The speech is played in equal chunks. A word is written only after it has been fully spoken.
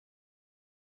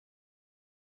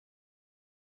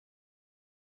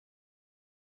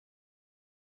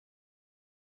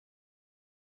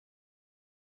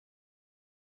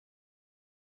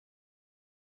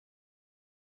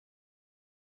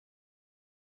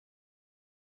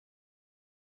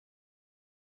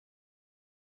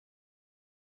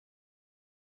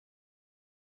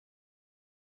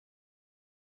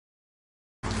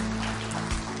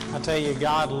I tell you,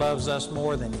 God loves us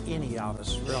more than any of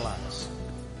us realize.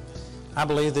 I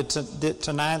believe that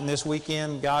tonight and this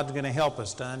weekend, God's going to help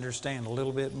us to understand a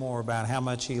little bit more about how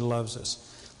much He loves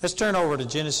us. Let's turn over to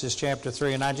Genesis chapter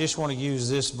 3, and I just want to use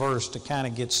this verse to kind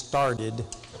of get started.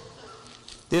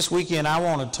 This weekend, I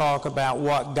want to talk about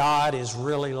what God is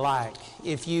really like.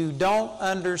 If you don't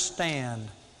understand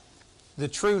the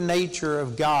true nature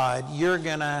of God, you're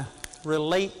going to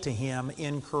relate to Him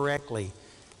incorrectly.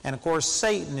 And of course,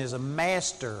 Satan is a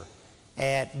master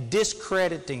at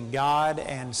discrediting God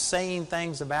and saying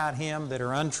things about Him that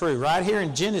are untrue. Right here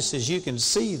in Genesis, you can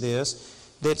see this,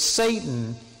 that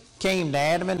Satan came to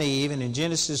Adam and Eve, and in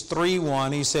Genesis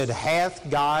 3:1, he said, "Hath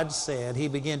God said," he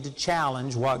began to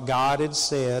challenge what God had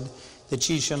said, "that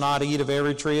ye shall not eat of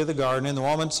every tree of the garden." And the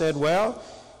woman said, "Well,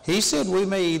 He said we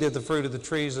may eat of the fruit of the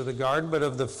trees of the garden, but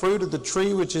of the fruit of the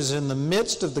tree which is in the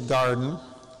midst of the garden,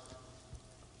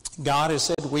 God has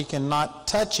said we cannot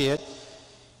touch it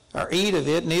or eat of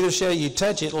it, neither shall you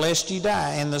touch it, lest you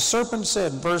die." And the serpent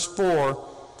said, verse 4,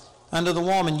 unto the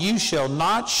woman, "You shall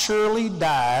not surely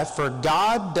die, for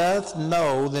God doth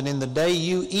know that in the day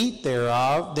you eat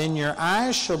thereof, then your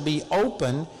eyes shall be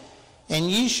open,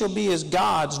 and ye shall be as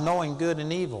gods, knowing good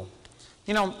and evil."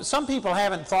 You know, some people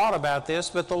haven't thought about this,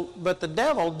 but the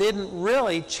devil didn't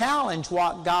really challenge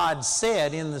what God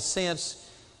said in the sense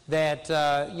that,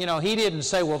 he didn't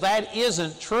say, well, that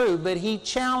isn't true, but he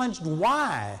challenged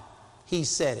why he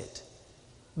said it.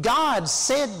 God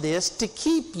said this to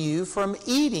keep you from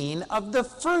eating of the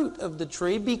fruit of the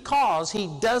tree because He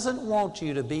doesn't want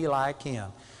you to be like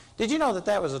Him. Did you know that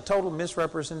that was a total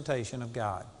misrepresentation of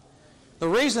God? The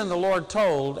reason the Lord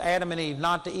told Adam and Eve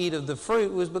not to eat of the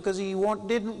fruit was because He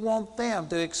didn't want them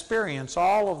to experience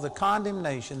all of the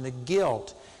condemnation, the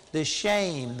guilt, the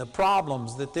shame, the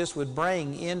problems that this would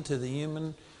bring into the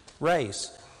human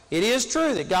race. It is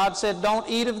true that God said don't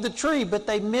eat of the tree, but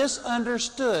they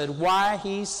misunderstood why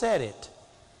He said it.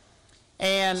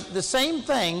 And the same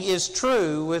thing is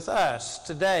true with us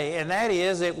today, and that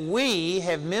is that we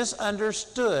have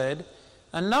misunderstood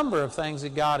a number of things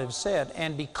that God has said.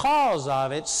 And because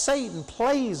of it, Satan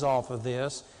plays off of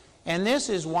this, and this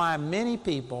is why many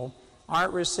people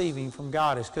aren't receiving from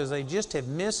God, is because they just have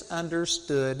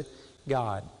misunderstood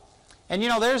God. And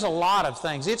there's a lot of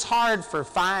things. It's hard for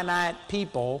finite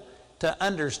people to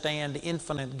understand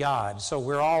infinite God, so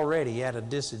we're already at a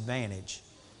disadvantage.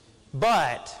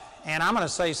 But, and I'm going to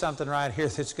say something right here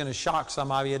that's going to shock some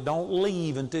of you. Don't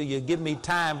leave until you give me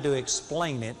time to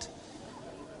explain it.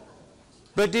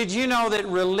 But did you know that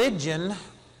religion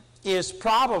is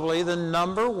probably the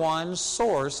number one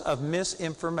source of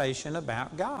misinformation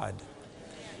about God?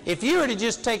 If you were to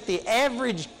just take the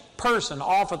average person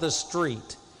off of the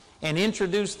street and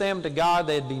introduce them to God,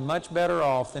 they'd be much better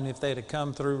off than if they'd have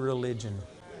come through religion.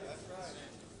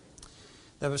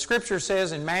 The Scripture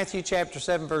says in Matthew chapter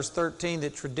 7, verse 13,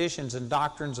 that traditions and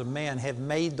doctrines of men have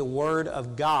made the Word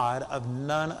of God of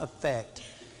none effect.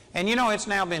 And it's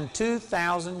now been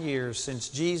 2,000 years since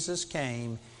Jesus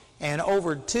came, and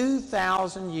over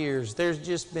 2,000 years there's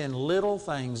just been little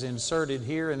things inserted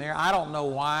here and there. I don't know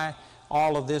why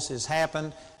all of this has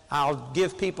happened. I'll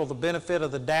give people the benefit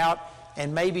of the doubt,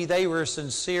 and maybe they were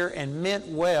sincere and meant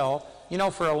well.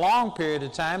 For a long period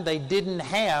of time, they didn't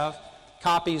have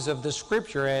copies of the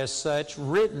Scripture as such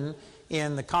written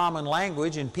in the common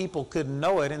language, and people couldn't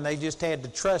know it, and they just had to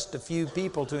trust a few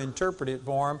people to interpret it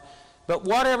for them. But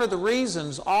whatever the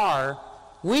reasons are,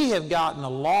 we have gotten a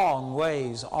long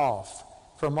ways off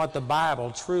from what the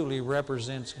Bible truly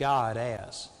represents God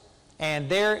as. And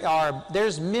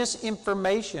there's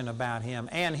misinformation about Him.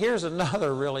 And here's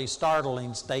another really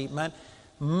startling statement.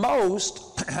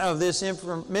 Most of this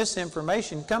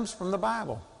misinformation comes from the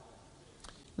Bible.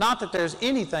 Not that there's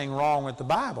anything wrong with the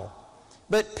Bible,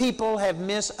 but people have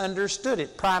misunderstood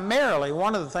it. Primarily,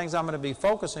 one of the things I'm going to be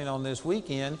focusing on this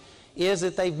weekend is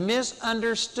that they've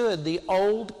misunderstood the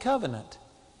Old Covenant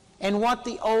and what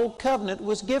the Old Covenant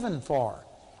was given for.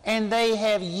 And they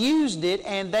have used it,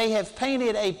 and they have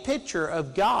painted a picture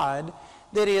of God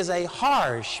that is a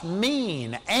harsh,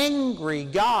 mean, angry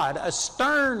God, a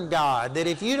stern God, that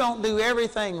if you don't do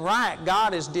everything right,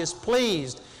 God is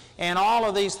displeased, and all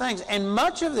of these things. And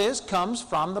much of this comes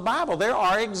from the Bible. There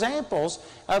are examples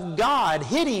of God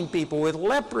hitting people with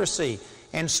leprosy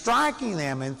and striking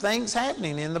them, and things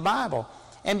happening in the Bible.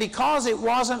 And because it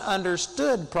wasn't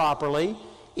understood properly,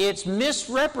 it's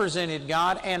misrepresented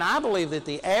God, and I believe that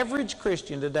the average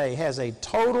Christian today has a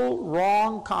total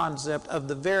wrong concept of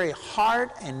the very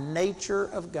heart and nature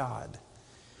of God.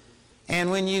 And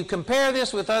when you compare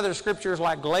this with other scriptures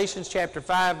like Galatians chapter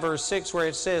 5, verse 6, where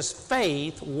it says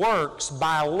faith works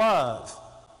by love,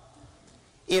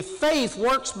 If faith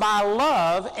works by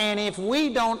love, and if we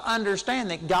don't understand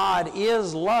that God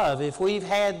is love, if we've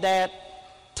had that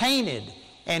tainted,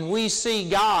 and we see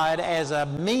God as a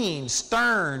mean,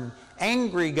 stern,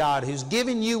 angry God who's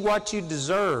giving you what you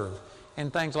deserve,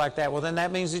 and things like that, well, then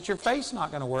that means that your faith's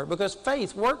not going to work, because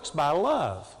faith works by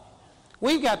love.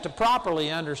 We've got to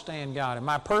properly understand God. And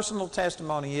my personal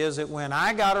testimony is that when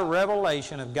I got a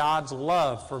revelation of God's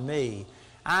love for me,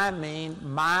 I mean,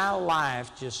 my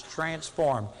life just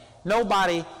transformed.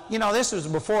 Nobody, you know, this was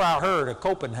before I heard of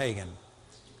Copeland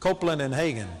and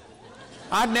Hagen.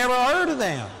 I'd never heard of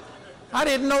them. I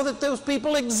didn't know that those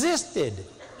people existed.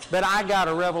 But I got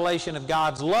a revelation of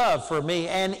God's love for me,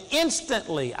 and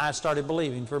instantly I started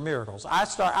believing for miracles.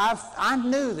 I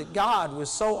knew that God was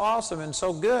so awesome and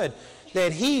so good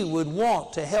that He would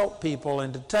want to help people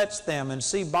and to touch them and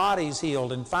see bodies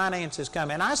healed and finances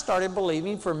come. And I started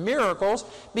believing for miracles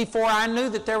before I knew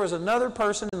that there was another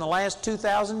person in the last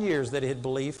 2,000 years that had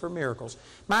believed for miracles.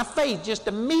 My faith just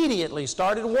immediately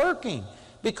started working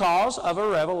because of a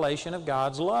revelation of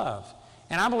God's love.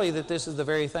 And I believe that this is the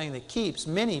very thing that keeps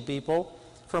many people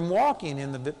from walking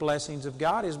in the blessings of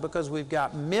God, is because we've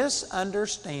got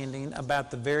misunderstanding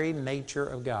about the very nature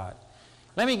of God.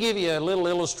 Let me give you a little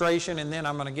illustration, and then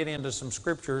I'm going to get into some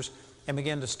scriptures and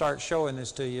begin to start showing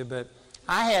this to you. But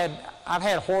I've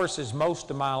had horses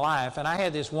most of my life, and I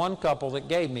had this one couple that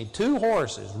gave me 2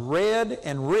 horses. Red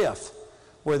and Riff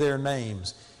were their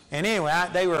names. And anyway,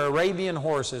 they were Arabian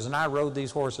horses, and I rode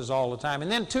these horses all the time.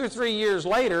 And then 2 or 3 years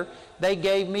later, they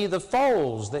gave me the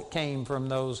foals that came from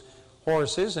those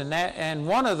horses, and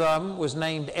one of them was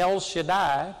named El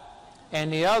Shaddai,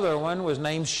 and the other one was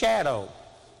named Shadow.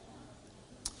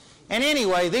 And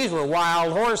anyway, these were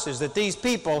wild horses that these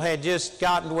people had just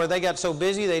gotten to where they got so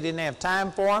busy they didn't have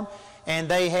time for them, and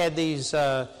they had these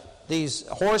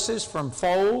horses from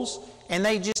foals, and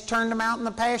they just turned them out in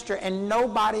the pasture, and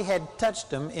nobody had touched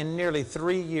them in nearly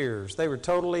 3 years. They were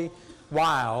totally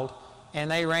wild, and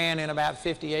they ran in about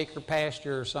 50-acre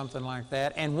pasture or something like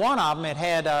that. And one of them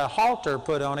had a halter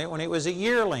put on it when it was a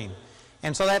yearling.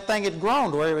 And so that thing had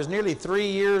grown to where it was nearly 3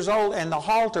 years old, and the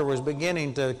halter was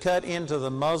beginning to cut into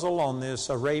the muzzle on this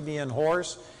Arabian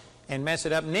horse and mess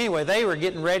it up. And anyway, they were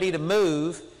getting ready to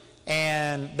move,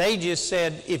 and they just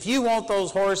said, if you want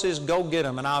those horses, go get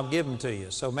them, and I'll give them to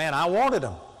you. So, man, I wanted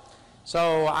them.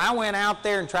 So I went out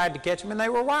there and tried to catch them, and they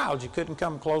were wild. You couldn't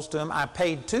come close to them. I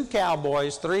paid 2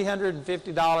 cowboys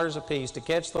 $350 apiece to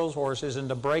catch those horses and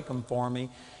to break them for me.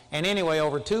 And anyway,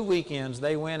 over 2 weekends,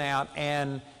 they went out,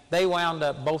 and they wound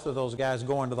up, both of those guys,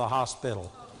 going to the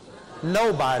hospital.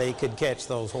 Nobody could catch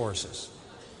those horses.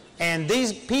 And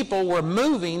these people were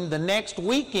moving the next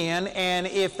weekend, and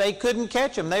if they couldn't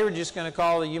catch them, they were just going to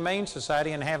call the Humane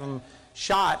Society and have them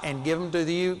shot and give them to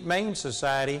the Humane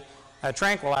Society,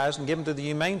 tranquilized and give them to the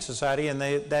Humane Society.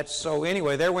 And so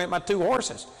anyway, there went my 2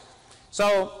 horses.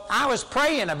 So I was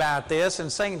praying about this and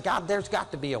saying, God, there's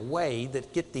got to be a way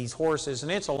that get these horses.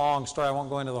 And it's a long story. I won't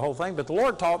go into the whole thing. But the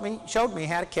Lord showed me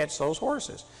how to catch those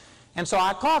horses. And so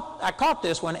I caught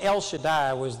this one. El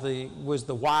Shaddai was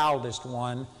the wildest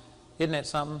one. Isn't that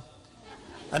something?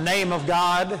 A name of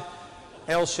God,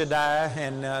 El Shaddai,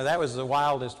 and that was the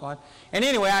wildest one. And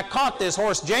anyway, I caught this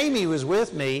horse. Jamie was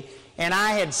with me, and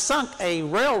I had sunk a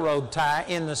railroad tie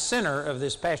in the center of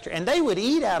this pasture. And they would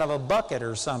eat out of a bucket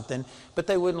or something, but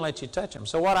they wouldn't let you touch them.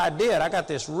 So what I did, I got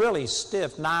this really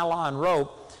stiff nylon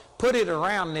rope, put it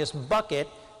around this bucket,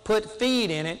 put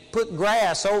feed in it, put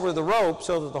grass over the rope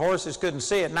so that the horses couldn't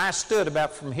see it. And I stood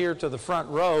about from here to the front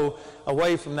row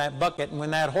away from that bucket. And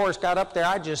when that horse got up there,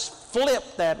 I just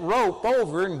flipped that rope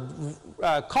over and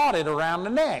caught it around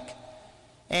the neck.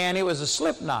 And it was a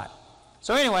slip knot.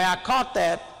 So anyway, I caught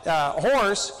that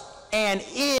horse, and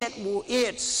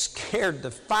it scared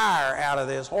the fire out of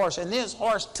this horse. And this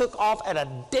horse took off at a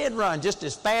dead run, just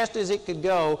as fast as it could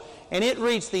go. And it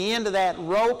reached the end of that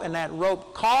rope, and that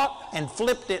rope caught and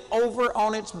flipped it over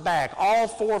on its back, all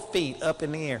 4 feet up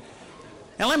in the air.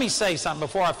 Now let me say something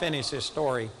before I finish this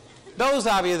story. Those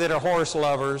of you that are horse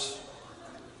lovers,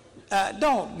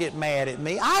 don't get mad at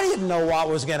me. I didn't know what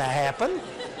was going to happen.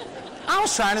 I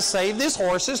was trying to save this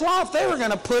horse's life. They were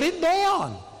going to put it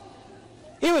down.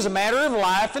 It was a matter of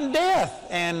life and death.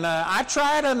 And I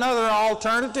tried another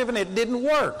alternative, and it didn't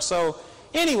work. So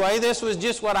anyway, this was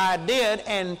just what I did.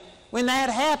 And when that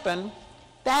happened,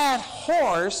 that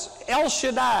horse, El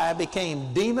Shaddai,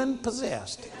 became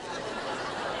demon-possessed.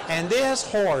 And this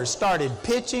horse started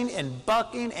pitching and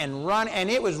bucking and running, and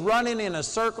it was running in a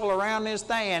circle around this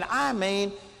thing. And I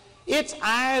mean, its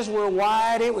eyes were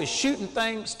wide. It was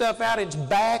shooting stuff out its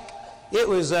back. It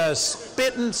was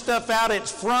spitting stuff out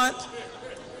its front.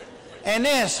 And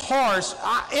this horse,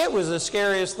 it was the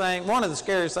scariest thing, one of the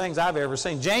scariest things I've ever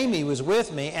seen. Jamie was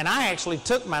with me, and I actually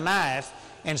took my knife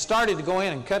and started to go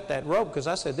in and cut that rope because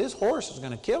I said, this horse is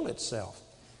going to kill itself.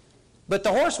 But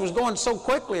the horse was going so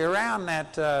quickly around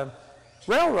that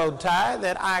railroad tie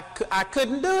that I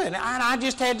couldn't do it. And I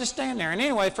just had to stand there. And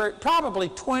anyway, for probably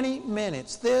 20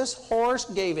 minutes, this horse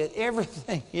gave it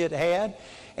everything it had.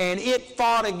 And it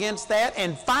fought against that,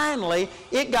 and finally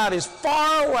it got as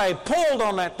far away, pulled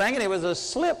on that thing, and it was a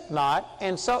slip knot,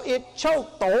 and so it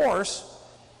choked the horse,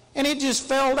 and it just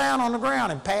fell down on the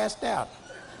ground and passed out.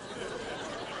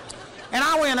 And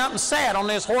I went up and sat on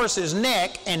this horse's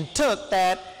neck and took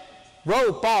that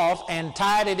rope off and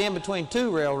tied it in between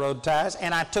two railroad ties,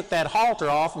 and I took that halter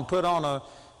off and put on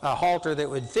a halter that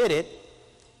would fit it.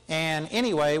 And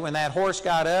anyway, when that horse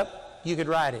got up, you could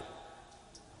ride it.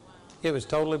 It was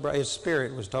totally broken. His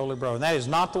spirit was totally broken. That is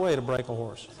not the way to break a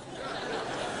horse.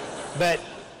 But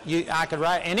I could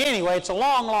ride. And anyway, it's a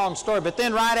long, long story. But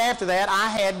then right after that, I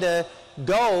had to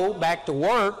go back to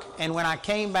work. And when I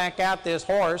came back out, this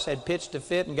horse had pitched a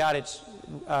fit and got its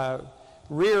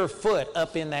rear foot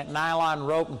up in that nylon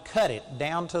rope and cut it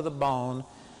down to the bone.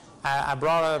 I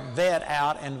brought a vet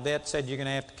out, and the vet said, you're going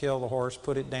to have to kill the horse,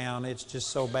 put it down. It's just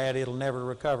so bad it'll never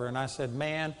recover. And I said,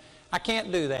 man, I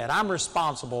can't do that. I'm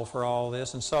responsible for all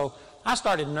this. And so I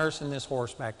started nursing this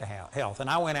horse back to health. And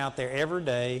I went out there every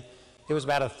day. It was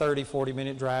about a 30,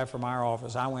 40-minute drive from our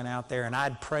office. I went out there, and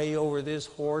I'd pray over this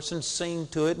horse and sing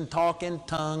to it and talk in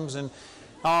tongues and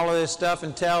all of this stuff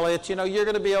and tell it, you know, you're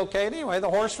going to be okay. And anyway, the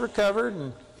horse recovered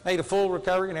and made a full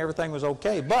recovery, and everything was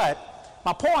okay. But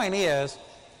my point is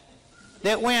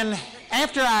that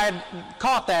after I had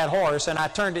caught that horse and I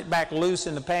turned it back loose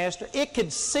in the pasture, it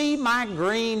could see my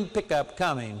green pickup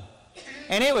coming.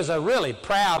 And it was a really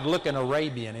proud-looking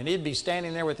Arabian, and it'd be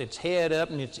standing there with its head up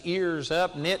and its ears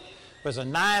up, and it was a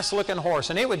nice-looking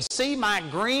horse. And it would see my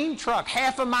green truck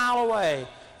half a mile away,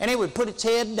 and it would put its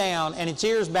head down and its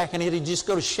ears back, and it'd just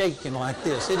go to shaking like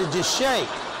this. It'd just shake.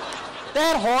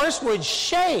 That horse would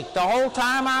shake the whole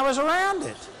time I was around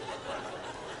it.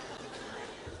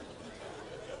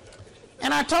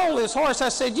 And I told this horse, I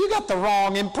said, you got the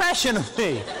wrong impression of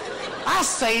me. I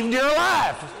saved your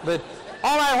life. But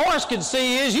all that horse could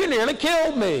see is you nearly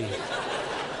killed me.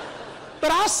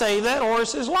 But I saved that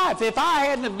horse's life. If I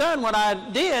hadn't have done what I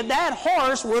did, that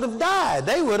horse would have died.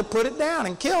 They would have put it down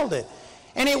and killed it.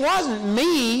 And it wasn't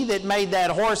me that made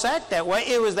that horse act that way.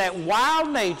 It was that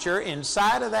wild nature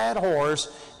inside of that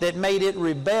horse that made it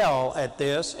rebel at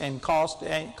this and caused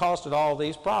it all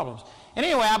these problems. And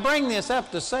anyway, I bring this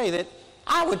up to say that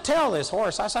I would tell this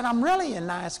horse, I said, I'm really a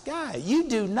nice guy. You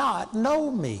do not know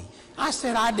me. I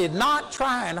said, I did not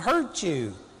try and hurt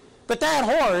you. But that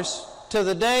horse, to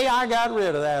the day I got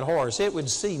rid of that horse, it would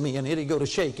see me and it'd go to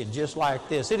shaking just like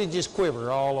this. It'd just quiver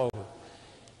all over.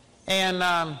 And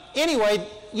anyway,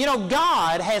 you know,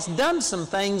 God has done some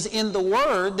things in the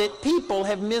Word that people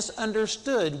have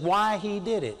misunderstood why He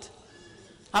did it.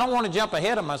 I don't want to jump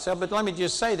ahead of myself, but let me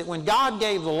just say that when God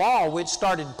gave the law, which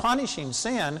started punishing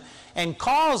sin and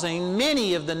causing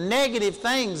many of the negative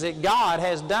things that God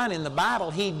has done in the Bible,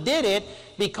 He did it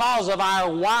because of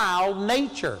our wild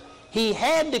nature. He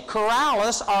had to corral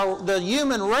us, or the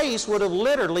human race would have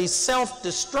literally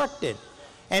self-destructed.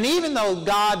 And even though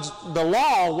the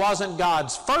law wasn't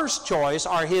God's first choice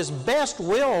or His best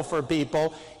will for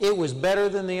people, it was better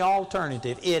than the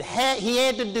alternative. He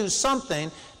had to do something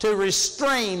to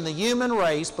restrain the human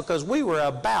race because we were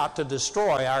about to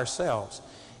destroy ourselves.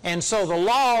 And so the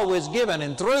law was given,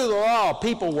 and through the law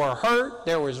people were hurt,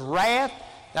 there was wrath,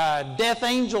 death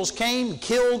angels came and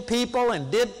killed people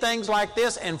and did things like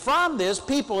this, and from this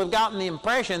people have gotten the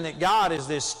impression that God is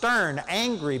this stern,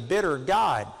 angry, bitter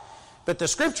God. But the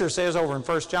Scripture says over in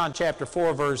 1 John chapter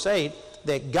 4, verse 8,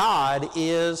 that God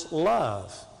is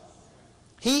love.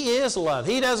 He is love.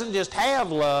 He doesn't just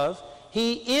have love,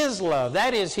 He is love.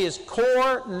 That is His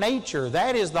core nature.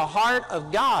 That is the heart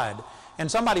of God. And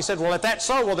somebody said, well, if that's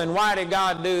so, well, then why did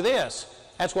God do this?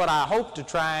 That's what I hope to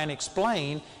try and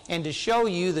explain and to show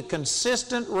you the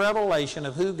consistent revelation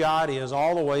of who God is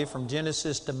all the way from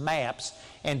Genesis to maps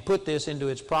and put this into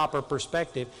its proper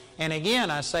perspective. And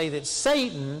again, I say that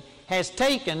Satan has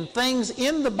taken things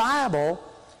in the Bible,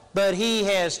 but he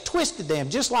has twisted them,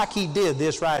 just like he did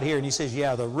this right here. And he says,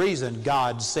 yeah, the reason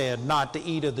God said not to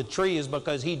eat of the tree is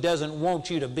because He doesn't want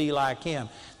you to be like Him.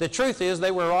 The truth is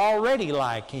they were already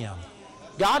like Him.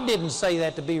 God didn't say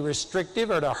that to be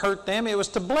restrictive or to hurt them. It was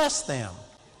to bless them.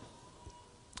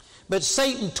 But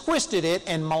Satan twisted it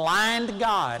and maligned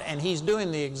God, and he's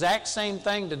doing the exact same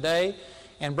thing today.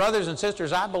 And brothers and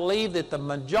sisters, I believe that the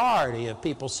majority of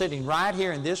people sitting right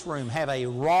here in this room have a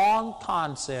wrong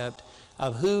concept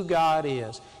of who God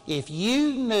is. If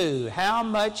you knew how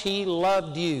much He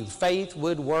loved you, faith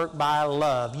would work by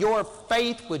love. Your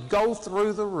faith would go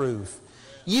through the roof.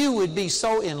 You would be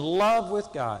so in love with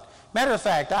God. Matter of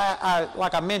fact,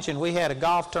 like I mentioned, we had a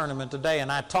golf tournament today,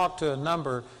 and I talked to a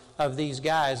number of these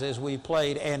guys as we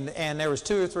played, and there was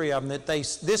 2 or 3 of them that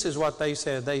this is what they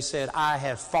said. They said, I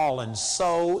have fallen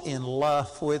so in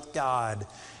love with God.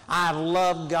 I've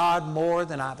loved God more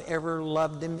than I've ever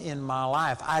loved Him in my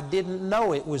life. I didn't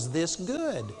know it was this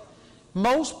good.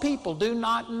 Most people do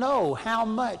not know how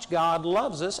much God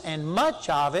loves us, and much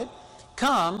of it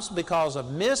comes because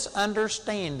of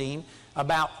misunderstanding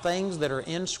about things that are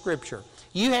in Scripture.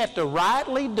 You have to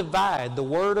rightly divide the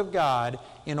Word of God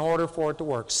in order for it to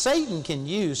work. Satan can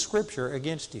use Scripture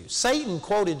against you. Satan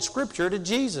quoted Scripture to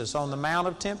Jesus on the Mount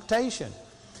of Temptation.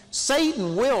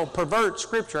 Satan will pervert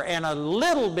Scripture, and a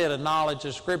little bit of knowledge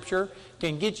of Scripture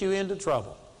can get you into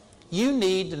trouble. You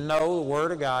need to know the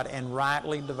Word of God and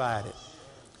rightly divide it.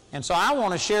 And so I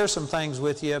want to share some things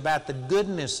with you about the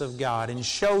goodness of God and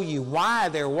show you why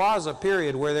there was a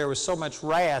period where there was so much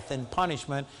wrath and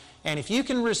punishment. And if you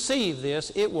can receive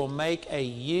this, it will make a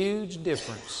huge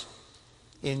difference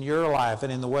in your life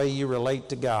and in the way you relate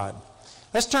to God.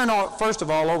 Let's turn, first of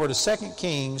all, over to 2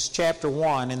 Kings chapter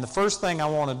 1. And the first thing I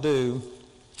want to do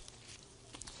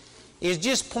is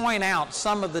just point out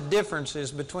some of the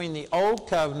differences between the Old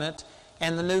Covenant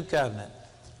and the New Covenant.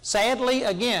 Sadly,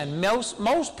 again,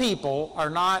 most people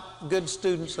are not good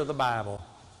students of the Bible.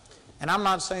 And I'm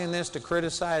not saying this to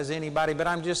criticize anybody, but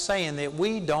I'm just saying that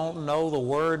we don't know the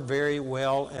Word very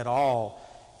well at all.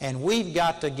 And we've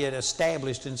got to get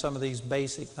established in some of these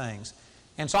basic things.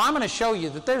 And so I'm going to show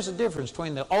you that there's a difference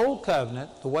between the Old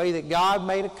Covenant, the way that God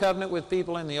made a covenant with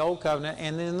people in the Old Covenant,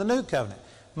 and in the New Covenant.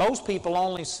 Most people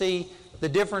only see the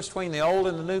difference between the Old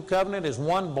and the New Covenant as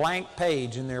one blank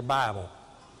page in their Bible.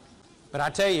 But I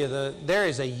tell you, there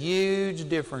is a huge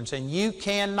difference, and you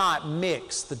cannot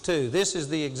mix the two. This is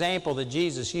the example that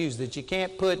Jesus used, that you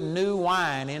can't put new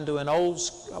wine into an old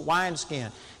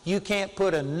wineskin. You can't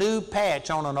put a new patch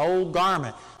on an old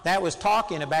garment. That was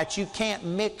talking about you can't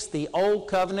mix the Old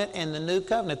Covenant and the New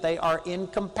Covenant. They are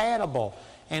incompatible.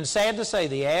 And sad to say,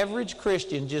 the average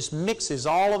Christian just mixes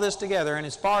all of this together, and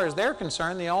as far as they're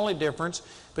concerned, the only difference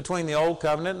between the Old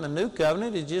Covenant and the New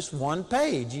Covenant is just one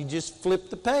page. You just flip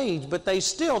the page, but they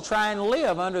still try and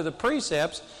live under the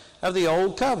precepts of the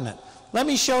Old Covenant. Let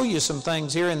me show you some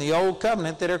things here in the Old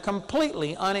Covenant that are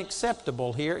completely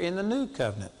unacceptable here in the New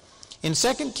Covenant. In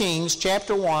 2 Kings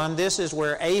chapter 1, this is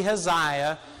where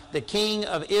Ahaziah, the king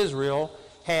of Israel,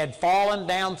 had fallen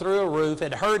down through a roof,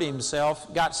 had hurt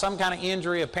himself, got some kind of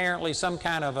injury, apparently some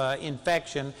kind of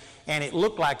infection, and it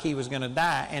looked like he was going to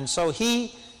die. And so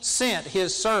he sent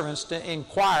his servants to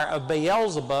inquire of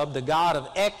Beelzebub, the god of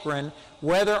Ekron,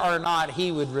 whether or not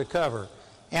he would recover.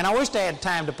 And I wish I had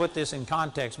time to put this in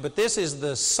context, but this is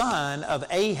the son of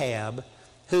Ahab,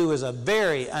 who was a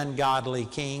very ungodly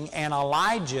king, and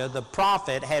Elijah, the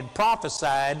prophet, had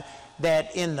prophesied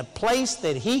that in the place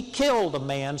that he killed a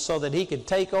man so that he could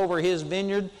take over his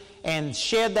vineyard and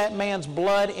shed that man's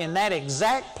blood, in that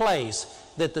exact place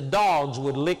that the dogs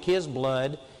would lick his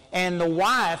blood, and the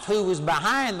wife who was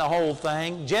behind the whole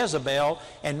thing, Jezebel,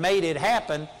 and made it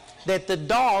happen, that the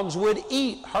dogs would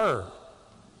eat her.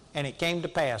 And it came to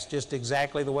pass just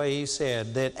exactly the way he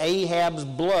said, that Ahab's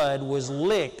blood was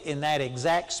licked in that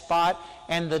exact spot,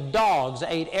 and the dogs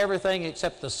ate everything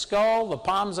except the skull, the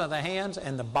palms of the hands,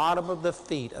 and the bottom of the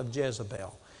feet of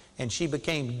Jezebel. And she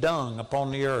became dung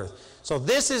upon the earth. So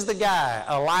this is the guy,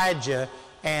 Elijah,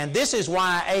 and this is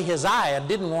why Ahaziah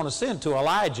didn't want to send to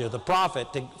Elijah, the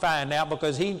prophet, to find out,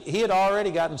 because he had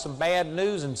already gotten some bad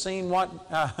news and seen what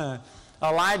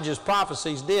Elijah's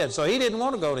prophecies did. So he didn't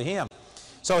want to go to him.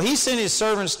 So he sent his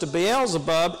servants to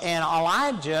Beelzebub, and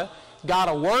Elijah got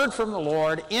a word from the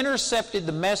Lord, intercepted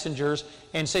the messengers,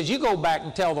 and says, you go back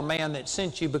and tell the man that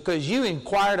sent you, because you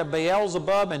inquired of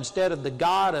Beelzebub instead of the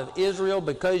God of Israel.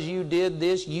 Because you did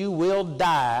this, you will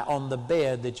die on the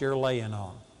bed that you're laying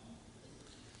on.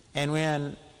 And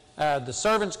when the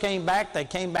servants came back, they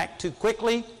came back too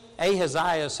quickly.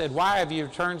 Ahaziah said, why have you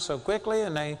returned so quickly?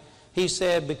 And he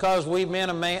said, because we met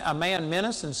a man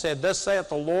menaced and said, thus saith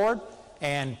the Lord,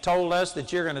 and told us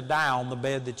that you're going to die on the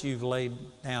bed that you've laid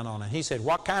down on. And he said,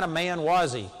 what kind of man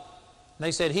was he? And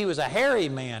they said, he was a hairy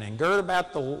man and girt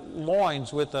about the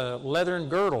loins with a leathern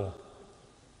girdle.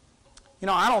 You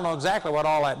know, I don't know exactly what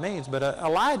all that means, but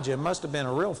Elijah must have been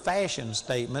a real fashion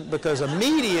statement, because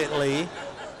immediately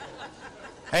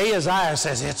Ahaziah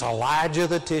says, it's Elijah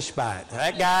the Tishbite.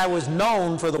 That guy was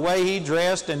known for the way he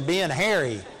dressed and being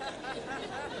hairy.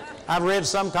 I've read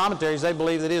some commentaries, they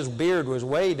believe that his beard was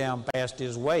way down past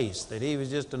his waist, that he was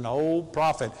just an old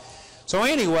prophet. So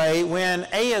anyway, when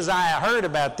Ahaziah heard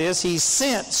about this, he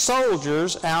sent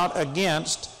soldiers out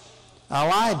against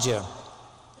Elijah.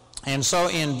 And so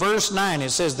in verse 9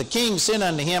 it says, the king sent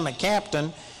unto him a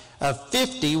captain of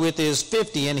 50 with his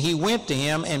 50, and he went to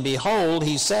him, and behold,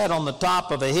 he sat on the top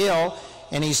of a hill,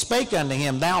 and he spake unto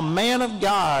him, thou man of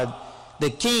God, the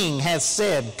king hath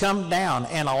said, come down.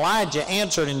 And Elijah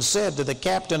answered and said to the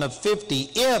captain of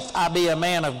 50, if I be a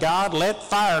man of God, let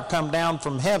fire come down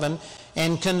from heaven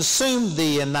and consume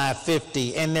thee and thy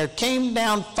 50. And there came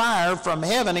down fire from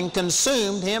heaven and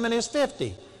consumed him and his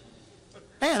 50.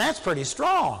 Man, that's pretty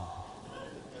strong.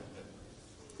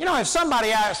 You know, if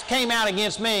somebody else came out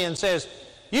against me and says,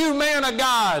 you man of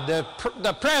God,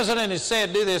 the president has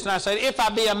said do this, and I said, if I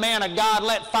be a man of God,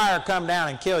 let fire come down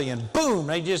and kill you. And boom,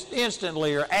 they just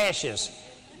instantly are ashes.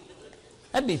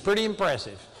 That'd be pretty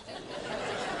impressive.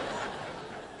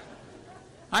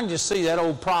 I can just see that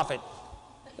old prophet,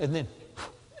 and then,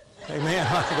 amen,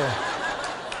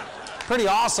 pretty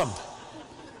awesome.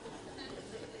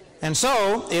 And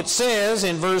so it says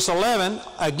in verse 11,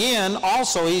 again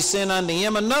also he sent unto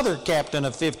him another captain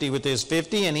of 50 with his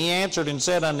 50, and he answered and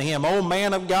said unto him, O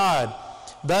man of God,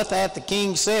 thus hath the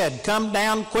king said, come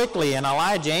down quickly. And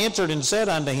Elijah answered and said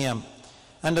unto them,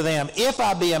 if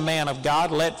I be a man of God,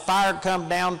 let fire come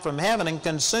down from heaven and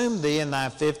consume thee and thy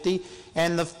 50.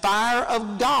 And the fire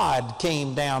of God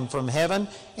came down from heaven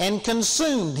and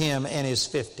consumed him and his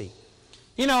 50.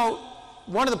 You know,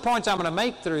 one of the points I'm going to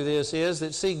make through this is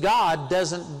that, see, God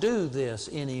doesn't do this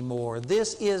anymore.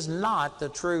 This is not the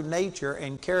true nature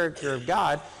and character of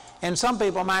God. And some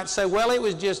people might say, well, it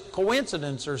was just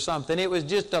coincidence or something. It was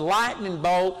just a lightning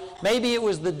bolt. Maybe it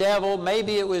was the devil.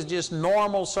 Maybe it was just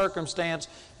normal circumstance.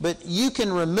 But you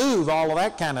can remove all of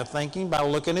that kind of thinking by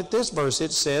looking at this verse.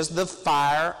 It says, the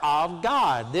fire of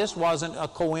God. This wasn't a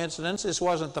coincidence. This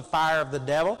wasn't the fire of the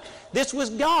devil. This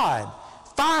was God.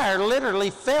 Fire literally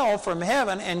fell from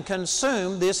heaven and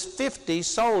consumed this 50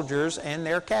 soldiers and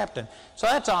their captain. So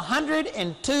that's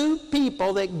 102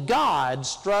 people that God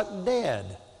struck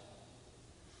dead.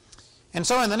 And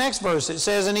so in the next verse it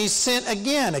says, and he sent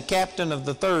again a captain of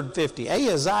the third 50.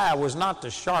 Ahaziah was not the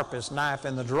sharpest knife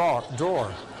in the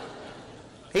drawer.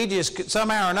 He just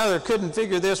somehow or another couldn't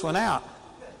figure this one out.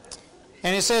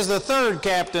 And it says the third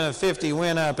captain of 50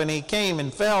 went up, and he came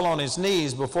and fell on his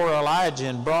knees before Elijah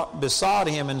and besought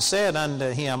him and said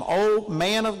unto him, O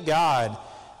man of God,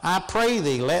 I pray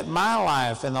thee, let my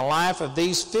life and the life of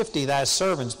these 50 thy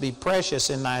servants be precious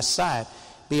in thy sight.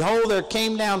 Behold, there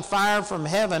came down fire from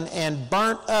heaven and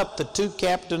burnt up the two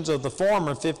captains of the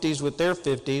former 50s with their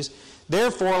 50s.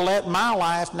 Therefore let my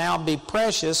life now be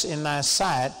precious in thy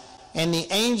sight. And the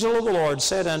angel of the Lord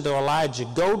said unto Elijah,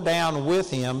 go down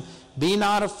with him, be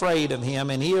not afraid of him.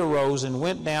 And he arose and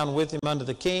went down with him unto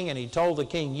the king, and he told the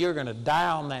king, you're going to die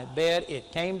on that bed.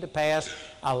 It came to pass,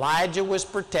 Elijah was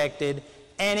protected,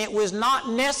 and it was not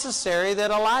necessary that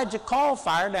Elijah call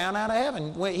fire down out of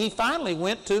heaven. He finally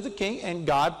went to the king, and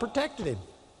God protected him.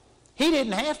 He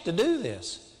didn't have to do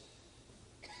this.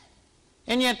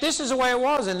 And yet this is the way it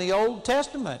was in the Old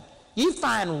Testament. You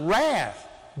find wrath,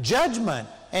 judgment,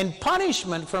 and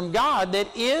punishment from God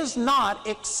that is not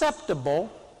acceptable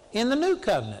in the New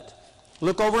Covenant.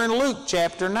 Look over in Luke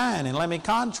chapter 9, and let me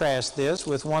contrast this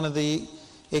with one of the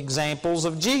examples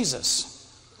of Jesus.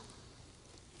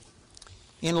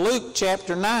 In Luke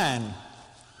chapter 9,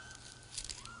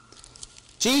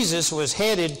 Jesus was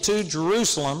headed to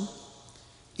Jerusalem.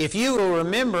 If you will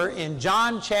remember, in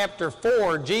John chapter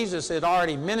 4, Jesus had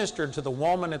already ministered to the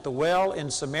woman at the well in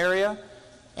Samaria,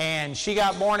 and she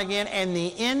got born again, and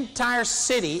the entire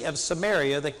city of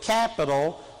Samaria, the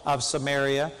capital of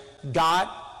Samaria,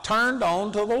 got turned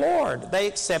on to the Lord. They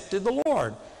accepted the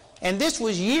Lord. And this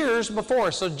was years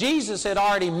before. So Jesus had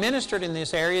already ministered in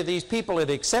this area. These people had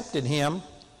accepted him.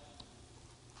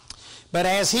 But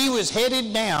as he was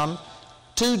headed down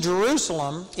to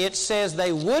Jerusalem, it says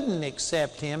they wouldn't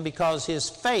accept him because his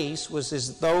face was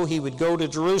as though he would go to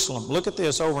Jerusalem. Look at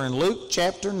this over in Luke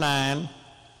chapter 9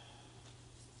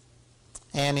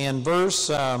 and in verse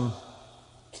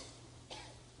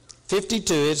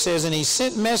 52, it says, and he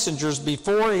sent messengers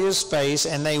before his face,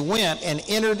 and they went and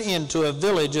entered into a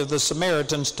village of the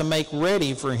Samaritans to make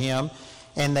ready for him.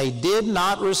 And they did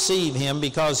not receive him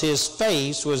because his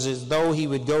face was as though he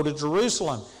would go to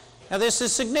Jerusalem. Now this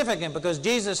is significant because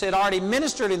Jesus had already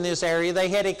ministered in this area. They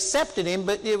had accepted him,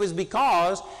 but it was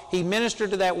because he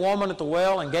ministered to that woman at the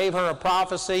well and gave her a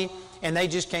prophecy. and they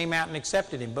just came out and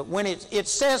accepted him. But when it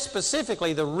says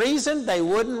specifically the reason they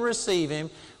wouldn't receive him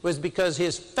was because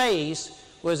his face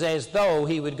was as though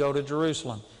he would go to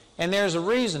Jerusalem. And there's a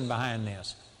reason behind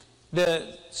this.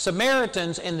 The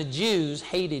Samaritans and the Jews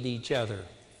hated each other.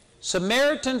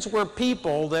 Samaritans were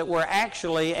people that were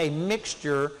actually a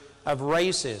mixture of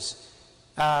races.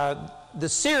 The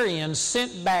Syrians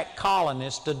sent back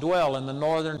colonists to dwell in the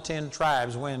northern 10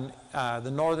 tribes when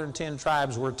the northern 10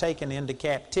 tribes were taken into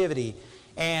captivity.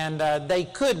 And they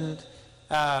couldn't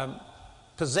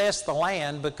possess the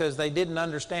land because they didn't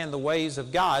understand the ways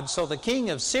of God. So the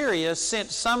king of Syria sent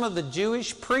some of the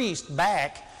Jewish priests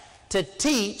back to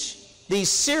teach these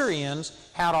Syrians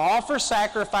how to offer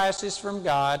sacrifices from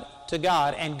God to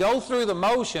God and go through the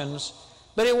motions,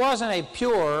 but it wasn't a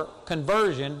pure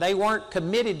conversion. They weren't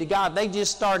committed to God. They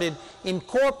just started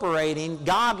incorporating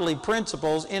godly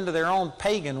principles into their own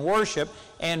pagan worship.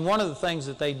 And one of the things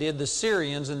that they did, the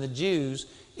Syrians and the Jews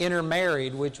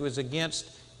intermarried, which was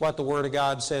against what the Word of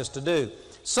God says to do.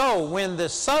 So when the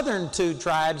southern 2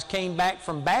 tribes came back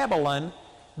from Babylon,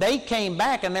 they came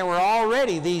back and there were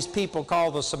already these people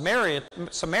called the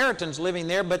Samaritans living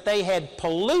there, but they had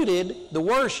polluted the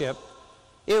worship.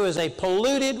 It was a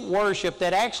polluted worship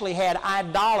that actually had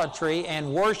idolatry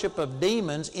and worship of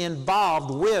demons involved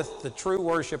with the true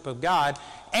worship of God,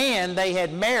 and they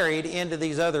had married into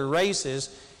these other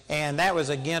races, and that was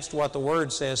against what the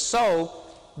Word says. So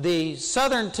the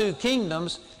southern 2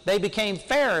 kingdoms, they became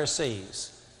Pharisees.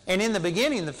 And in the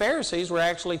beginning, the Pharisees were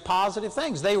actually positive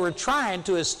things. They were trying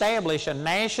to establish a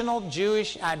national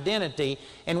Jewish identity,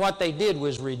 and what they did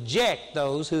was reject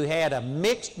those who had a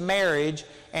mixed marriage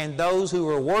and those who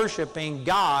were worshiping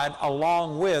God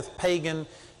along with pagan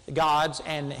gods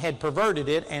and had perverted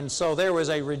it. And so there was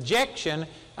a rejection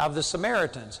of the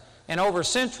Samaritans. And over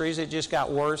centuries, it just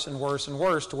got worse and worse and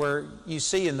worse, to where you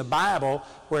see in the Bible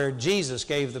where Jesus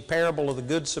gave the parable of the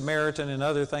Good Samaritan and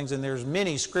other things, and there's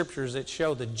many scriptures that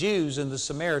show the Jews and the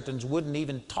Samaritans wouldn't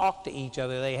even talk to each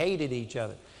other. They hated each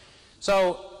other.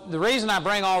 So the reason I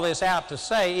bring all this out to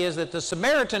say is that the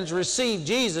Samaritans received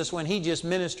Jesus when he just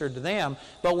ministered to them,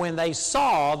 but when they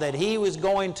saw that he was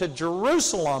going to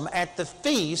Jerusalem at the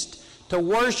feast to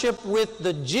worship with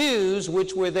the Jews,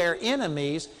 which were their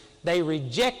enemies, they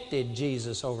rejected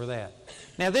Jesus over that.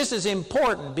 Now this is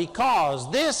important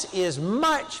because this is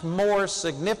much more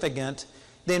significant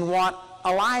than what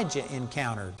Elijah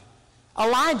encountered.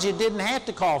 Elijah didn't have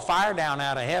to call fire down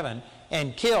out of heaven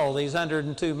and kill these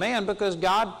 102 men because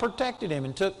God protected him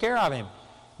and took care of him.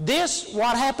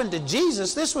 What happened to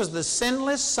Jesus, this was the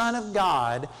sinless Son of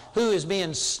God who is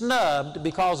being snubbed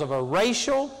because of a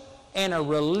racial and a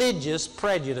religious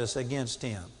prejudice against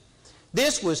him.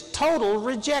 This was total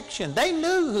rejection. They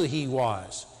knew who he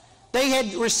was. They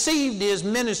had received his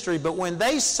ministry, but when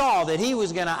they saw that he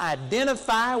was going to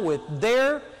identify with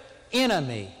their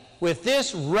enemy, with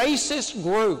this racist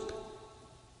group,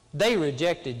 they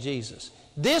rejected Jesus.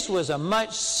 This was a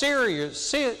much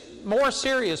more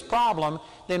serious problem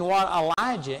than what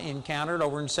Elijah encountered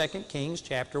over in 2 Kings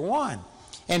chapter 1.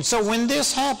 And so when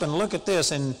this happened, look at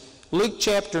this in Luke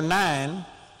chapter 9,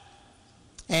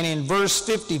 and in verse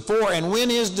 54, and when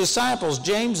his disciples,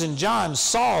 James and John,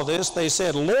 saw this, they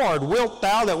said, Lord, wilt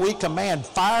thou that we command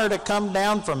fire to come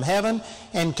down from heaven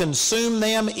and consume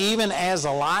them even as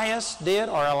Elias did,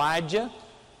 or Elijah?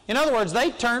 In other words,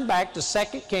 they turned back to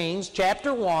 2 Kings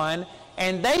chapter 1,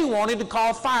 and they wanted to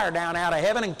call fire down out of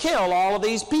heaven and kill all of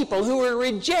these people who were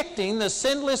rejecting the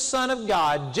sinless Son of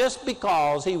God just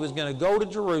because he was going to go to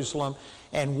Jerusalem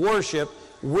and worship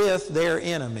with their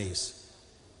enemies.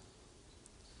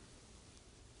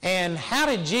 And how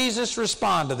did Jesus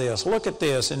respond to this? Look at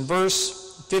this in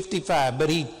verse 55.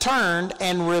 But he turned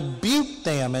and rebuked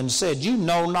them and said, You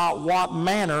know not what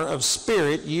manner of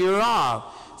spirit ye are of.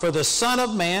 For the Son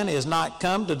of Man is not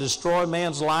come to destroy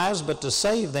men's lives, but to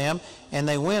save them. And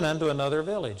they went unto another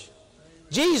village.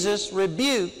 Jesus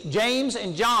rebuked James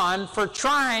and John for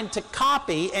trying to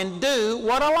copy and do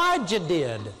what Elijah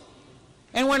did.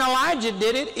 And when Elijah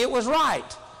did it, it was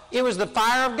right. It was the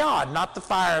fire of God, not the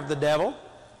fire of the devil.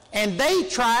 And they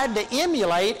tried to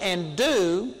emulate and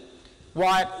do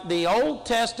what the Old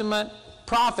Testament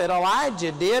prophet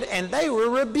Elijah did, and they were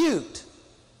rebuked.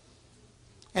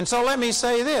 And so let me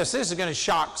say this is going to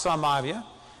shock some of you,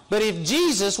 but if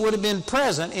Jesus would have been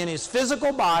present in his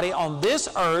physical body on this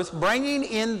earth, bringing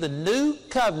in the new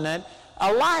covenant,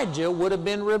 Elijah would have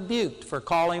been rebuked for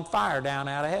calling fire down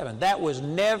out of heaven. That was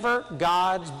never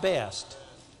God's best.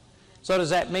 So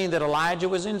does that mean that Elijah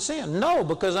was in sin? No,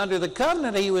 because under the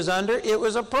covenant he was under, it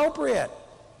was appropriate.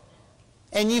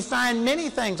 And you find many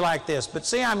things like this. But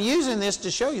see, I'm using this to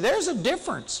show you there's a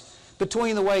difference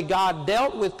between the way God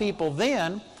dealt with people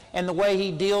then and the way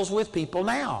He deals with people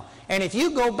now. And if you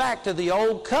go back to the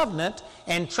Old Covenant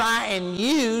and try and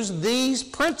use these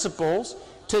principles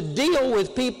to deal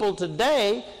with people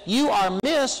today, you are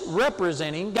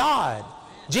misrepresenting God.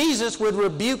 Jesus would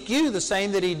rebuke you the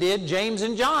same that He did James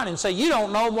and John and say, you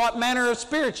don't know what manner of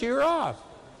spirit you're of.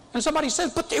 And somebody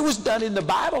says, but it was done in the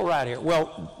Bible right here.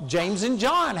 Well, James and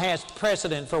John has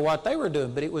precedent for what they were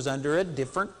doing, but it was under a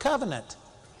different covenant.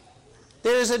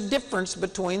 There is a difference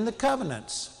between the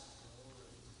covenants.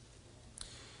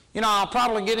 You know, I'll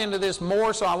probably get into this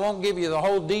more, so I won't give you the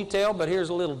whole detail, but here's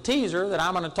a little teaser that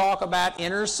I'm going to talk about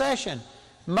intercession.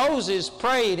 Moses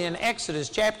prayed in Exodus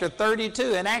chapter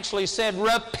 32 and actually said,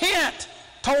 repent,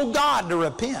 told God to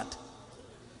repent.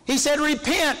 He said,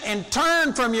 repent and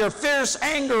turn from your fierce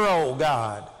anger, O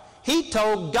God. He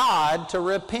told God to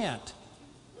repent.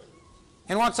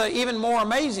 And what's even more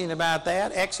amazing about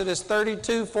that, Exodus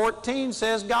 32:14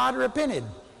 says God repented.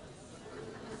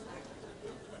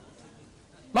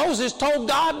 Moses told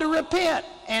God to repent,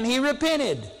 and he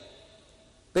repented.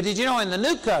 But did you know in the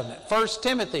New Covenant, 1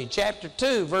 Timothy chapter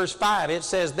 2, verse 5, it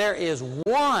says there is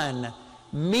one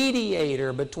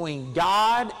mediator between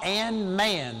God and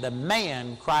man, the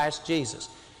man Christ Jesus.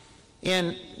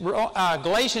 In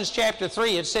Galatians chapter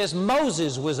 3, it says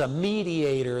Moses was a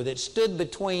mediator that stood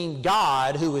between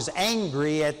God, who was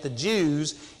angry at the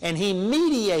Jews, and he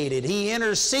mediated. He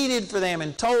interceded for them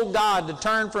and told God to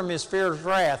turn from His fierce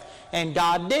wrath, and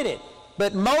God did it.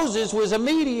 But Moses was a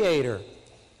mediator.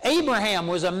 Abraham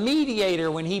was a mediator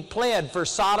when he pled for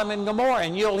Sodom and Gomorrah,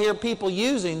 and you'll hear people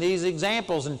using these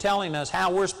examples and telling us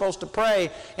how we're supposed to pray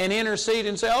and intercede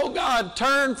and say, oh God,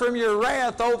 turn from your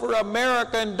wrath over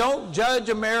America and don't judge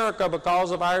America because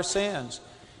of our sins.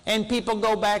 And people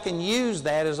go back and use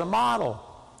that as a model.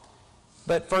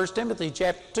 But 1 Timothy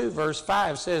chapter 2 verse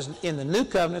 5 says in the New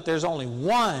Covenant there's only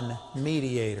one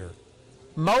mediator.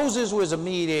 Moses was a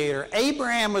mediator,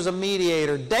 Abraham was a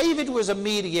mediator, David was a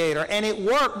mediator, and it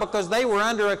worked because they were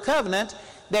under a covenant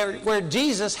where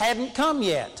Jesus hadn't come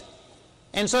yet.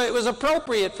 And so it was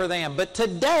appropriate for them. But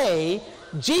today,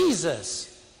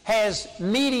 Jesus has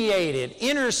mediated,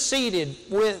 interceded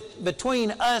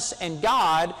between us and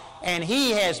God, and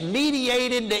He has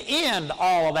mediated to end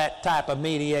all of that type of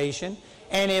mediation.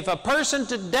 And if a person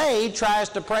today tries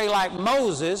to pray like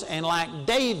Moses and like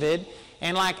David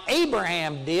and like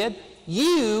Abraham did,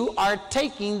 you are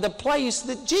taking the place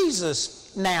that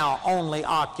Jesus now only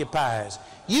occupies.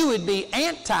 You would be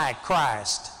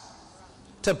anti-Christ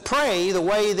to pray the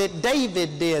way that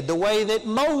David did, the way that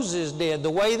Moses did, the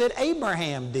way that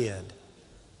Abraham did.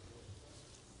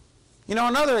 You know,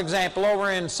 another example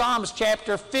over in Psalms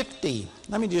chapter 50.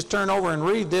 Let me just turn over and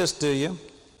read this to you.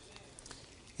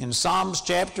 In Psalms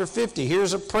chapter 50,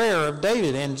 here's a prayer of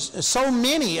David, and so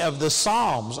many of the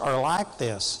Psalms are like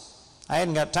this. I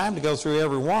hadn't got time to go through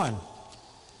every one.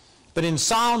 But in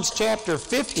Psalms chapter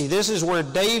 50, this is where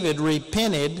David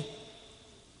repented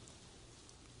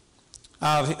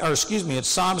it's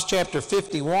Psalms chapter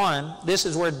 51. This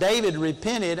is where David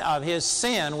repented of his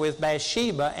sin with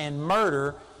Bathsheba and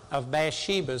murder of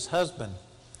Bathsheba's husband.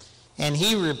 And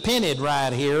he repented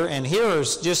right here, and here are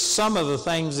just some of the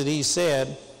things that he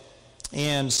said.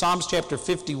 In Psalms chapter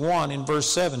 51 in verse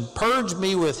 7, purge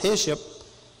me with hyssop,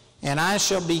 and I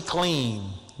shall be clean.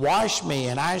 Wash me,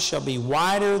 and I shall be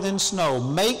whiter than snow.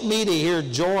 Make me to hear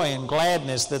joy and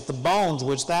gladness, that the bones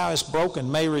which thou hast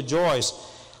broken may rejoice.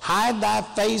 Hide thy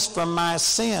face from my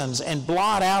sins, and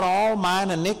blot out all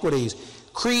mine iniquities.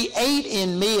 Create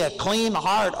in me a clean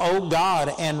heart, O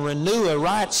God, and renew a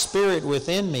right spirit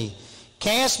within me.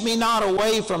 Cast me not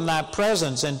away from thy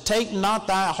presence, and take not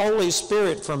thy Holy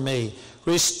Spirit from me.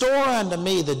 Restore unto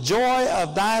me the joy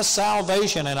of thy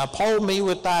salvation, and uphold me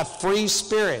with thy free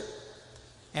spirit.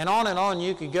 And on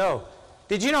you could go.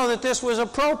 Did you know that this was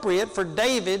appropriate for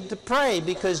David to pray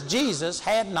because Jesus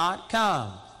had not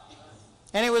come?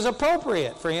 And it was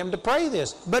appropriate for him to pray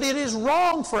this. But it is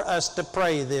wrong for us to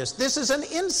pray this. This is an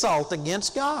insult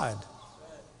against God.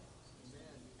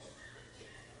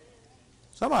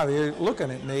 Some of you are looking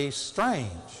at me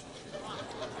strange.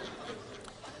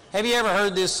 Have you ever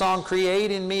heard this song,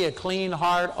 create in me a clean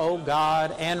heart, O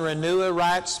God, and renew a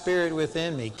right spirit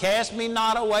within me? Cast me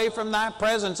not away from thy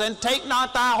presence, and take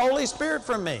not thy Holy Spirit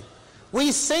from me.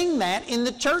 We sing that in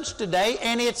the church today,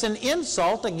 and it's an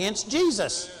insult against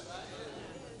Jesus.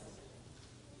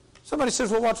 Somebody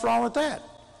says, well, what's wrong with that?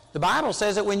 The Bible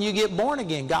says that when you get born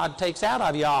again, God takes out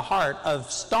of you a heart of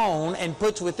stone and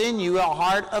puts within you a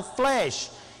heart of flesh.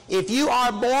 If you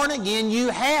are born again, you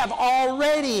have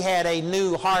already had a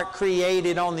new heart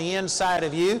created on the inside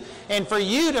of you. And for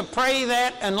you to pray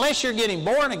that, unless you're getting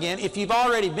born again, if you've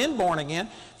already been born again,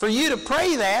 for you to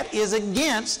pray that is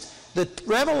against the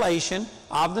revelation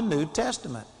of the New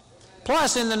Testament.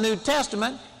 Plus, in the New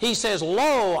Testament, he says,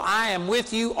 "Lo, I am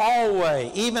with you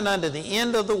always, even unto the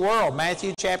end of the world."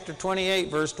 Matthew chapter 28,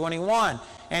 verse 21.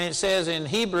 And it says in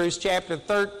Hebrews chapter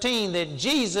 13 that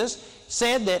Jesus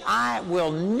said that I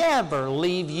will never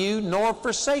leave you nor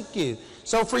forsake you.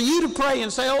 So for you to pray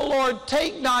and say, "Oh Lord,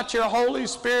 take not your Holy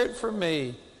Spirit from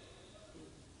me."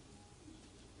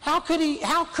 How could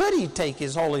he take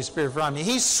his Holy Spirit from you?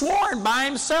 He's sworn by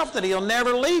himself that he'll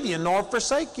never leave you nor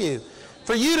forsake you.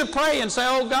 For you to pray and say,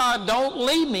 "Oh God, don't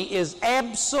leave me," is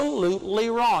absolutely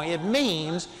wrong. It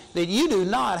means that you do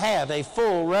not have a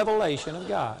full revelation of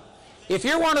God. If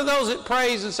you're one of those that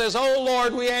prays and says, "Oh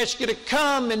Lord, we ask you to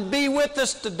come and be with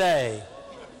us today,"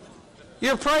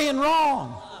 you're praying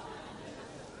wrong.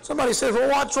 Somebody says, "Well,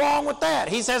 what's wrong with that?"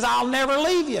 He says, "I'll never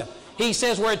leave you." He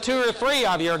says, "Where 2 or 3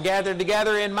 of you are gathered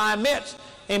together in my midst,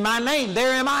 in my name,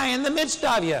 there am I in the midst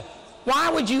of you." Why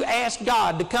would you ask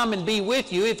God to come and be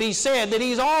with you if he said that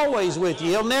he's always with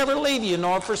you? He'll never leave you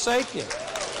nor forsake you.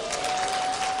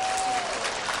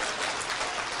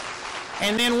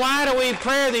 And then why do we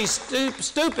pray these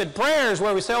stupid prayers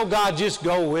where we say, "Oh God, just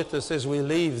go with us as we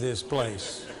leave this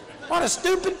place"? What a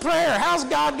stupid prayer. How's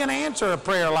God going to answer a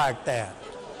prayer like that?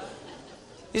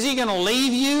 Is he going to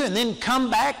leave you and then come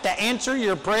back to answer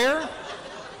your prayer?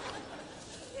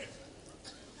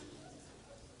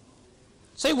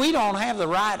 See, we don't have the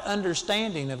right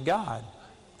understanding of God.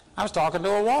 I was talking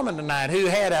to a woman tonight who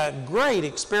had a great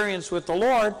experience with the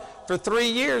Lord for 3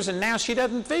 years, and now she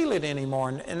doesn't feel it anymore.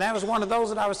 And that was one of those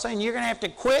that I was saying, you're going to have to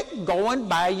quit going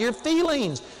by your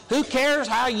feelings. Who cares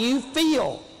how you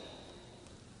feel?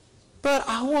 But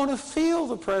I want to feel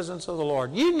the presence of the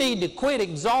Lord. You need to quit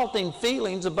exalting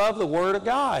feelings above the Word of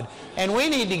God. And we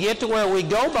need to get to where we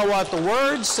go by what the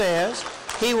Word says.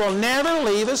 He will never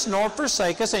leave us nor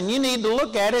forsake us. And you need to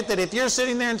look at it that if you're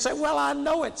sitting there and say, "Well, I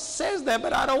know it says that,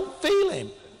 but I don't feel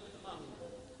Him."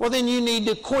 Well, then you need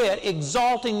to quit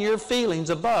exalting your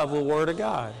feelings above the Word of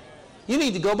God. You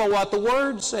need to go by what the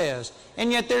Word says.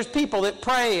 And yet there's people that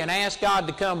pray and ask God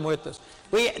to come with us.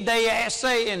 They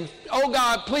say, "Oh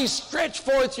God, please stretch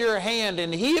forth your hand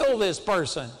and heal this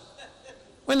person."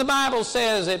 When the Bible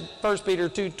says at 1 Peter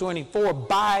 2:24,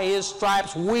 "By His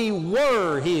stripes we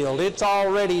were healed." It's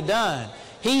already done.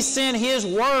 He sent His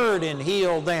Word and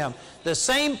healed them. The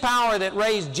same power that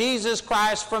raised Jesus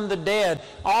Christ from the dead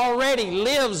already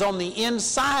lives on the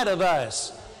inside of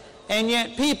us. And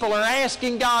yet people are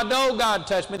asking God, "Oh God,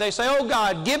 touch me." They say, "Oh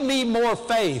God, give me more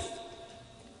faith."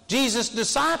 Jesus'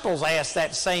 disciples asked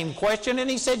that same question, and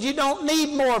He said, "You don't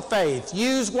need more faith.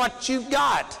 Use what you've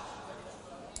got."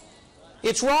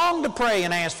 It's wrong to pray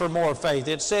and ask for more faith.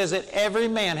 It says that every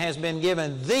man has been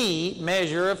given the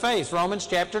measure of faith. Romans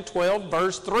chapter 12,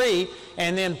 verse 3.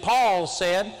 And then Paul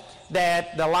said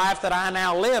that the life that I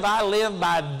now live, I live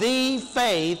by the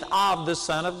faith of the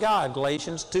Son of God.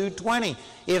 Galatians 2:20.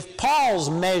 If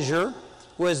Paul's measure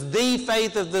was the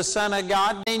faith of the Son of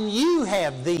God, then you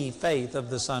have the faith of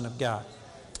the Son of God.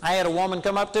 I had a woman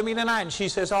come up to me tonight and she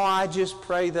says, "Oh, I just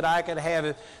pray that I could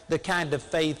have the kind of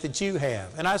faith that you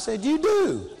have." And I said, "You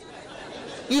do.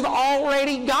 You've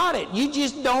already got it. You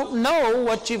just don't know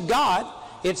what you've got."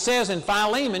 It says in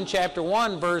Philemon chapter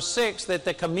 1, verse 6, that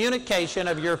the communication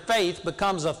of your faith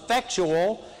becomes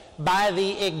effectual by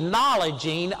the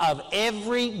acknowledging of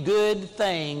every good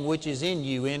thing which is in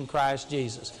you in Christ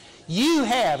Jesus. You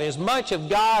have as much of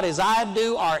God as I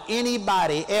do or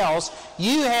anybody else.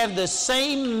 You have the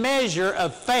same measure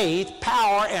of faith,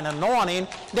 power, and anointing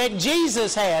that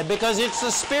Jesus had, because it's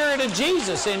the Spirit of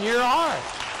Jesus in your heart.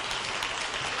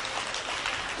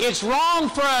 It's wrong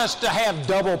for us to have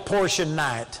double portion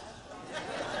night.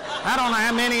 I don't know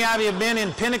how many of you have been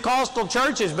in Pentecostal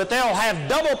churches, but they'll have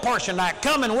double portion night.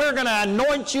 Come and we're going to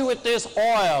anoint you with this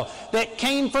oil that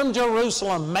came from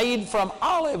Jerusalem, made from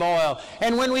olive oil.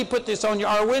 And when we put this on you,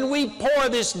 or when we pour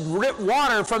this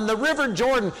water from the River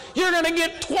Jordan, you're going to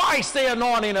get twice the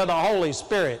anointing of the Holy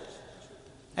Spirit.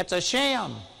 That's a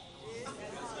sham.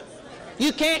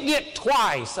 You can't get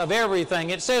twice of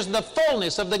everything. It says the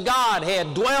fullness of the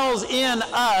Godhead dwells in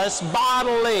us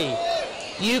bodily.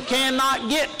 You cannot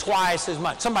get twice as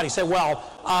much. Somebody said, "Well,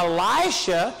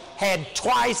 Elisha had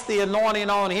twice the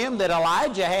anointing on him that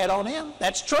Elijah had on him."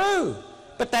 That's true.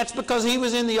 But that's because he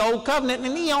was in the Old Covenant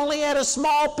and he only had a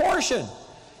small portion.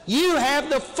 You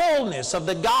have the fullness of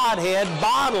the Godhead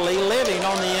bodily living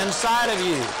on the inside of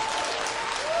you.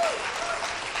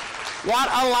 What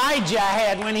Elijah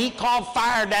had when he called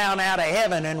fire down out of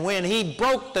heaven, and when he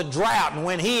broke the drought, and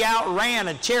when he outran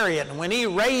a chariot, and when he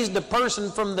raised a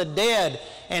person from the dead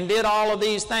and did all of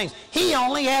these things. He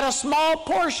only had a small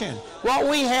portion. What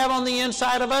we have on the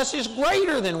inside of us is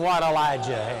greater than what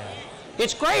Elijah had.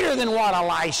 It's greater than what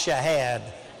Elisha had.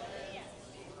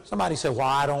 Somebody said, well,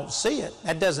 I don't see it.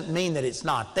 That doesn't mean that it's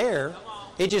not there.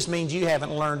 It just means you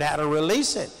haven't learned how to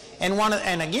release it.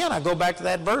 And again, I go back to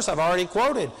that verse I've already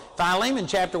quoted, Philemon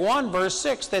chapter 1, verse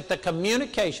 6, that the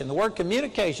communication, the word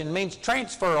communication means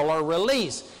transfer or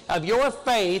release of your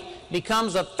faith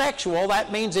becomes effectual.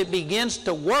 That means it begins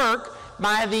to work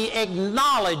by the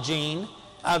acknowledging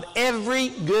of every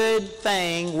good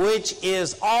thing which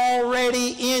is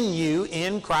already in you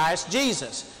in Christ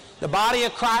Jesus. The body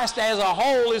of Christ as a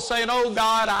whole is saying, oh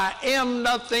God, I am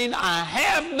nothing, I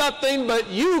have nothing, but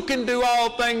you can do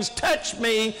all things. Touch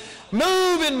me,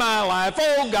 move in my life.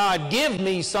 Oh God, give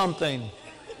me something.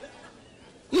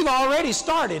 You've already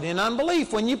started in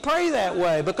unbelief when you pray that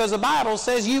way, because the Bible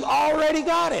says you already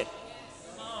got it.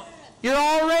 You're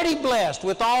already blessed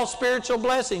with all spiritual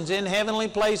blessings in heavenly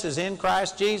places in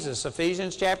Christ Jesus.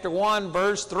 Ephesians chapter 1,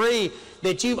 verse 3,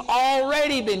 that you've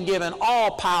already been given all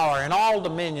power and all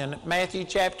dominion. Matthew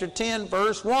chapter 10,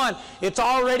 verse 1, it's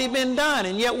already been done.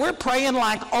 And yet we're praying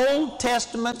like Old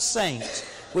Testament saints.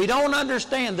 We don't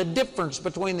understand the difference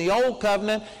between the Old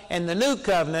Covenant and the New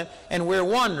Covenant, and we're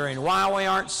wondering why we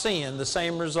aren't seeing the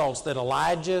same results that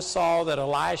Elijah saw, that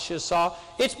Elisha saw.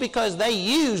 It's because they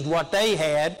used what they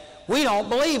had. We don't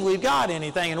believe we've got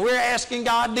anything, and we're asking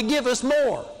God to give us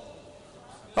more.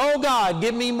 Oh God,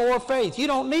 give me more faith. You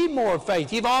don't need more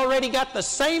faith. You've already got the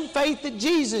same faith that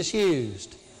Jesus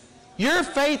used. Your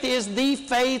faith is the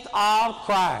faith of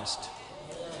Christ.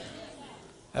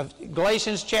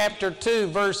 Galatians chapter 2,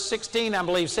 verse 16, I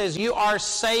believe, says you are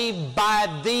saved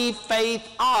by the faith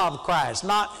of Christ.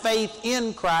 Not faith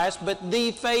in Christ, but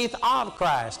the faith of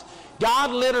Christ.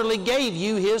 God literally gave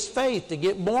you His faith to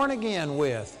get born again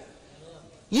with.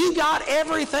 You got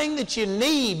everything that you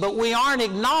need, but we aren't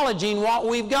acknowledging what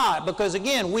we've got, because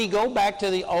again, we go back to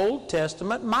the Old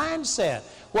Testament mindset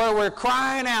where we're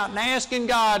crying out and asking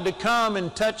God to come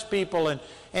and touch people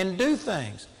and do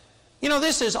things. You know,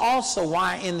 this is also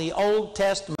why in the Old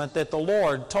Testament that the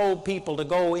Lord told people to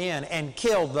go in and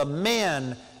kill the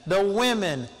men, the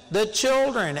women, the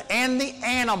children, and the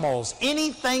animals,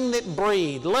 anything that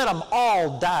breathed, let them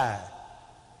all die.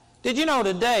 Did you know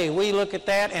today we look at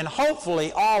that, and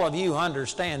hopefully all of you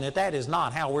understand that that is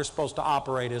not how we're supposed to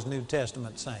operate as New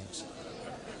Testament saints.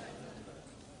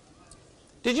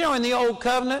 Did you know in the Old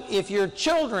Covenant, if your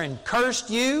children cursed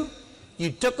you,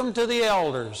 you took them to the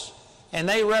elders and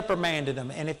they reprimanded them,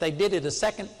 and if they did it a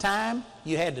second time,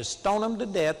 you had to stone them to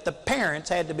death. The parents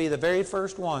had to be the very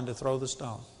first one to throw the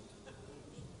stone.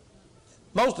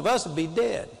 Most of us would be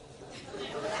dead.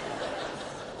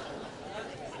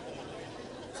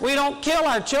 We don't kill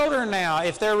our children now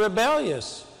if they're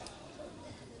rebellious.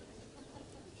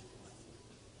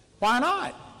 Why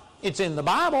not? It's in the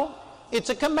Bible.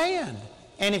 It's a command.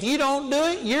 And if you don't do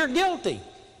it, you're guilty.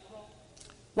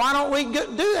 Why don't we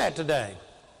do that today?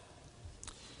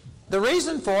 The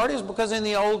reason for it is because in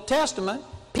the Old Testament,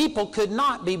 people could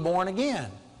not be born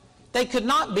again. They could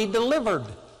not be delivered.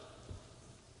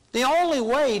 The only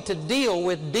way to deal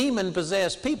with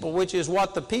demon-possessed people, which is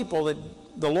what the people that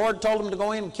the Lord told them to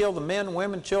go in and kill the men,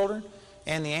 women, children,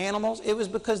 and the animals, it was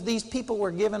because these people were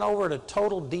given over to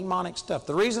total demonic stuff.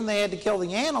 The reason they had to kill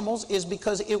the animals is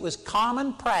because it was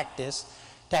common practice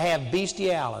to have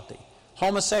bestiality.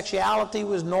 Homosexuality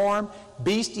was norm.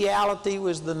 Bestiality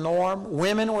was the norm.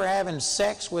 Women were having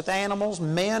sex with animals.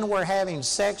 Men were having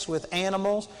sex with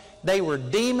animals. They were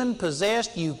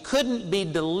demon-possessed. You couldn't be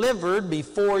delivered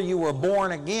before you were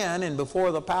born again and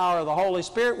before the power of the Holy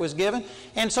Spirit was given.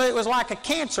 And so it was like a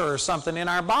cancer or something in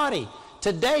our body.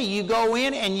 Today you go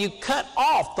in and you cut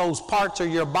off those parts of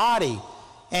your body.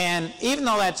 And even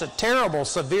though that's a terrible,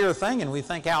 severe thing, and we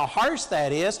think how harsh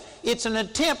that is, it's an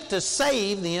attempt to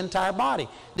save the entire body.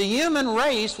 The human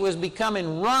race was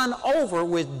becoming run over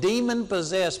with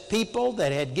demon-possessed people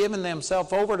that had given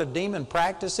themselves over to demon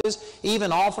practices,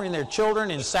 even offering their children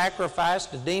in sacrifice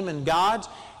to demon gods.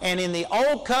 And in the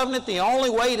Old Covenant, the only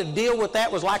way to deal with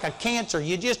that was like a cancer.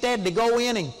 You just had to go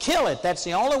in and kill it. That's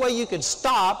the only way you could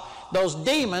stop those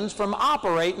demons from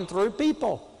operating through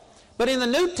people. But in the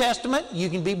New Testament, you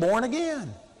can be born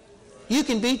again. You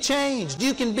can be changed.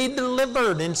 You can be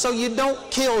delivered. And so you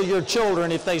don't kill your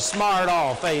children if they smart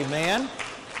off. Amen.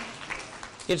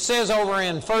 It says over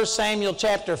in 1 Samuel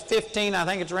chapter 15, I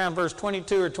think it's around verse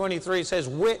 22 or 23, it says,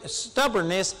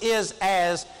 stubbornness is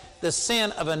as the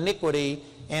sin of iniquity,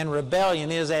 and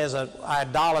rebellion is as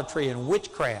idolatry and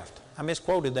witchcraft. I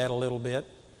misquoted that a little bit,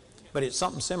 but it's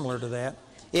something similar to that.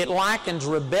 It likens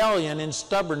rebellion and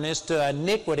stubbornness to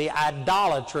iniquity,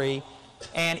 idolatry,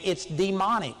 and it's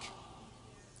demonic.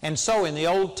 And so in the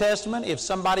Old Testament, if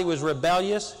somebody was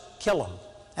rebellious, kill them.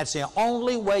 That's the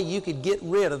only way you could get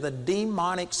rid of the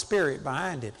demonic spirit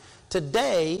behind it.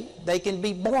 Today, they can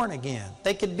be born again.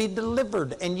 They could be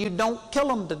delivered, and you don't kill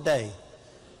them today.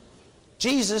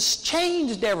 Jesus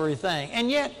changed everything. And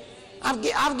yet,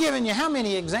 I've given you how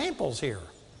many examples here?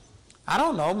 I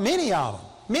don't know, many of them.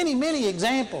 Many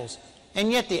examples. And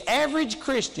yet the average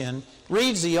Christian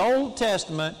reads the Old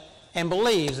Testament and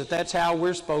believes that that's how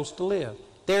we're supposed to live.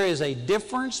 There is a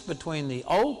difference between the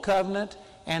Old Covenant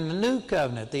and the New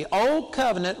Covenant. The Old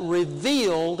Covenant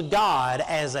revealed God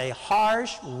as a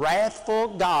harsh,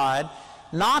 wrathful God.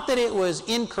 Not that it was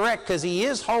incorrect, because He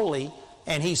is holy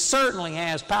and He certainly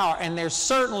has power, and there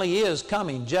certainly is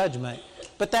coming judgment.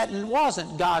 But that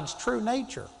wasn't God's true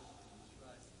nature.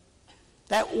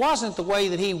 That wasn't the way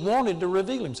that He wanted to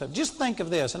reveal Himself. Just think of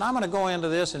this, and I'm going to go into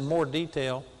this in more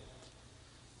detail.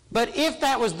 But if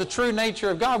that was the true nature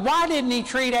of God, why didn't He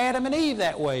treat Adam and Eve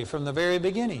that way from the very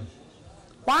beginning?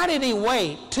 Why did He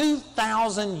wait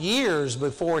 2,000 years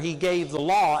before He gave the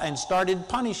law and started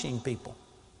punishing people?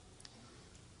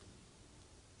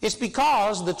 It's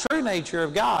because the true nature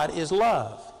of God is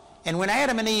love. And when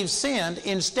Adam and Eve sinned,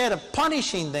 instead of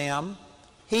punishing them,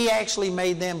 He actually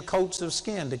made them coats of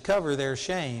skin to cover their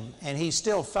shame, and He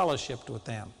still fellowshiped with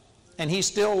them, and He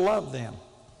still loved them.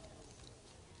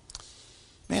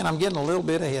 Man, I'm getting a little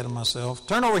bit ahead of myself.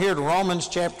 Turn over here to Romans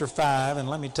chapter 5, and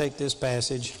let me take this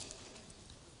passage.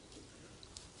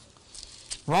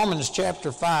 Romans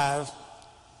chapter 5.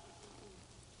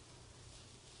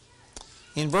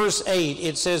 In verse 8,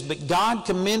 it says, "But God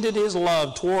commended His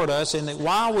love toward us, in that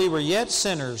while we were yet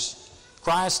sinners,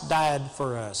 Christ died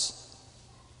for us.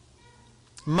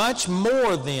 Much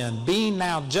more then, being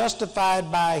now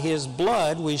justified by His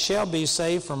blood, we shall be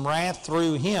saved from wrath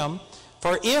through Him.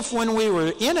 For if when we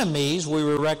were enemies, we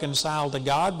were reconciled to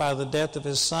God by the death of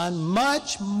His Son,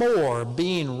 much more,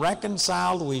 being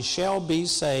reconciled, we shall be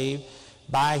saved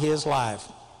by His life.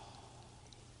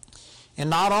 And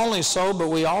not only so, but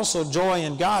we also joy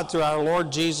in God through our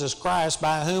Lord Jesus Christ,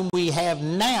 by whom we have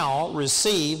now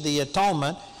received the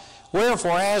atonement.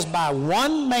 Wherefore, as by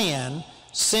one man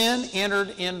sin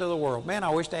entered into the world." Man, I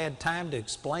wish I had time to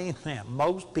explain that.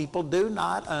 Most people do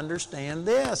not understand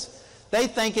this. They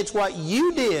think it's what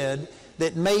you did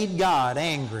that made God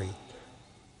angry.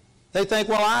 They think,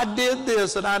 well, I did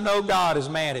this and I know God is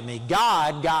mad at me.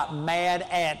 God got mad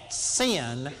at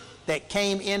sin that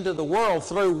came into the world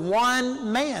through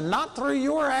one man, not through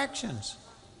your actions.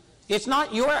 It's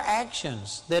not your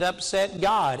actions that upset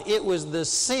God. It was the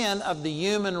sin of the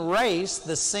human race,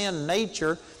 the sin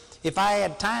nature. If I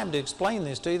had time to explain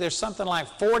this to you, there's something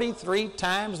like 43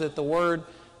 times that the word,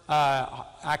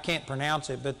 I can't pronounce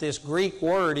it, but this Greek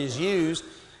word is used,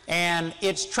 and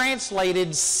it's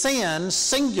translated sin,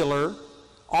 singular,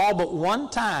 all but one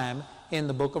time in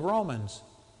the book of Romans.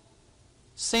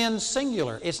 Sin,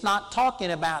 singular. It's not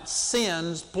talking about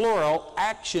sins, plural,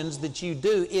 actions that you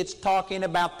do. It's talking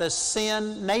about the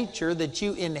sin nature that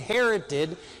you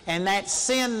inherited, and that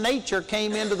sin nature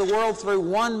came into the world through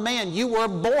one man. You were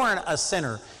born a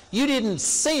sinner. You didn't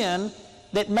sin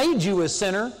that made you a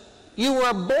sinner. You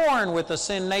were born with a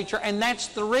sin nature, and that's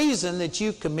the reason that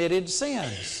you committed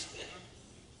sins.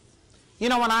 You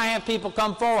know, when I have people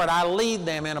come forward, I lead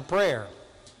them in a prayer.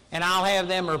 And I'll have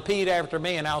them repeat after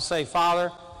me, and I'll say, "Father,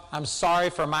 I'm sorry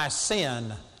for my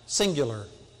sin," singular.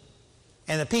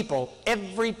 And the people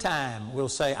every time will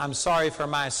say, "I'm sorry for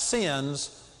my sins,"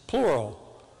 plural.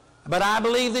 "But I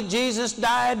believe that Jesus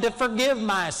died to forgive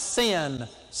my sin,"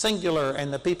 singular.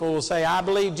 And the people will say, "I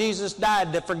believe Jesus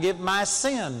died to forgive my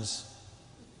sins."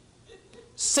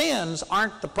 Sins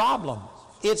aren't the problem.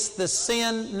 It's the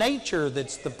sin nature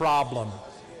that's the problem.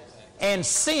 And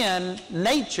sin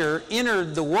nature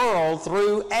entered the world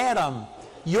through Adam.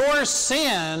 Your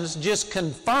sins just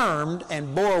confirmed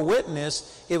and bore witness.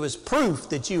 It was proof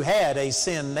that you had a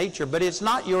sin nature. But it's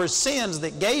not your sins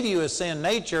that gave you a sin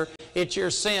nature. It's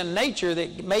your sin nature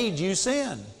that made you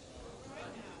sin.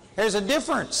 There's a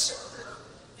difference.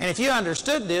 And if you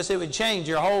understood this, it would change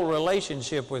your whole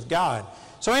relationship with God.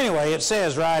 So anyway, it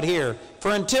says right here, "For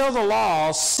until the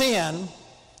law, sin,"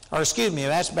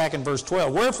 that's back in verse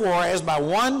 12. "Wherefore, as by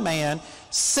one man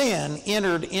sin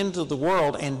entered into the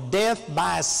world, and death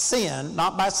by sin,"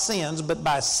 not by sins, but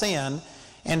by sin,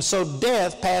 "and so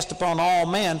death passed upon all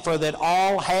men, for that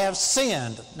all have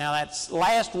sinned." Now that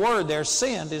last word there,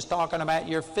 sinned, is talking about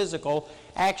your physical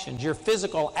actions. Your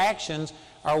physical actions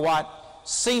are what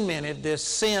cemented this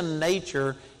sin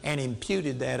nature and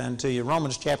imputed that unto you.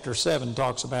 Romans chapter 7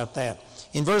 talks about that.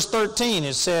 In verse 13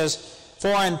 it says,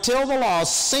 for until the law,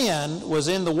 sin was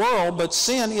in the world, but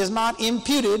sin is not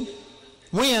imputed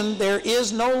when there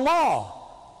is no law.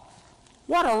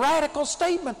 What a radical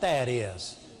statement that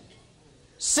is.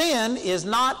 Sin is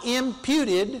not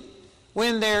imputed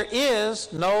when there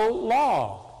is no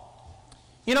law.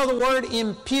 You know, the word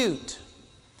impute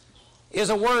is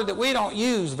a word that we don't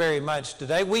use very much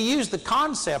today. We use the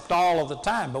concept all of the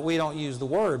time, but we don't use the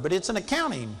word. But it's an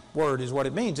accounting word is what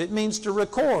it means. It means to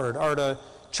record or to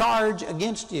charge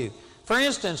against you. For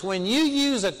instance, when you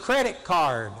use a credit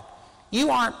card, you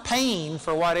aren't paying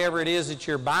for whatever it is that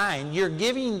you're buying. You're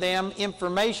giving them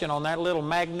information on that little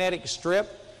magnetic strip,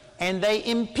 and they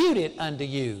impute it unto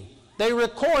you. They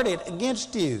record it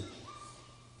against you.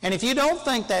 And if you don't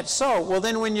think that's so, well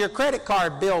then when your credit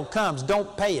card bill comes,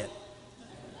 don't pay it.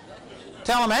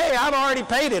 Tell them, hey, I've already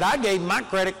paid it. I gave my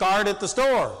credit card at the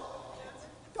store.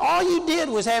 All you did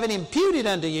was have it imputed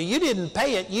unto you. You didn't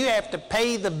pay it. You have to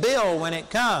pay the bill when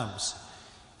it comes.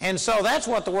 And so that's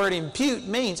what the word impute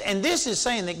means. And this is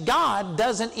saying that God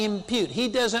doesn't impute. He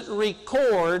doesn't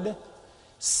record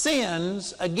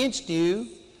sins against you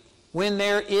when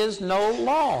there is no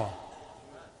law.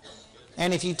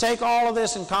 And if you take all of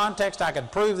this in context, I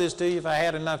could prove this to you if I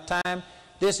had enough time.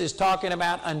 This is talking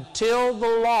about until the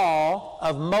law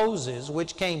of Moses,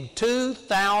 which came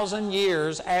 2,000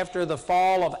 years after the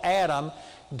fall of Adam,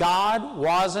 God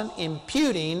wasn't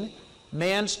imputing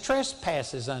men's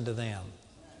trespasses unto them.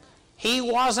 He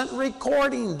wasn't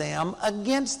recording them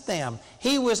against them.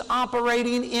 He was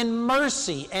operating in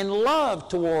mercy and love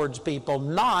towards people,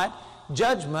 not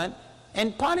judgment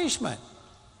and punishment.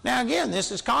 Now again,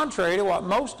 this is contrary to what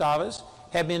most of us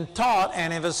have been taught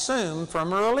and have assumed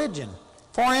from religion.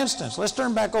 For instance, let's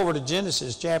turn back over to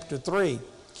Genesis chapter 3.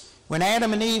 When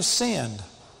Adam and Eve sinned,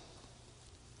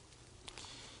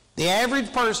 the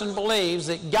average person believes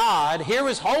that God, here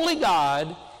was holy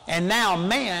God, and now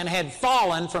man had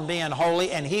fallen from being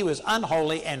holy and he was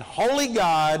unholy, and holy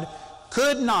God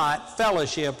could not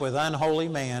fellowship with unholy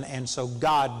man, and so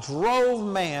God drove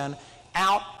man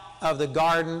out of the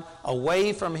garden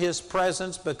away from his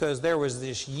presence because there was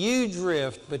this huge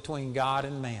rift between God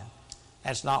and man.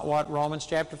 That's not what Romans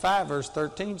chapter 5 verse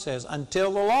 13 says.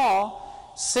 Until the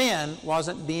law, sin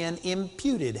wasn't being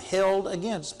imputed, held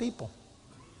against people.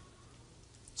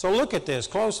 So look at this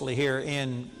closely here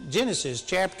in Genesis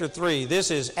chapter 3.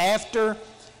 This is after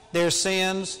their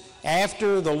sins,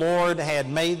 after the Lord had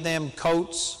made them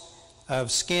coats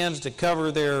of skins to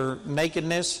cover their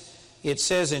nakedness. It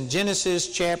says in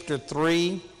Genesis chapter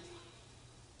 3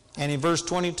 and in verse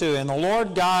 22, and the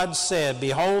Lord God said,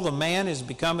 behold, the man is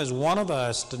become as one of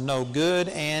us to know good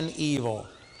and evil.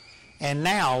 And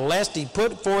now, lest he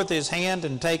put forth his hand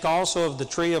and take also of the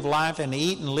tree of life and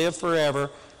eat and live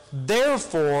forever,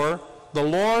 therefore the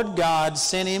Lord God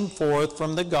sent him forth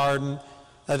from the garden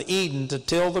of Eden to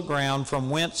till the ground from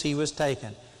whence he was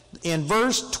taken. In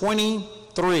verse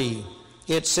 23,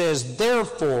 it says,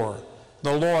 therefore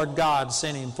the Lord God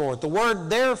sent him forth. The word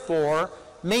therefore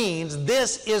means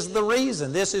this is the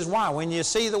reason. This is why. When you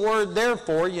see the word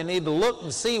therefore, you need to look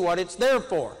and see what it's there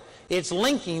for. It's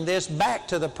linking this back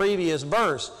to the previous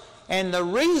verse. And the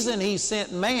reason he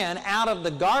sent man out of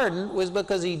the garden was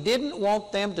because he didn't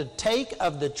want them to take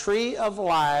of the tree of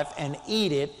life and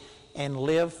eat it and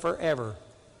live forever.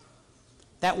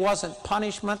 That wasn't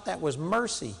punishment, that was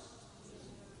mercy.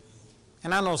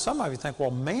 And I know some of you think,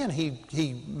 well, man,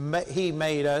 he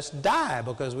made us die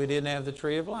because we didn't have the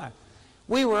tree of life.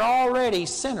 We were already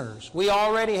sinners. We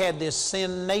already had this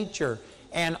sin nature.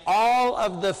 And all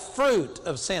of the fruit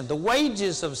of sin, the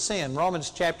wages of sin, Romans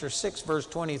chapter 6, verse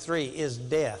 23, is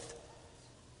death.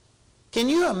 Can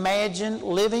you imagine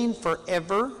living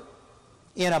forever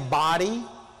in a body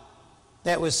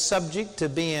that was subject to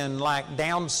being like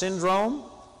Down syndrome?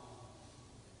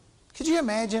 Could you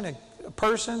imagine a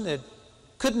person that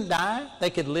couldn't die? They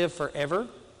could live forever,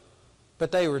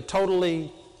 but they were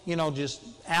totally, just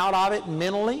out of it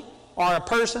mentally. Or a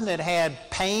person that had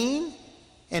pain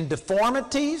and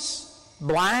deformities,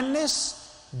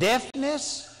 blindness,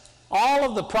 deafness, all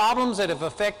of the problems that have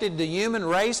affected the human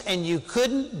race, and you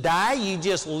couldn't die, you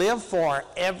just live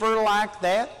forever like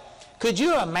that? Could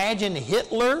you imagine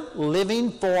Hitler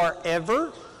living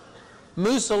forever?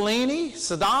 Mussolini,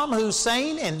 Saddam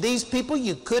Hussein, and these people,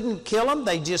 you couldn't kill them.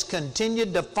 They just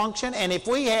continued to function. And if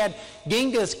we had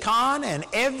Genghis Khan and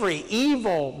every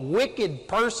evil, wicked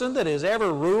person that has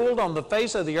ever ruled on the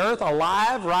face of the earth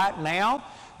alive right now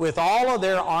with all of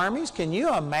their armies, can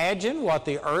you imagine what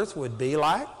the earth would be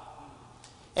like?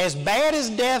 As bad as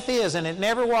death is, and it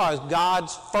never was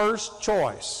God's first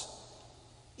choice,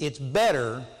 it's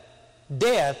better,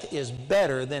 death is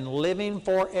better than living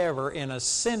forever in a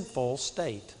sinful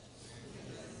state.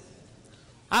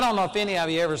 I don't know if any of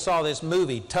you ever saw this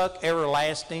movie, Tuck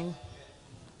Everlasting,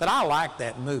 but I like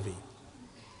that movie.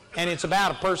 And it's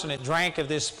about a person that drank of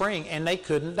this spring and they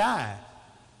couldn't die.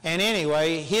 And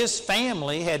anyway, his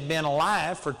family had been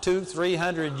alive for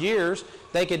 200-300 years.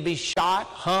 They could be shot,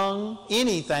 hung,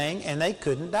 anything, and they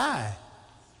couldn't die.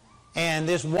 And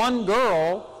this one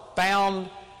girl found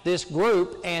this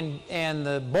group, and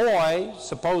the boy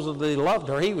supposedly loved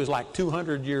her. He was like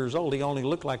 200 years old. He only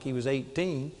looked like he was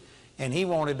 18. And he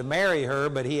wanted to marry her,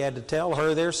 but he had to tell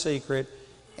her their secret.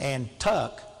 And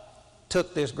Tuck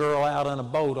took this girl out on a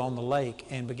boat on the lake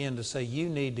and began to say, you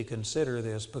need to consider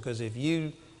this, because if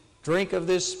you drink of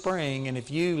this spring and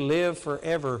if you live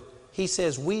forever, he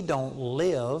says, we don't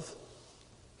live.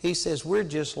 He says, we're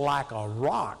just like a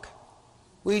rock.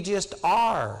 We just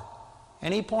are.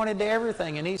 And he pointed to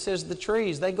everything, and he says the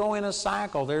trees, they go in a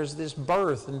cycle. There's this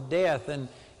birth and death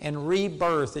and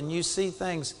rebirth, and you see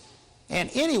things. And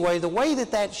anyway, the way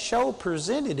that show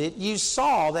presented it, you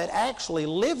saw that actually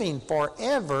living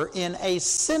forever in a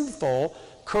sinful,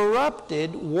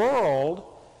 corrupted world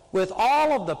with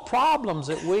all of the problems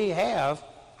that we have,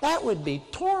 that would be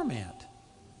torment.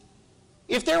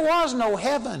 If there was no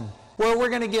heaven where we're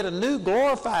going to get a new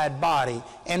glorified body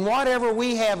and whatever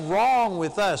we have wrong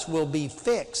with us will be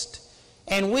fixed,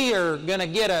 and we are going to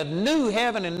get a new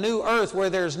heaven and new earth where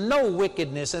there's no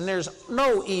wickedness and there's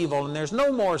no evil and there's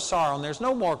no more sorrow and there's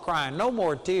no more crying, no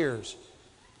more tears.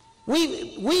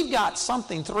 We've got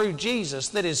something through Jesus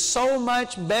that is so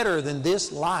much better than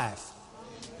this life,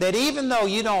 that even though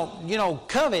you don't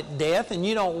covet death and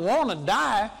you don't want to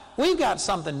die, we've got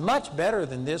something much better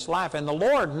than this life. And the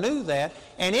Lord knew that,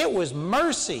 and it was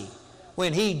mercy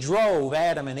when he drove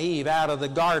Adam and Eve out of the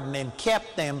garden and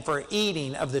kept them for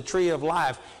eating of the tree of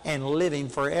life and living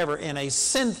forever in a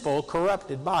sinful,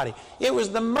 corrupted body. It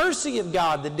was the mercy of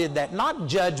God that did that, not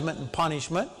judgment and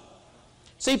punishment.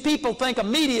 See, people think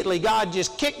immediately God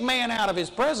just kicked man out of his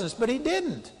presence, but he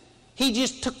didn't. He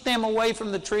just took them away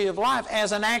from the tree of life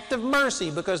as an act of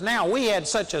mercy, because now we had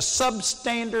such a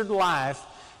substandard life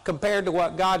compared to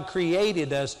what God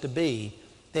created us to be,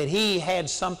 that he had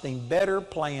something better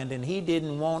planned, and he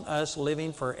didn't want us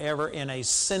living forever in a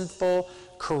sinful,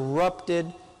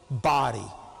 corrupted body.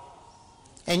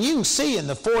 And you can see in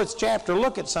the 4th chapter,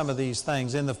 look at some of these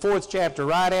things. In the 4th chapter,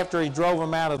 right after he drove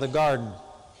them out of the garden,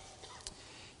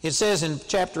 it says in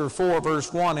chapter 4,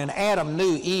 verse 1, and Adam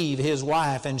knew Eve, his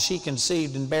wife, and she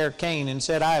conceived and bare Cain, and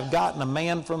said, I have gotten a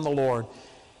man from the Lord.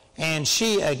 And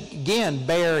she again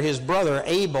bare his brother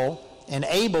Abel, and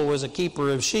Abel was a keeper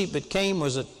of sheep, but Cain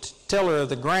was a tiller of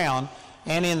the ground.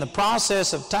 And in the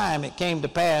process of time it came to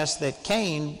pass that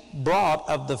Cain brought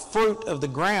of the fruit of the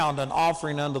ground an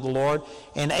offering unto the Lord,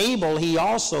 and Abel he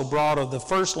also brought of the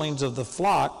firstlings of the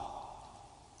flock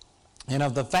and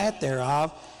of the fat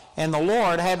thereof. And the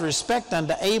Lord had respect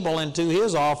unto Abel and to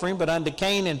his offering, but unto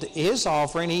Cain and to his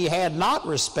offering he had not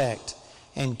respect.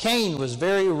 And Cain was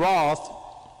very wroth,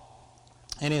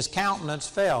 and his countenance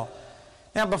fell.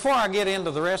 Now, before I get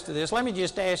into the rest of this, let me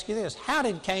just ask you this. How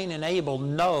did Cain and Abel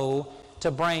know to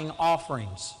bring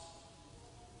offerings?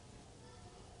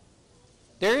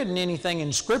 There isn't anything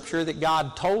in Scripture that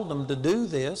God told them to do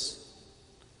this.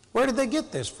 Where did they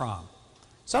get this from?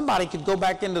 Somebody could go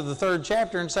back into the 3rd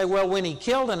chapter and say, well, when he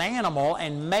killed an animal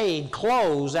and made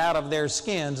clothes out of their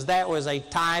skins, that was a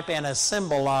type and a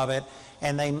symbol of it,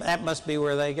 and that must be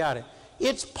where they got it.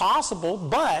 It's possible,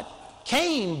 but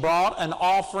Cain brought an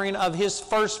offering of his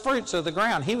first fruits of the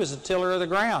ground. He was a tiller of the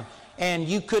ground, and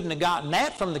you couldn't have gotten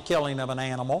that from the killing of an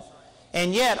animal.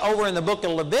 And yet, over in the book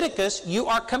of Leviticus, you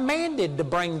are commanded to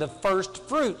bring the first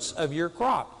fruits of your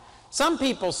crop. Some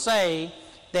people say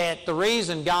that the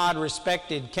reason God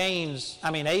respected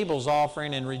Abel's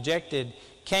offering and rejected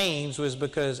Cain's was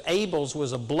because Abel's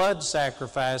was a blood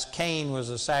sacrifice, Cain was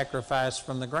a sacrifice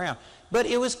from the ground. But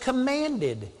it was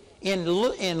commanded in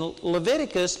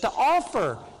Leviticus to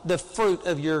offer the fruit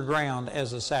of your ground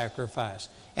as a sacrifice.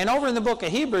 And over in the book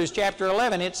of Hebrews chapter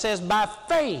 11, it says, by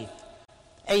faith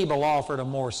Abel offered a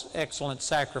more excellent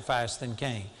sacrifice than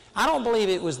Cain. I don't believe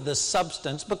it was the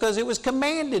substance, because it was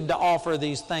commanded to offer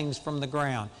these things from the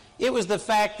ground. It was the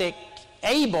fact that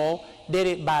Abel did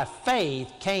it by faith,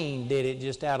 Cain did it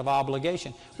just out of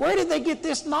obligation. Where did they get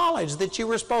this knowledge that you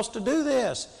were supposed to do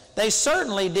this? They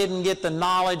certainly didn't get the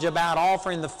knowledge about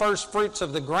offering the first fruits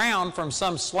of the ground from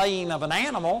some slaying of an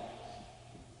animal.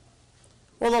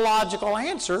 Well, the logical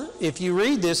answer, if you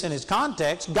read this in its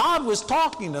context, God was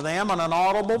talking to them in an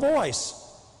audible voice.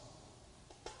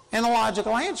 And the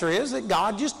logical answer is that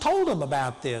God just told them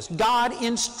about this. God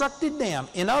instructed them.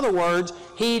 In other words,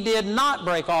 He did not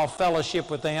break off fellowship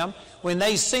with them when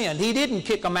they sinned. He didn't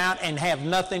kick them out and have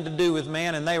nothing to do with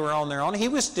men and they were on their own. He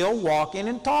was still walking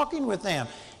and talking with them.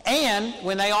 And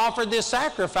when they offered this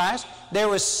sacrifice, there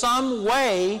was some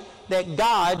way that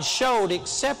God showed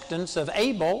acceptance of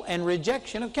Abel and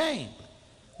rejection of Cain.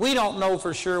 We don't know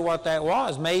for sure what that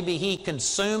was. Maybe He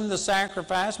consumed the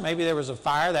sacrifice. Maybe there was a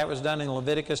fire. That was done in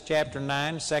Leviticus chapter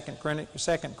 9, 2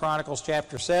 Chronicles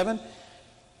chapter 7.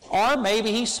 Or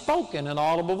maybe He spoke in an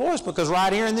audible voice, because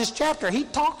right here in this chapter, He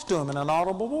talks to him in an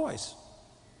audible voice.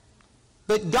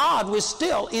 But God was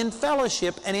still in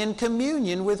fellowship and in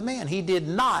communion with men. He did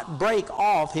not break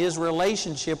off His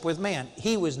relationship with men.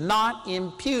 He was not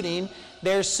imputing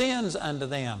their sins unto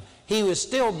them. He was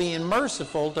still being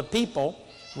merciful to people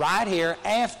right here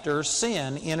after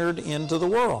sin entered into the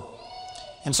world.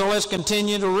 And so let's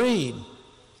continue to read.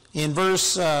 In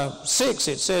verse 6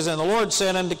 it says, And the Lord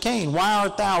said unto Cain, Why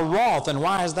art thou wroth, and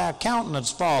why is thy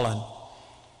countenance fallen?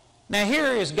 Now here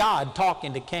is God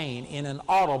talking to Cain in an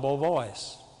audible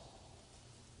voice.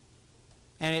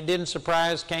 And it didn't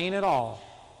surprise Cain at all.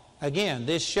 Again,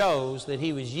 this shows that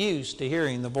he was used to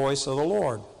hearing the voice of the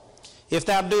Lord. If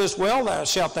thou doest well,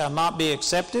 shalt thou not be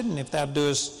accepted, and if thou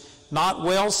doest not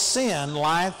well, sin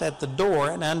lieth at the door,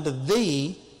 and unto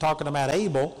thee, talking about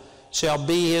Abel, shall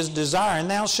be his desire,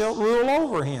 and thou shalt rule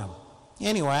over him.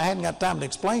 Anyway, I hadn't got time to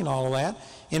explain all of that.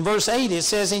 In verse 8 it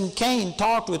says, And Cain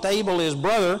talked with Abel his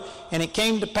brother, and it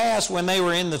came to pass when they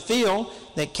were in the field,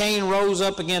 that Cain rose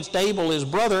up against Abel his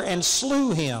brother, and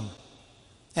slew him.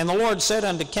 And the Lord said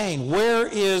unto Cain, Where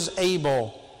is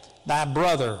Abel thy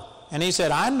brother? And he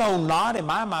said, I know not, am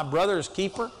I my brother's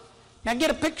keeper? Now get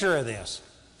a picture of this.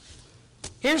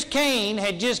 Here's Cain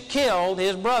had just killed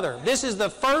his brother. This is the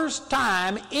first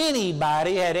time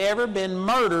anybody had ever been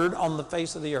murdered on the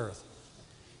face of the earth.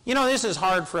 You know, this is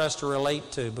hard for us to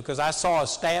relate to, because I saw a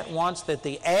stat once that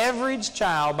the average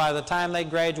child, by the time they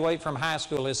graduate from high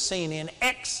school, is seen in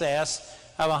excess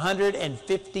of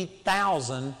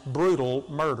 150,000 brutal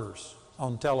murders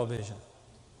on television.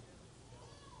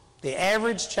 The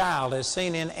average child is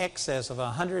seen in excess of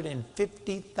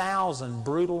 150,000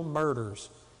 brutal murders.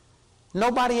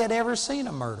 Nobody had ever seen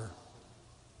a murder.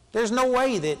 There's no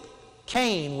way that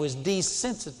Cain was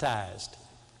desensitized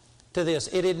to this.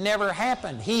 It had never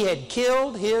happened. He had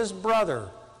killed his brother.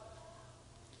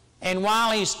 And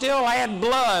while he still had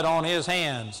blood on his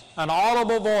hands, an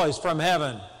audible voice from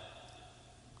heaven,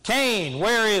 Cain,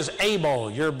 where is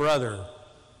Abel, your brother?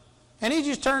 And he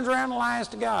just turns around and lies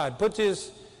to God, puts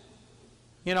his,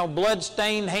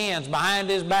 blood-stained hands behind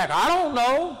his back. I don't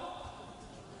know.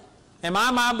 Am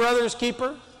I my brother's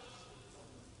keeper?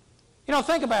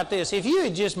 Think about this. If you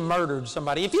had just murdered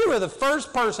somebody, if you were the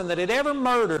first person that had ever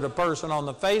murdered a person on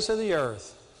the face of the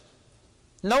earth,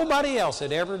 nobody else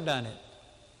had ever done it.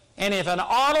 And if an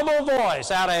audible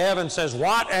voice out of heaven says,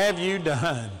 What have you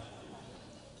done?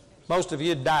 Most of you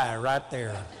would die right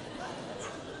there.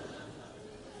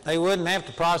 They wouldn't have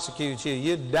to prosecute you.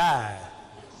 You'd die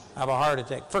of a heart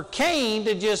attack. For Cain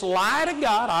to just lie to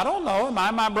God, I don't know, am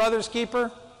I my brother's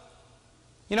keeper?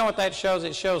 You know what that shows?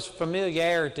 It shows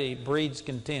familiarity breeds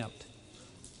contempt.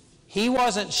 He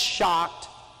wasn't shocked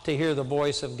to hear the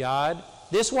voice of God.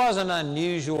 This wasn't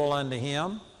unusual unto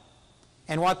him.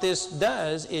 And what this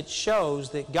does, it shows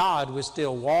that God was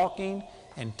still walking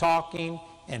and talking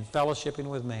and fellowshipping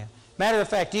with man. Matter of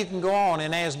fact, you can go on,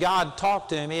 and as God talked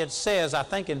to him, it says, I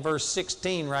think in verse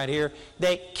 16 right here,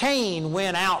 that Cain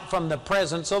went out from the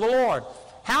presence of the Lord.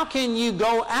 How can you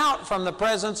go out from the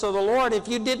presence of the Lord if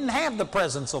you didn't have the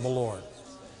presence of the Lord?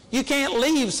 You can't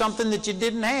leave something that you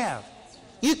didn't have.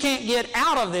 You can't get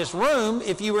out of this room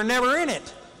if you were never in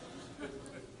it.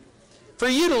 For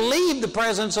you to leave the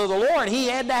presence of the Lord, he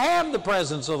had to have the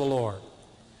presence of the Lord.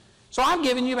 So I've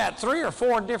given you about 3 or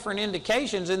 4 different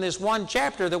indications in this one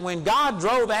chapter that when God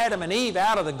drove Adam and Eve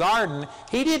out of the garden,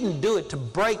 he didn't do it to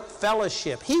break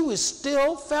fellowship. He was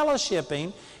still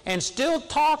fellowshipping and still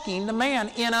talking to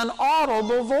man in an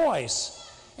audible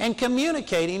voice and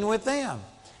communicating with them.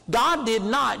 God did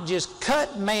not just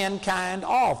cut mankind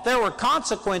off. There were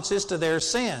consequences to their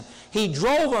sin. He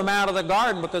drove them out of the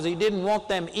garden because he didn't want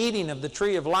them eating of the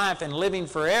tree of life and living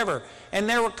forever. And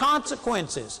there were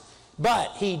consequences.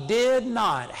 But he did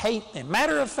not hate them.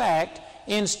 Matter of fact,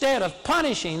 instead of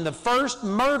punishing the first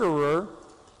murderer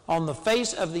on the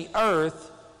face of the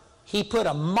earth, he put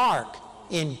a mark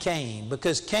in Cain,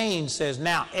 because Cain says,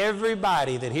 now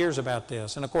everybody that hears about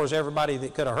this, and of course everybody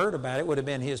that could have heard about it would have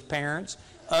been his parents,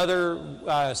 other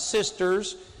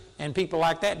sisters, and people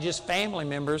like that, just family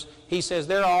members. He says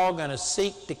they're all going to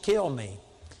seek to kill me.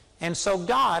 And so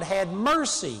God had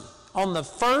mercy on the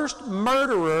first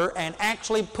murderer and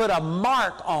actually put a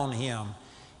mark on him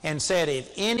and said,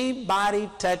 if anybody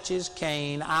touches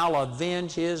Cain, I'll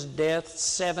avenge his death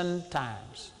 7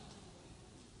 times.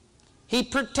 He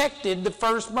protected the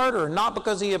first murderer, not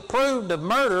because he approved of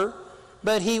murder,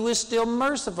 but he was still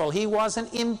merciful. He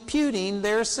wasn't imputing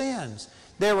their sins.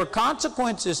 There were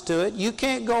consequences to it. You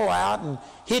can't go out and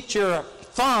hit your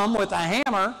thumb with a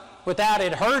hammer without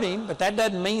it hurting, but that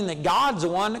doesn't mean that God's the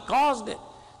one that caused it.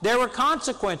 There were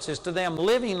consequences to them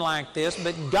living like this,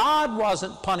 but God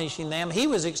wasn't punishing them. He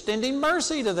was extending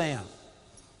mercy to them.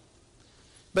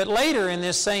 But later in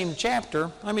this same chapter,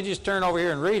 let me just turn over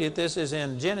here and read it. This is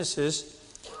in Genesis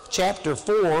chapter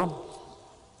 4.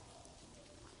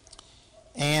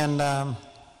 And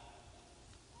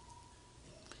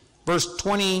verse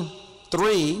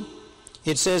 23,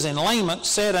 it says, and Lamech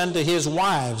said unto his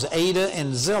wives, Adah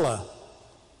and Zillah.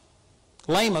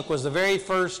 Lamech was the very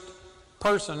first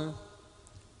person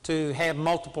to have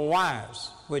multiple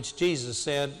wives, which Jesus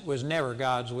said was never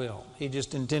God's will. He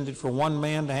just intended for one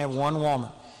man to have one woman.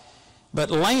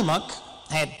 But Lamech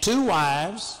had 2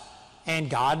 wives, and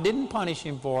God didn't punish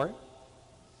him for it.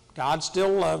 God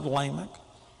still loved Lamech.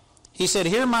 He said,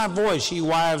 hear my voice, ye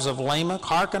wives of Lamech,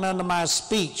 hearken unto my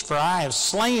speech, for I have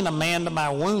slain a man to my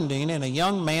wounding, and a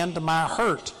young man to my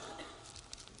hurt.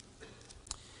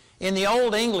 In the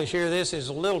Old English here, this is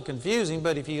a little confusing,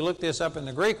 but if you look this up in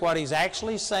the Greek, what he's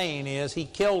actually saying is he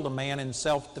killed a man in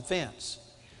self-defense.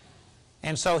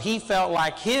 And so he felt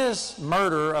like his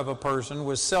murder of a person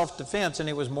was self-defense, and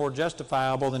it was more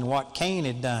justifiable than what Cain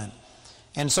had done.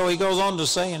 And so he goes on to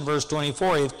say in verse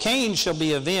 24, if Cain shall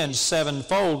be avenged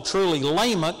 7-fold, truly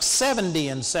Lamech 70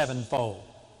 and 7-fold.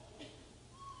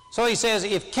 So he says,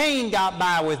 if Cain got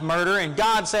by with murder and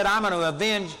God said, I'm going to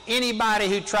avenge anybody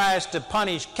who tries to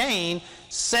punish Cain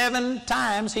 7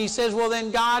 times, he says, well,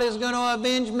 then God is going to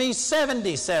avenge me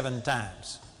 77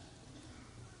 times.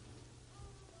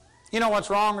 You know what's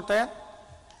wrong with that?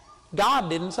 God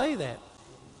didn't say that.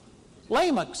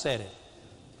 Lamech said it.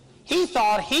 He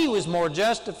thought he was more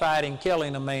justified in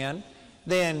killing a man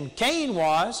than Cain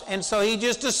was, and so he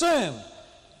just assumed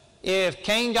if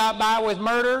Cain got by with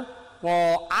murder,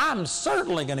 well, I'm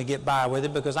certainly going to get by with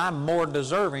it because I'm more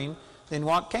deserving than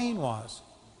what Cain was.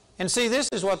 And see, this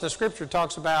is what the Scripture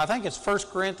talks about. I think it's 1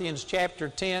 Corinthians chapter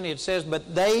 10. It says,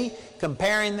 but they,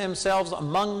 comparing themselves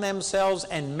among themselves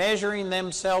and measuring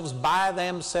themselves by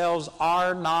themselves,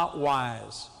 are not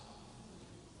wise.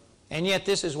 And yet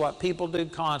this is what people do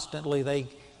constantly.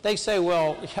 They say,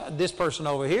 well, this person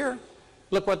over here,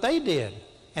 look what they did.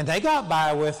 And they got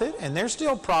by with it, and they're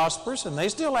still prosperous, and they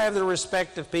still have the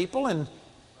respect of people. And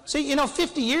see, you know,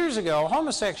 50 years ago,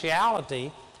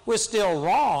 homosexuality was still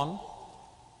wrong,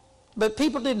 but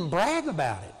people didn't brag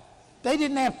about it. They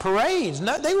didn't have parades.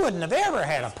 No, they wouldn't have ever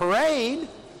had a parade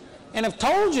and have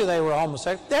told you they were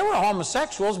homosexuals. They were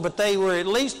homosexuals, but they were at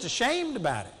least ashamed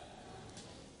about it.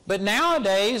 But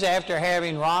nowadays, after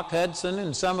having Rock Hudson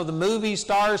and some of the movie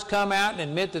stars come out and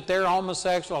admit that they're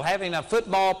homosexual, having a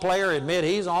football player admit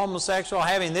he's a homosexual,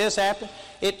 having this happen,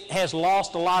 it has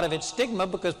lost a lot of its stigma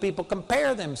because people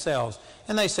compare themselves.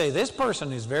 And they say, this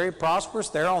person is very prosperous,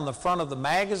 they're on the front of the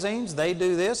magazines, they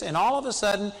do this, and all of a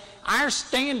sudden, our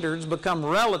standards become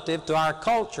relative to our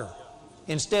culture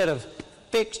instead of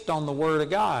fixed on the Word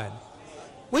of God.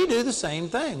 We do the same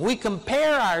thing. We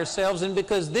compare ourselves, and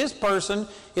because this person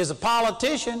is a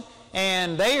politician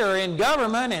and they are in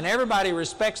government and everybody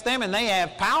respects them and they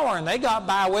have power and they got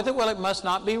by with it, well, it must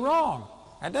not be wrong.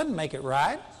 That doesn't make it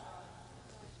right.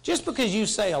 Just because you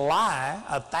say a lie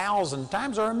 1,000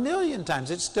 times or 1,000,000 times,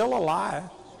 it's still a lie.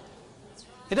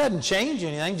 It doesn't change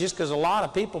anything just because a lot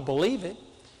of people believe it.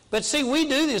 But see, we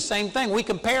do this same thing. We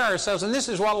compare ourselves, and this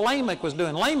is what Lamech was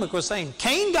doing. Lamech was saying,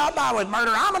 Cain got by with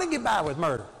murder, I'm going to get by with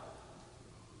murder.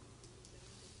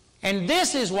 And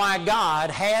this is why God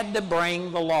had to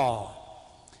bring the law.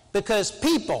 Because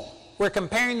people were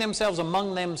comparing themselves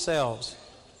among themselves.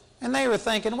 And they were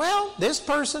thinking, well, this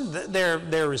person,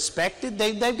 they're respected,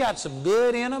 they've got some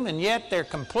good in them, and yet they're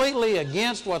completely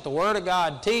against what the Word of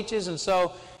God teaches, and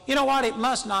so, you know what, it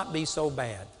must not be so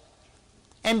bad.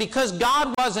 And because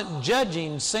God wasn't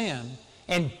judging sin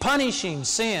and punishing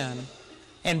sin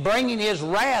and bringing His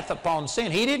wrath upon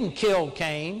sin, He didn't kill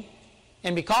Cain.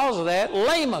 And because of that,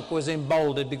 Lamech was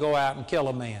emboldened to go out and kill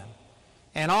a man.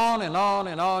 And on and on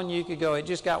and on you could go. It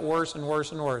just got worse and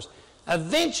worse and worse.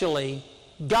 Eventually,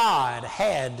 God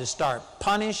had to start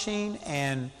punishing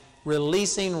and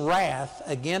releasing wrath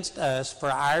against us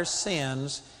for our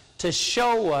sins to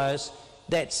show us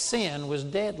that sin was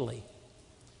deadly.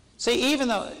 See, even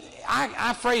though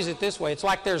I phrase it this way. It's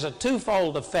like there's a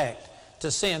twofold effect to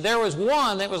sin. There was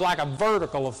one that was like a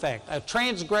vertical effect, a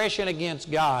transgression against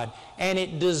God, and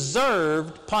it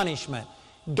deserved punishment.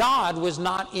 God was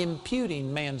not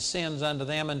imputing man's sins unto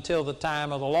them until the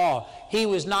time of the law. He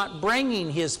was not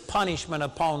bringing His punishment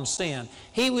upon sin.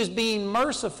 He was being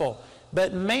merciful.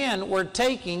 But men were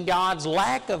taking God's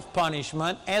lack of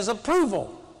punishment as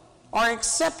approval or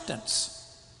acceptance.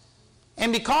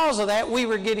 And because of that, we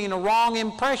were getting a wrong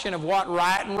impression of what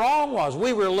right and wrong was.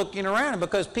 We were looking around, and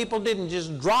because people didn't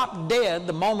just drop dead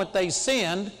the moment they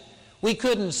sinned, we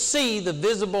couldn't see the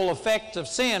visible effects of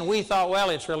sin. We thought, well,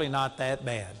 it's really not that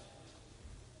bad.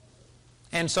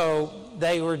 And so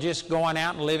they were just going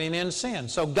out and living in sin.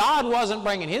 So God wasn't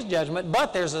bringing His judgment,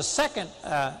 but there's a second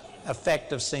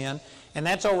effect of sin, and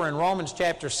that's over in Romans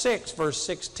chapter 6, verse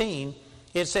 16.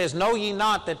 It says, know ye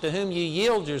not that to whom ye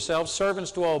yield yourselves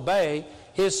servants to obey,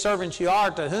 His servants ye are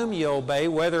to whom ye obey,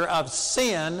 whether of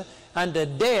sin unto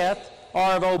death or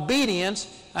of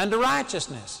obedience unto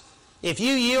righteousness. If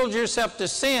you yield yourself to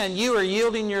sin, you are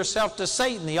yielding yourself to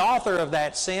Satan, the author of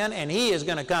that sin, and he is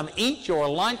going to come eat your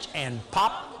lunch and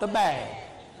pop the bag.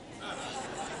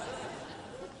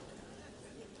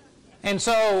 And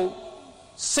so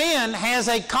sin has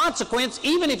a consequence.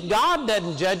 Even if God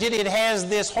doesn't judge it, it has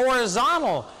this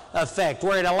horizontal effect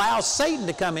where it allows Satan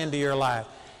to come into your life.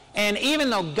 And even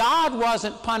though God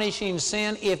wasn't punishing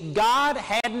sin, if God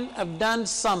hadn't have done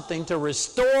something to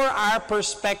restore our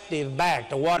perspective back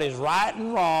to what is right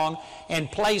and wrong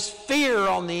and place fear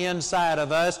on the inside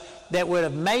of us that would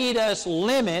have made us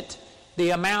limit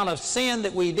the amount of sin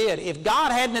that we did, if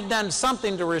God hadn't have done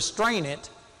something to restrain it,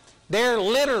 there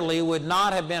literally would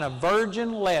not have been a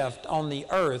virgin left on the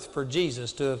earth for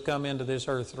Jesus to have come into this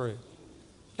earth through.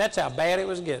 That's how bad it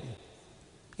was getting.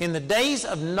 In the days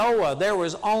of Noah, there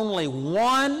was only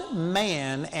one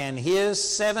man and his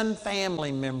 7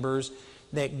 family members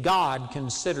that God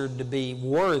considered to be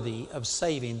worthy of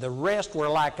saving. The rest were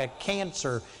like a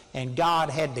cancer, and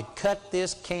God had to cut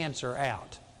this cancer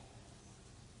out.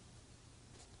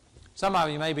 Some of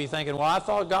you may be thinking, well, I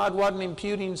thought God wasn't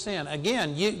imputing sin.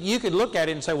 Again, you could look at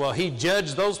it and say, well, He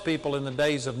judged those people in the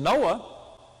days of Noah.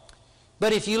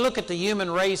 But if you look at the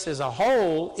human race as a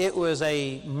whole, it was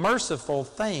a merciful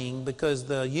thing because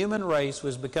the human race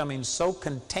was becoming so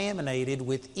contaminated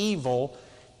with evil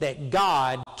that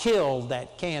God killed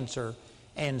that cancer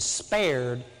and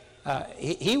spared.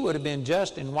 He would have been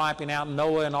just in wiping out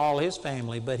Noah and all his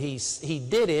family, but he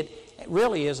did it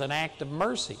really as an act of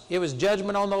mercy. It was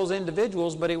judgment on those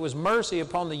individuals, but it was mercy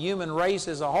upon the human race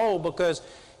as a whole, because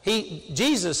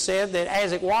Jesus said that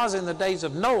as it was in the days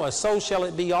of Noah, so shall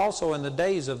it be also in the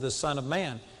days of the Son of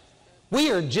Man.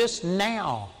 We are just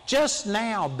now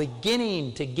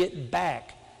beginning to get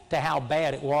back to how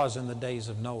bad it was in the days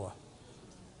of Noah.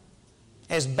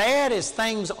 As bad as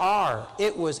things are,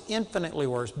 it was infinitely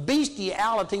worse.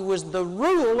 Bestiality was the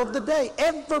rule of the day.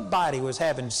 Everybody was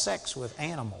having sex with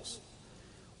animals.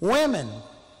 Women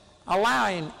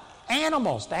allowing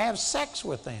animals to have sex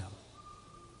with them.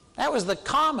 That was the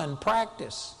common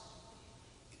practice.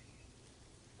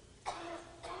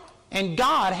 And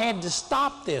God had to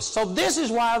stop this. So this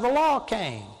is why the law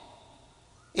came.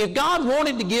 If God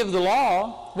wanted to give the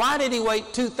law, why did He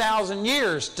wait 2,000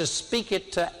 years to speak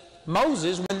it to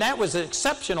Moses when that was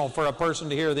exceptional for a person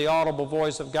to hear the audible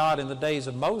voice of God in the days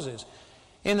of Moses?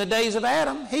 In the days of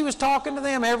Adam, He was talking to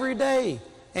them every day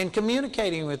and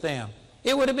communicating with them.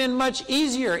 It would have been much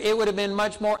easier. It would have been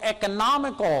much more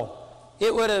economical.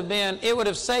 It would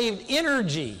have saved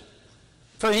energy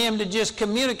for Him to just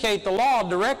communicate the law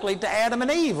directly to Adam and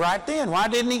Eve right then. Why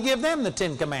didn't He give them the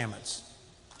 10 Commandments?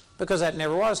 Because that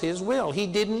never was His will. He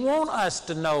didn't want us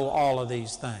to know all of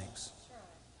these things.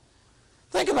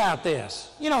 Think about this.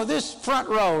 You know, this front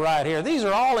row right here, these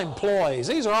are all employees.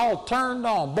 These are all turned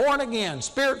on, born again,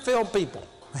 Spirit-filled people.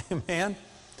 Amen.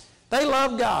 They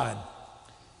love God.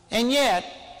 And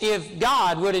yet, if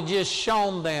God would have just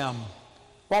shown them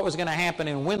what was going to happen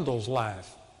in Wendell's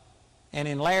life, and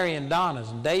in Larry and Donna's,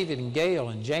 and David and Gail,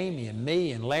 and Jamie and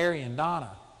me, and Larry and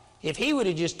Donna, if He would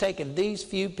have just taken these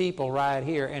few people right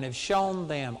here and have shown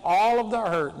them all of the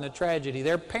hurt and the tragedy,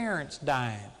 their parents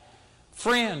dying,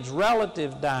 friends,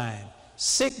 relatives dying,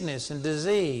 sickness and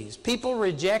disease, people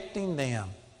rejecting them.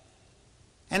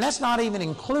 And that's not even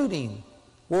including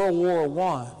World War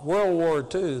I, World War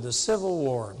II, the Civil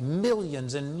War,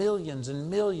 millions and millions and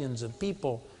millions of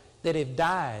people that have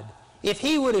died. If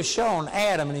He would have shown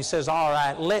Adam and He says, all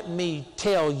right, let me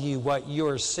tell you what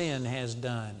your sin has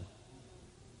done,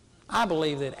 I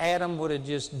believe that Adam would have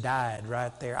just died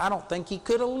right there. I don't think he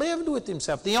could have lived with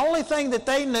himself. The only thing that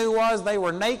they knew was they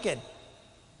were naked.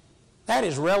 That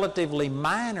is relatively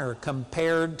minor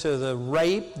compared to the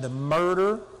rape, the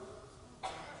murder,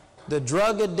 the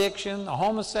drug addiction, the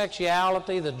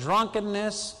homosexuality, the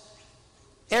drunkenness,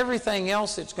 everything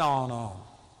else that's gone on.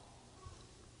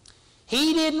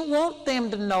 He didn't want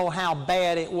them to know how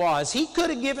bad it was. He could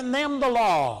have given them the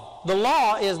law. The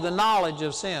law is the knowledge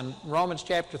of sin. Romans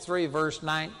chapter 3, verse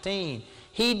 19.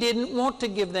 He didn't want to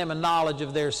give them a knowledge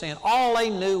of their sin. All they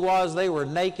knew was they were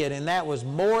naked, and that was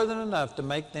more than enough to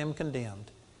make them condemned.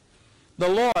 The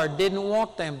Lord didn't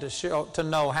want them to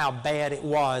know how bad it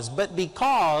was, but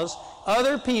because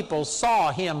other people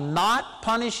saw Him not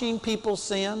punishing people's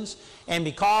sins, and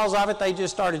because of it, they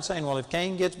just started saying, well, if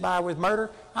Cain gets by with murder,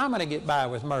 I'm going to get by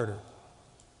with murder.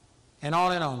 And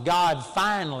on and on. God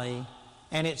finally,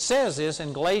 and it says this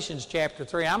in Galatians chapter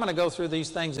 3. I'm going to go through these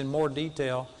things in more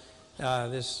detail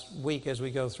this week as we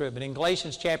go through it. But in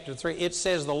Galatians chapter 3, it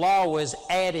says the law was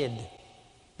added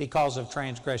because of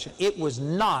transgression. It was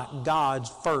not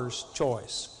God's first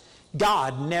choice.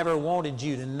 God never wanted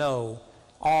you to know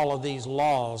all of these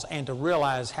laws and to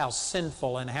realize how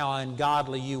sinful and how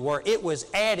ungodly you were. It was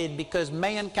added because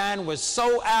mankind was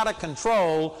so out of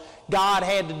control, God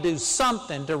had to do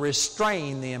something to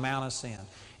restrain the amount of sin.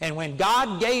 And when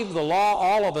God gave the law,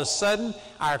 all of a sudden,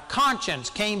 our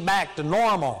conscience came back to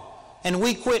normal. And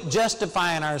we quit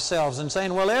justifying ourselves and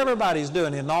saying, well, everybody's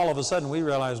doing it. And all of a sudden we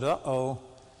realized, uh-oh,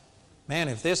 man,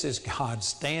 if this is God's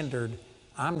standard,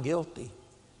 I'm guilty.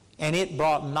 And it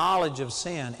brought knowledge of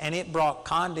sin, and it brought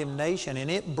condemnation, and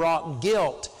it brought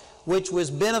guilt, which was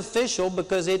beneficial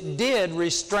because it did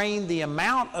restrain the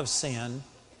amount of sin,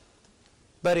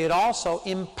 but it also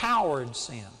empowered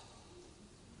sin.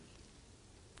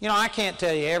 You know, I can't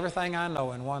tell you everything I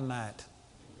know in one night.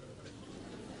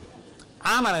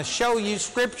 I'm going to show you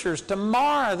scriptures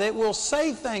tomorrow that will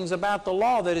say things about the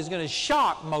law that is going to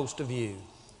shock most of you.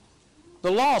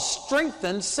 The law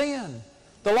strengthened sin.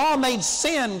 The law made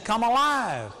sin come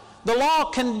alive. The law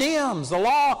condemns. The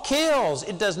law kills.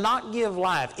 It does not give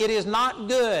life. It is not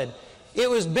good. It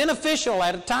was beneficial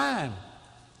at a time,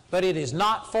 but it is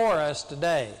not for us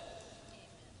today.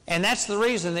 And that's the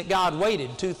reason that God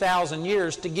waited 2,000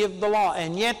 years to give the law.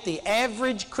 And yet the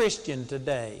average Christian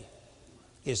today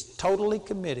is totally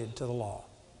committed to the law.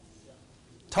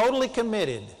 Totally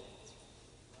committed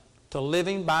to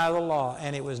living by the law,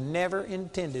 and it was never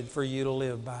intended for you to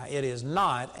live by. It is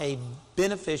not a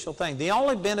beneficial thing. The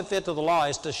only benefit to the law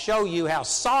is to show you how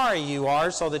sorry you are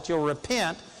so that you'll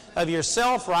repent of your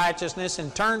self-righteousness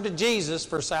and turn to Jesus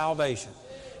for salvation.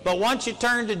 But once you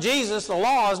turn to Jesus, the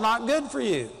law is not good for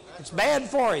you. It's bad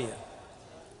for you.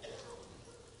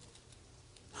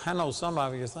 I know some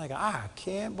of you are thinking, I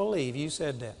can't believe you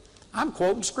said that. I'm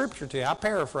quoting Scripture to you. I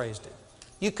paraphrased it.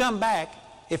 You come back.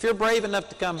 If you're brave enough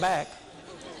to come back,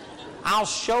 I'll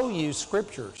show you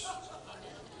scriptures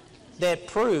that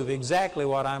prove exactly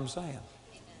what I'm saying.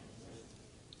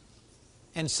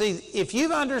 And see, if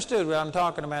you've understood what I'm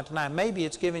talking about tonight, maybe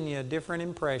it's giving you a different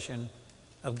impression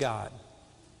of God.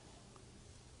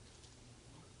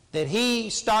 That He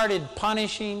started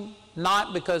punishing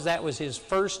not because that was His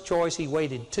first choice. He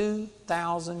waited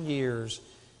 2,000 years.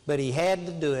 But He had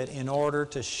to do it in order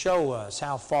to show us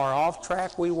how far off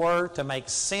track we were, to make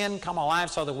sin come alive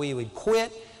so that we would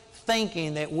quit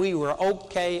thinking that we were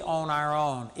okay on our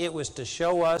own. It was to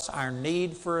show us our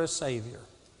need for a Savior.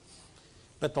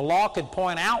 But the law could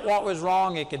point out what was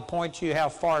wrong. It could point you how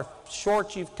far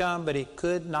short you've come, but it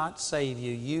could not save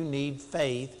you. You need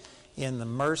faith in the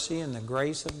mercy and the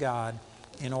grace of God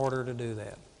in order to do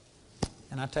that.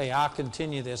 And I tell you, I'll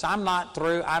continue this. I'm not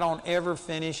through. I don't ever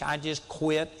finish. I just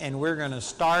quit, and we're going to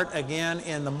start again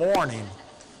in the morning.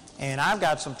 And I've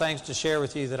got some things to share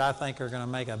with you that I think are going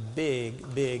to make a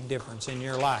big, big difference in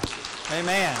your life.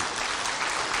 Amen.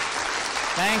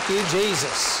 Thank you,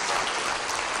 Jesus.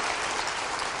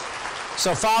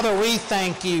 So, Father, we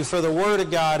thank You for the Word of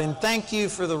God, and thank You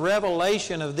for the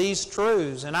revelation of these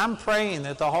truths. And I'm praying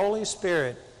that the Holy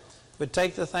Spirit would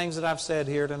take the things that I've said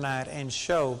here tonight and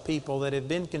show people that have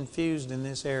been confused in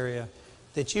this area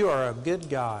that You are a good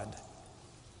God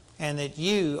and that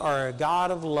You are a God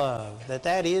of love,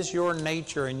 that is Your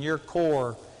nature and Your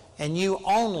core, and You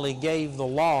only gave the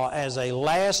law as a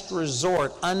last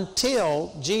resort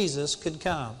until Jesus could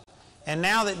come. And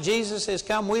now that Jesus has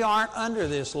come, we aren't under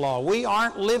this law. We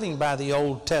aren't living by the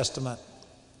Old Testament.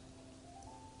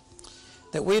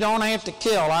 That we don't have to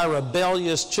kill our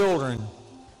rebellious children.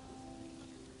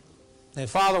 That,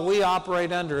 Father, we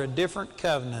operate under a different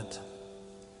covenant.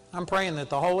 I'm praying that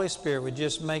the Holy Spirit would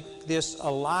just make this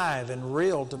alive and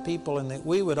real to people, and that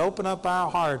we would open up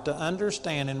our heart to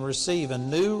understand and receive a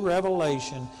new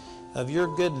revelation of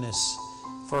Your goodness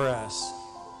for us.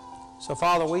 So,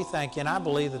 Father, we thank you, and I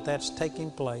believe that that's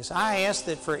taking place. I ask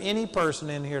that for any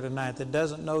person in here tonight that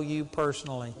doesn't know you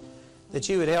personally, that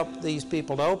you would help these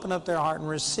people to open up their heart and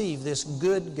receive this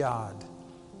good God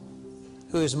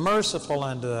who is merciful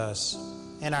unto us,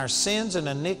 and our sins and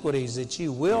iniquities that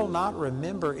you will not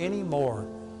remember anymore.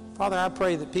 Father, I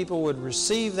pray that people would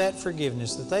receive that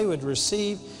forgiveness, that they would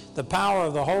receive the power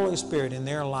of the Holy Spirit in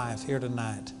their life here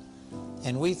tonight.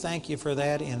 And we thank you for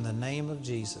that in the name of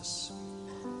Jesus.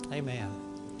 Amen.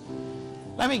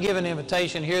 Let me give an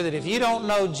invitation here that if you don't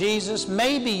know Jesus,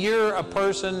 maybe you're a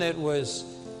person that was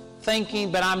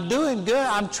thinking, but I'm doing good.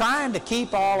 I'm trying to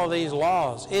keep all of these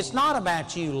laws. It's not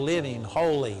about you living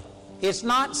holy. It's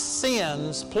not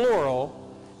sins, plural,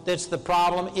 that's the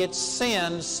problem. It's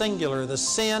sin, singular, the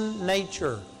sin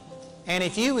nature. And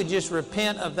if you would just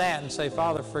repent of that and say,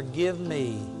 Father, forgive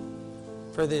me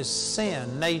for this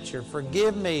sin nature.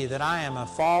 Forgive me that I am a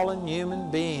fallen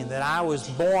human being, that I was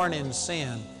born in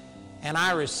sin, and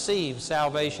I receive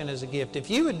salvation as a gift. If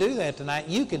you would do that tonight,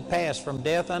 you could pass from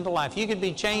death unto life. You could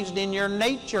be changed in your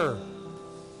nature,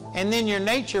 and then your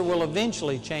nature will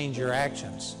eventually change your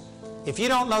actions. If you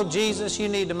don't know Jesus, you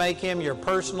need to make him your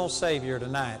personal Savior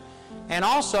tonight. And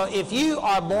also, if you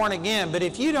are born again, but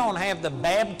if you don't have the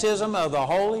baptism of the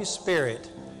Holy Spirit,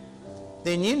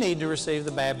 then you need to receive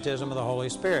the baptism of the Holy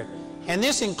Spirit. And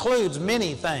this includes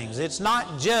many things. It's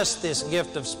not just this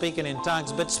gift of speaking in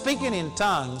tongues, but speaking in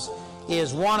tongues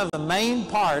is one of the main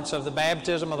parts of the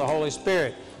baptism of the Holy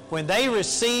Spirit. When they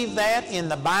received that in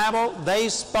the Bible, they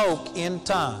spoke in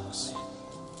tongues.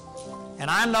 And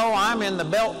I know I'm in the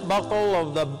belt buckle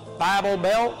of the Bible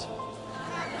belt,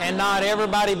 and not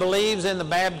everybody believes in the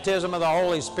baptism of the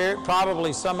Holy Spirit.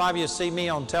 Probably some of you see me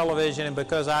on television, and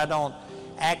because I don't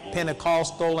act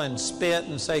Pentecostal and spit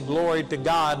and say glory to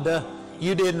God,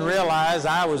 you didn't realize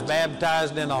I was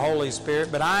baptized in the Holy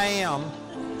Spirit, but I am.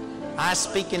 I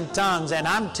speak in tongues, and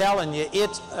I'm telling you,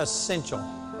 it's essential.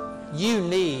 You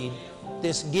need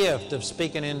this gift of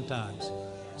speaking in tongues.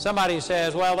 Somebody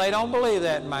says, well, they don't believe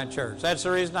that in my church. That's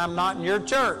the reason I'm not in your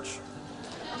church.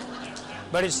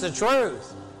 But it's the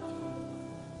truth.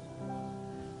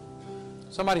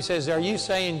 Somebody says, are you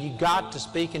saying you got to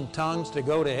speak in tongues to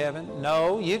go to heaven?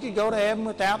 No, you could go to heaven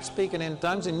without speaking in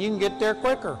tongues, and you can get there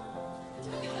quicker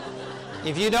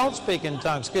if you don't speak in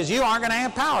tongues, because you aren't going to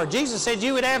have power. Jesus said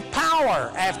you would have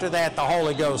power after that the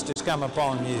Holy Ghost has come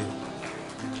upon you.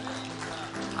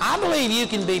 I believe you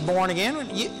can be born again.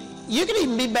 You can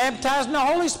even be baptized in the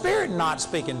Holy Spirit and not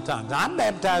speak in tongues. I'm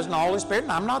baptized in the Holy Spirit,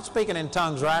 and I'm not speaking in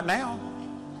tongues right now.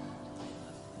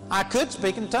 I could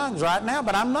speak in tongues right now,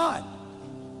 but I'm not.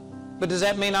 But does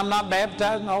that mean I'm not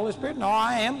baptized in the Holy Spirit? No,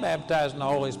 I am baptized in the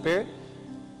Holy Spirit,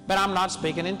 but I'm not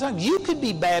speaking in tongues. You could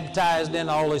be baptized in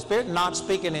the Holy Spirit and not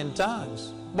speaking in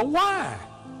tongues. But why?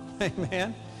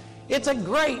 Amen. It's a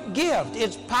great gift.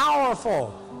 It's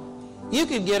powerful. You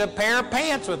could get a pair of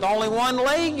pants with only one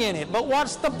leg in it, but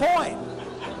what's the point?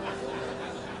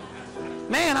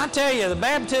 Man, I tell you, the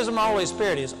baptism of the Holy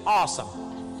Spirit is awesome.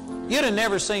 You'd have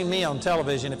never seen me on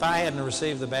television if I hadn't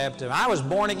received the baptism. I was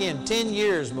born again 10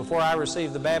 years before I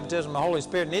received the baptism of the Holy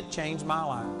Spirit, and it changed my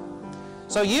life.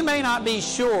 So you may not be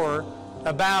sure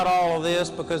about all of this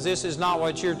because this is not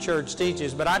what your church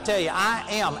teaches, but I tell you, I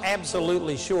am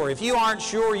absolutely sure. If you aren't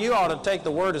sure, you ought to take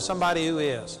the word of somebody who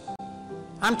is.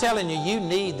 I'm telling you, you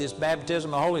need this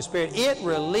baptism of the Holy Spirit. It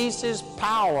releases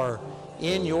power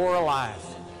in your life.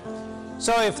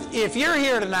 So if you're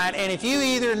here tonight, and if you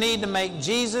either need to make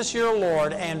Jesus your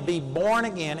Lord and be born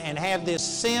again and have this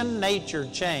sin nature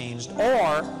changed,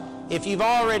 or if you've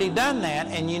already done that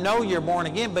and you know you're born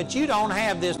again, but you don't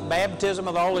have this baptism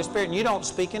of the Holy Spirit and you don't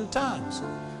speak in tongues,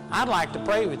 I'd like to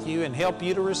pray with you and help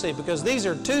you to receive, because these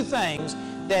are two things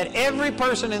that every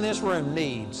person in this room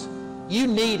needs. You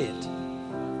need it.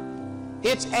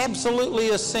 It's absolutely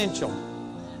essential.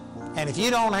 And if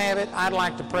you don't have it, I'd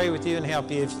like to pray with you and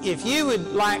help you. If you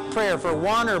would like prayer for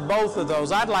one or both of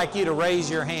those, I'd like you to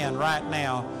raise your hand right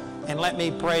now and let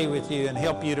me pray with you and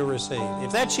help you to receive.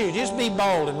 If that's you, just be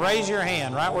bold and raise your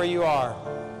hand right where you are.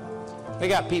 We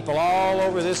got people all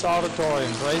over this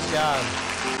auditorium. Praise God.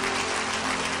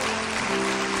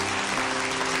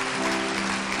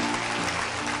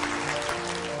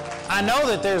 I know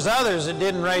that there's others that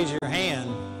didn't raise your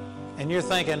hand, and you're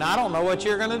thinking, I don't know what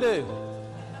you're going to do.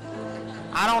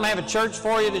 I don't have a church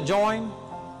for you to join.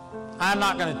 I'm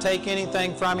not going to take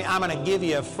anything from you. I'm going to give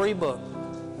you a free book.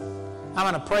 I'm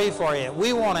going to pray for you.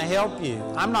 We want to help you.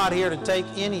 I'm not here to take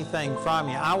anything from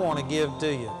you. I want to give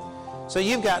to you. So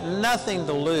you've got nothing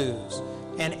to lose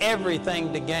and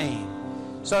everything to gain.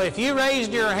 So if you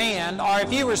raised your hand, or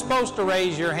if you were supposed to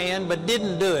raise your hand but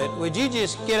didn't do it, would you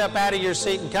just get up out of your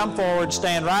seat and come forward,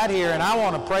 stand right here, and I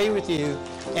want to pray with you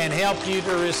and help you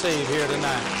to receive here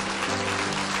tonight.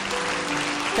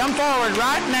 Come forward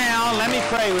right now and let me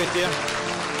pray with you.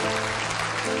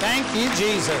 Thank you,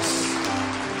 Jesus.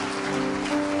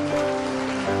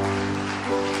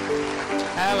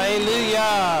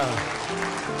 Hallelujah.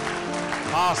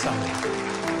 Awesome.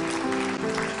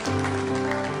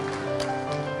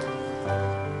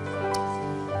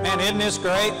 Man, isn't this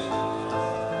great?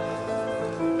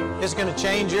 It's going to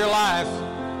change your life.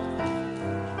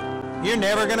 You're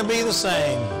never going to be the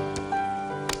same.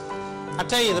 I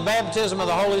tell you, the baptism of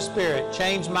the Holy Spirit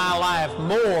changed my life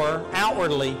more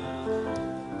outwardly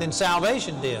than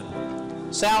salvation did.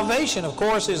 Salvation, of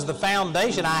course, is the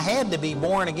foundation. I had to be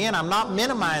born again. I'm not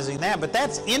minimizing that, but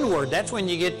that's inward. That's when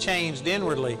you get changed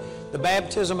inwardly. The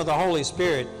baptism of the Holy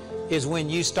Spirit is when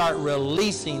you start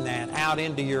releasing that out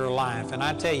into your life. And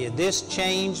I tell you, this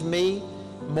changed me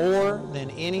more than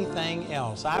anything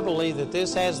else. I believe that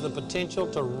this has the potential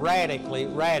to radically,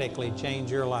 radically change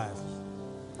your life.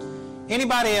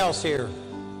 Anybody else here?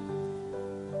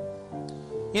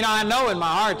 You know, I know in my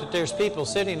heart that there's people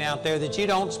sitting out there that you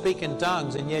don't speak in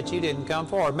tongues and yet you didn't come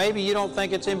forward. Maybe you don't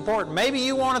think it's important. Maybe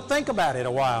you want to think about it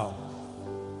a while.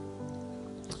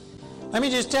 Let me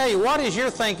just tell you, what is your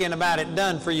thinking about it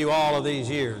done for you all of these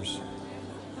years?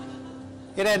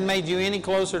 It hasn't made you any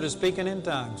closer to speaking in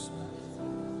tongues.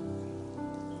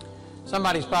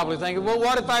 Somebody's probably thinking, well,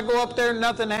 what if I go up there and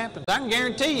nothing happens? I can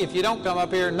guarantee you if you don't come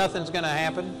up here, nothing's going to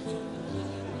happen.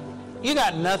 You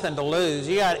got nothing to lose.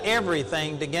 You got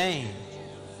everything to gain.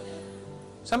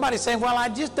 Somebody's saying, well, I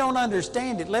just don't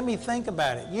understand it. Let me think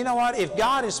about it. You know what? If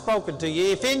God has spoken to you,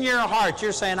 if in your heart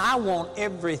you're saying, I want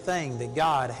everything that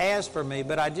God has for me,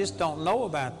 but I just don't know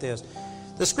about this.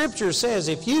 The Scripture says,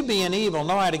 if you being evil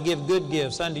know how to give good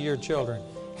gifts unto your children,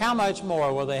 how much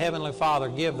more will the Heavenly Father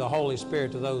give the Holy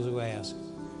Spirit to those who ask?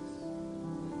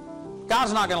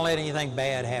 God's not going to let anything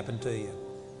bad happen to you.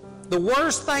 The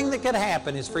worst thing that could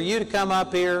happen is for you to come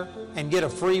up here and get a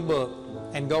free book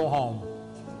and go home.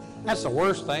 That's the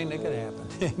worst thing that could happen.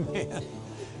 Amen.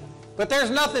 But there's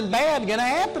nothing bad going to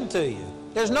happen to you.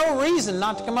 There's no reason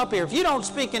not to come up here. If you don't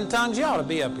speak in tongues, you ought to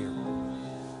be up here.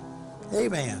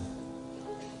 Amen.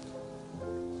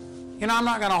 You know, I'm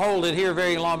not going to hold it here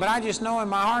very long, but I just know in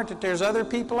my heart that there's other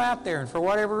people out there, and for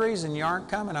whatever reason you aren't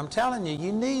coming. I'm telling you,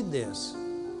 you need this.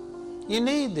 You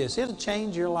need this. It'll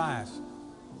change your life.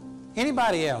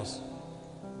 Anybody else?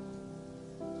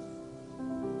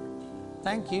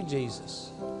 Thank you,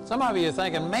 Jesus. Some of you are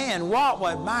thinking, man, what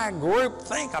would my group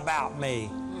think about me?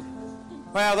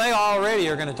 Well, they already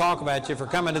are going to talk about you for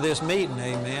coming to this meeting,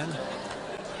 amen.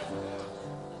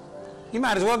 You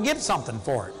might as well get something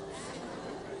for it.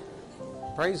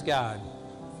 Praise God.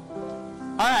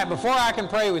 All right, before I can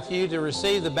pray with you to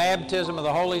receive the baptism of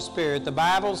the Holy Spirit, the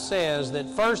Bible says that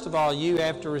first of all, you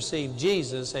have to receive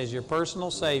Jesus as your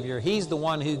personal Savior. He's the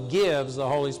one who gives the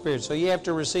Holy Spirit. So you have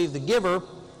to receive the giver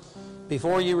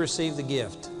before you receive the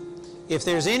gift. If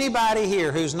there's anybody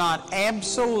here who's not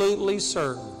absolutely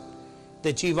certain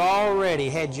that you've already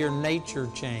had your nature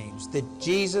changed, that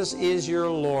Jesus is your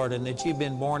Lord and that you've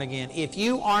been born again, if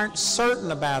you aren't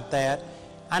certain about that,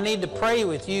 I need to pray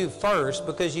with you first,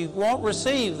 because you won't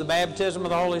receive the baptism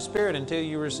of the Holy Spirit until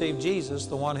you receive Jesus,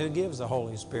 the one who gives the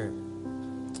Holy Spirit.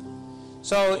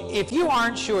 So if you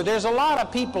aren't sure, there's a lot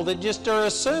of people that just are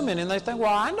assuming, and they think,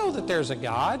 well, I know that there's a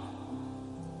God.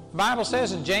 The Bible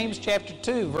says in James chapter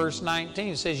 2, verse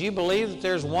 19, it says, you believe that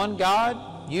there's one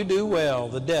God? You do well.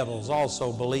 The devils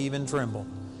also believe and tremble.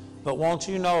 But won't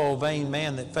you know, O vain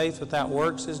man, that faith without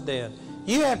works is dead?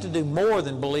 You have to do more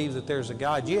than believe that there's a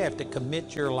God. You have to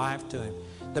commit your life to Him.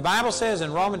 The Bible says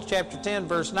in Romans chapter 10,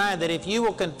 verse 9, that if you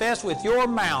will confess with your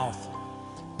mouth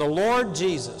the Lord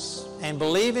Jesus and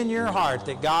believe in your heart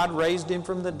that God raised Him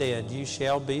from the dead, you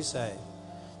shall be saved.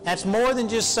 That's more than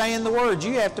just saying the words.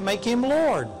 You have to make Him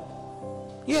Lord.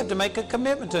 You have to make a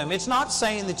commitment to Him. It's not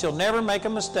saying that you'll never make a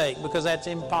mistake, because that's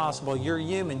impossible. You're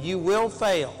human. You will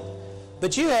fail.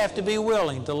 But you have to be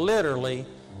willing to literally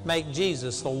make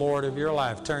Jesus the Lord of your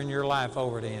life. Turn your life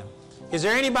over to Him. Is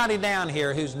there anybody down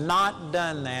here who's not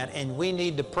done that, and we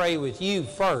need to pray with you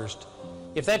first?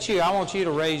 If that's you, I want you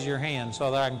to raise your hand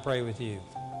so that I can pray with you.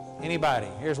 Anybody?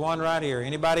 Here's one right here.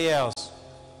 Anybody else?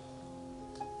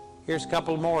 Here's a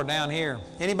couple more down here.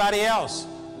 Anybody else?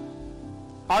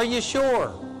 Are you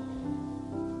sure?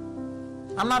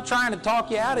 I'm not trying to talk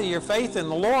you out of your faith in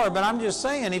the Lord, but I'm just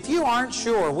saying, if you aren't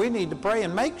sure, we need to pray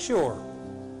and make sure.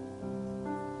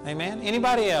 Amen?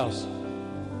 Anybody else?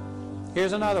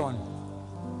 Here's another one.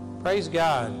 Praise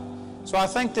God. So I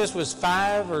think this was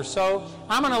 5 or so.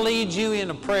 I'm going to lead you in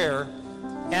a prayer,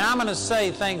 and I'm going to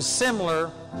say things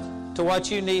similar to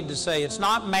what you need to say. It's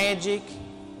not magic.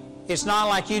 It's not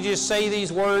like you just say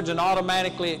these words and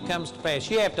automatically it comes to pass.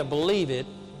 You have to believe it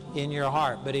in your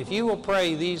heart. But if you will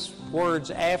pray these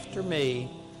words after me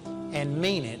and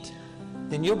mean it,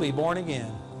 then you'll be born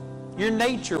again. Your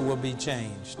nature will be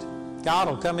changed. God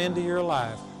will come into your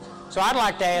life. So I'd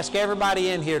like to ask everybody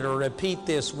in here to repeat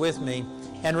this with me.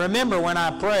 And remember when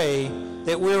I pray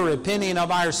that we're repenting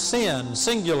of our sins,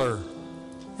 singular,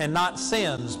 and not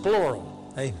sins, plural.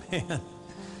 Amen.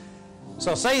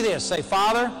 So say this. Say,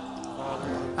 Father,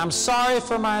 I'm sorry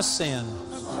for my sin.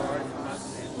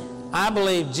 I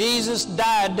believe Jesus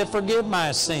died to forgive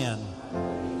my sin.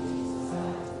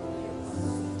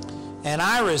 And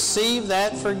I receive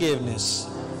that forgiveness.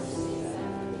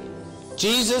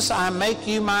 Jesus, I make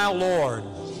you my Lord.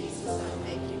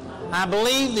 I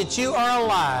believe that you are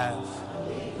alive,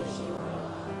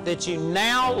 that you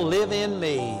now live in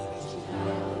me.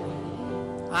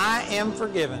 I am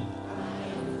forgiven.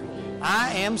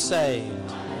 I am saved.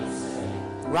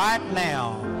 Right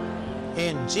now,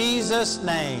 in Jesus'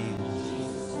 name,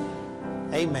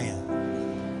 amen.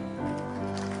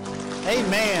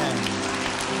 Amen.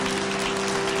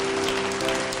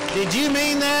 Did you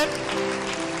mean that?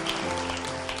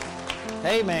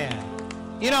 Amen.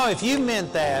 You know, if you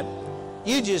meant that,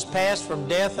 you just passed from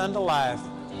death unto life.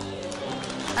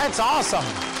 That's awesome.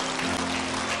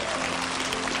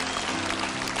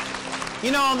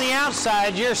 You know, on the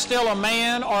outside, you're still a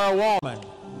man or a woman.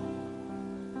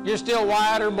 You're still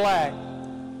white or black.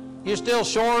 You're still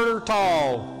short or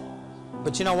tall.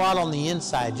 But you know what? On the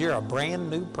inside, you're a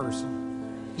brand new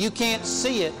person. You can't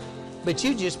see it, but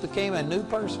you just became a new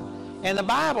person. And the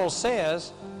Bible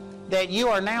says that you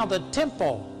are now the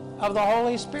temple of the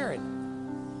Holy Spirit.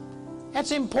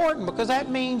 That's important because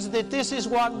that means that this is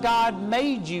what God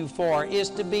made you for, is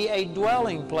to be a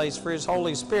dwelling place for His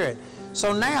Holy Spirit.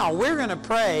 So now we're going to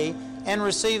pray and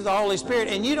receive the Holy Spirit.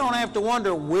 And you don't have to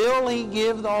wonder, will He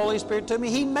give the Holy Spirit to me?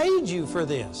 He made you for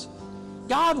this.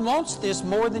 God wants this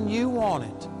more than you want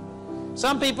it.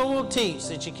 Some people will teach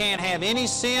that you can't have any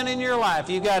sin in your life.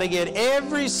 You've got to get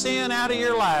every sin out of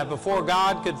your life before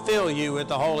God could fill you with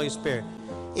the Holy Spirit.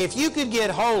 If you could get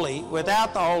holy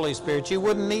without the Holy Spirit, you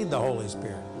wouldn't need the Holy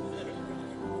Spirit.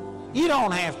 You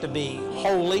don't have to be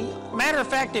holy. Matter of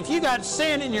fact, if you got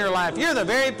sin in your life, you're the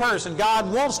very person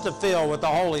God wants to fill with the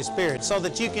Holy Spirit so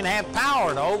that you can have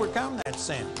power to overcome that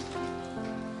sin.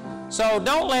 So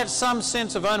don't let some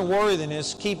sense of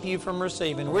unworthiness keep you from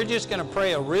receiving. We're just going to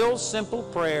pray a real simple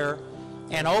prayer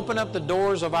and open up the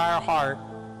doors of our heart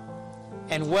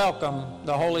and welcome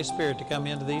the Holy Spirit to come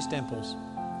into these temples.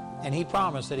 And He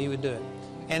promised that He would do it.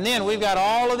 And then we've got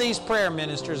all of these prayer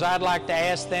ministers. I'd like to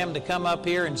ask them to come up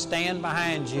here and stand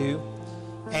behind you.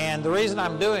 And the reason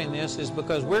I'm doing this is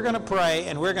because we're going to pray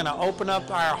and we're going to open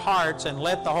up our hearts and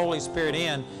let the Holy Spirit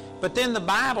in. But then the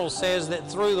Bible says that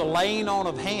through the laying on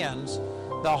of hands,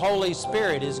 the Holy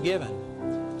Spirit is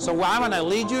given. So I'm going to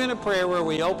lead you in a prayer where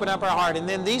we open up our heart, and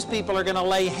then these people are going to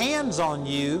lay hands on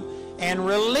you and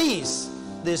release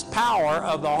this power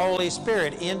of the Holy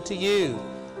Spirit into you.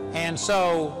 And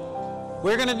so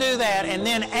we're going to do that, and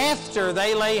then after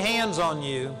they lay hands on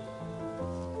you,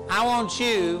 I want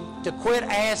you to quit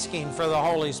asking for the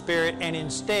Holy Spirit and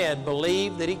instead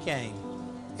believe that He came.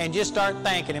 And just start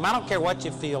thanking Him. I don't care what you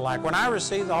feel like. When I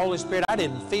received the Holy Spirit, I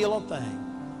didn't feel a thing.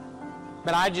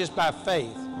 But I just by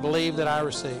faith believe that I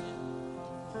received.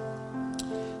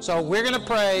 So we're going to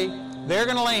pray. They're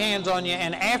going to lay hands on you.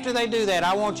 And after they do that,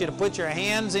 I want you to put your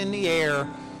hands in the air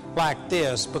like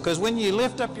this. Because when you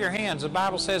lift up your hands, the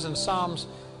Bible says in Psalms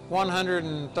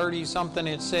 130-something,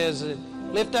 it says,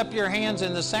 lift up your hands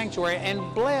in the sanctuary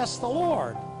and bless the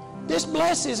Lord. This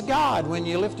blesses God when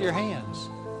you lift your hands.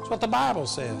 What the Bible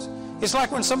says. It's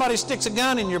like when somebody sticks a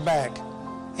gun in your back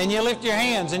and you lift your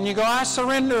hands and you go, I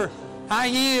surrender, I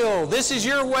yield. This is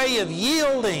your way of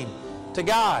yielding to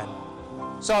God.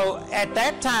 So at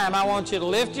that time, I want you to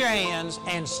lift your hands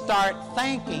and start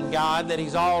thanking God that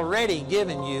He's already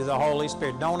given you the Holy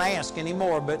Spirit. Don't ask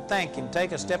anymore, but thank Him.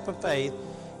 Take a step of faith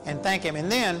and thank Him.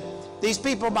 And then these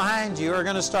people behind you are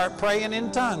going to start praying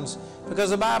in tongues, because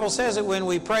the Bible says that when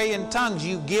we pray in tongues,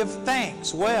 you give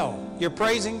thanks. Well, you're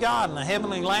praising God in the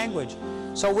heavenly language.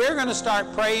 So we're going to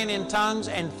start praying in tongues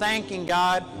and thanking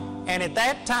God. And at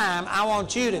that time, I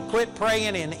want you to quit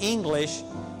praying in English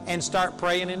and start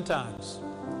praying in tongues.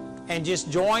 And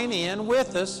just join in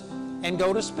with us and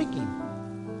go to speaking.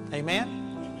 Amen?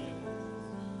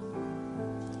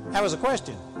 That was a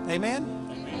question. Amen?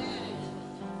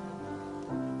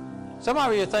 Some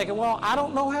of you are thinking, well, I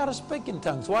don't know how to speak in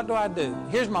tongues. What do I do?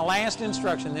 Here's my last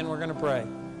instruction, then we're going to pray.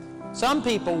 Some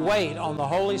people wait on the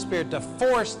Holy Spirit to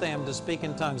force them to speak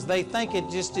in tongues. They think it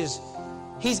just is,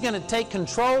 He's going to take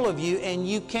control of you and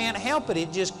you can't help it.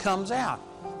 It just comes out.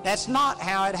 That's not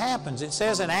how it happens. It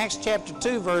says in Acts chapter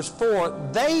 2, verse 4,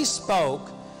 they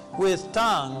spoke with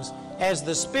tongues as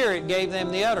the Spirit gave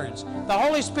them the utterance. The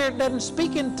Holy Spirit doesn't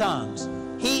speak in tongues.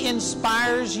 He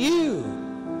inspires you.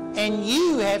 And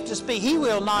you have to speak. He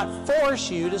will not force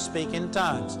you to speak in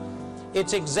tongues.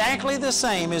 It's exactly the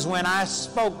same as when I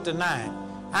spoke tonight.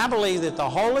 I believe that the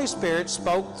Holy Spirit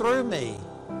spoke through me,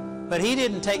 but He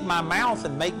didn't take my mouth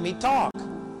and make me talk.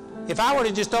 If I would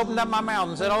have just opened up my mouth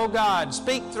and said, oh God,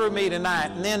 speak through me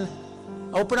tonight, and then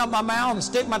open up my mouth and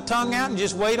stick my tongue out and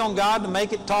just wait on God to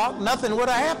make it talk, nothing would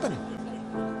have happened.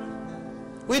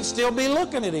 We'd still be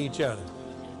looking at each other.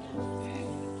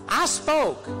 I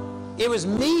spoke. It was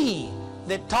me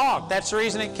that talked. That's the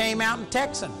reason it came out in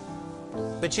Texan.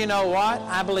 But you know what?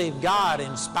 I believe God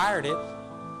inspired it.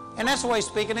 And that's the way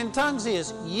speaking in tongues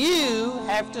is. You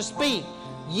have to speak.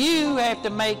 You have to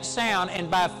make sound, and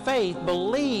by faith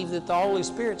believe that the Holy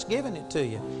Spirit's given it to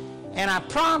you. And I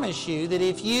promise you that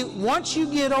once you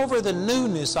get over the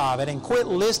newness of it and quit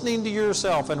listening to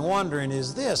yourself and wondering,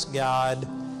 is this God?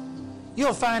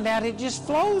 You'll find out it just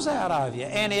flows out of you,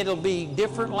 and it'll be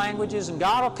different languages, and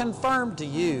God will confirm to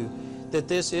you that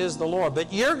this is the Lord.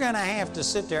 But you're going to have to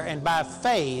sit there and by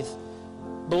faith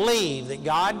believe that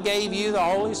God gave you the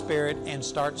Holy Spirit and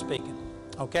start speaking.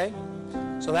 Okay?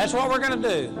 So that's what we're going to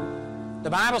do. The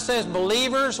Bible says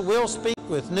believers will speak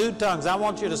with new tongues. I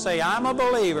want you to say, I'm a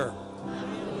believer,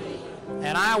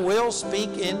 and I will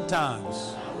speak in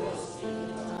tongues.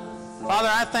 Father,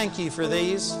 I thank you for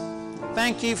these.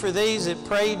 Thank you for these that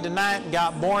prayed tonight and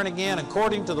got born again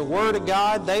according to the Word of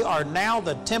God. They are now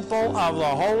the temple of the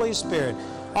Holy Spirit.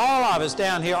 All of us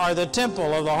down here are the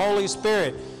temple of the Holy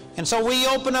Spirit. And so we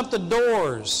open up the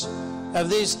doors of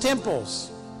these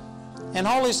temples. And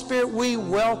Holy Spirit, we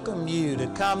welcome you to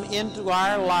come into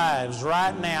our lives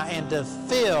right now and to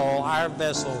fill our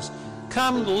vessels.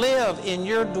 Come live in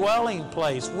your dwelling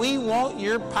place. We want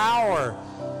your power,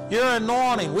 your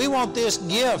anointing. We want this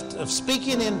gift of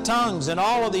speaking in tongues and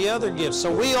all of the other gifts. So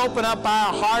we open up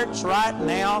our hearts right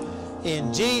now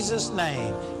in Jesus'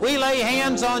 name. We lay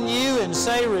hands on you and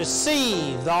say,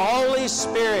 receive the Holy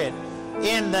Spirit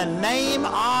in the name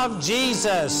of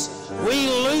Jesus. We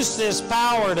loose this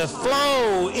power to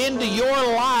flow into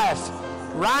your life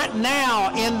right now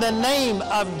in the name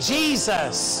of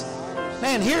Jesus.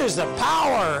 Man, here's the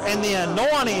power and the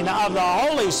anointing of the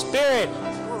Holy Spirit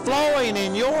flowing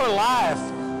in your life.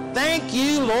 Thank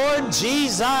you, Lord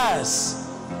Jesus.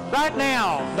 Right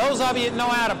now, those of you that know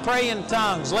how to pray in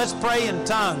tongues, let's pray in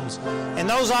tongues. And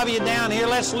those of you down here,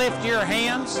 let's lift your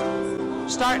hands.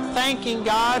 Start thanking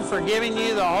God for giving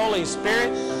you the Holy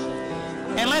Spirit.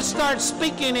 And let's start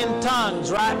speaking in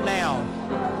tongues right now.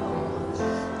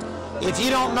 If you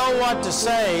don't know what to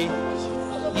say,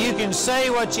 you can say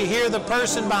what you hear the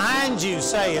person behind you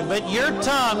saying, but your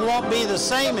tongue won't be the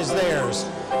same as theirs.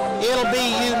 It'll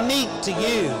be unique to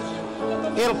you.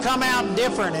 It'll come out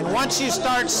different. And once you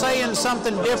start saying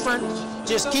something different,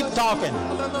 just keep talking.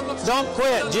 Don't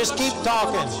quit. Just keep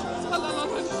talking.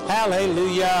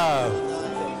 Hallelujah.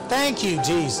 Thank you,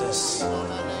 Jesus.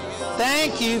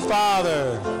 Thank you,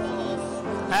 Father.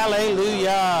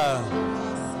 Hallelujah.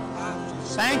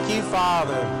 Thank you,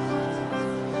 Father.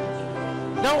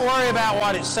 Don't worry about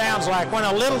what it sounds like. When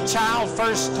a little child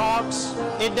first talks,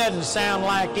 it doesn't sound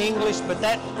like English, but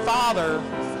that father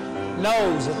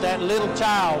knows that that little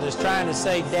child is trying to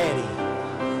say Daddy.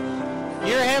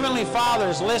 Your Heavenly Father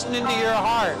is listening to your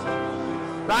heart.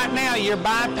 Right now, you're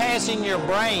bypassing your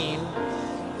brain,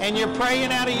 and you're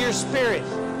praying out of your spirit.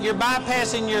 You're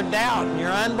bypassing your doubt and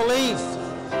your unbelief.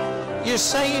 You're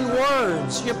saying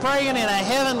words. You're praying in a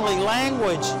heavenly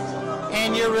language,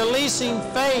 and you're releasing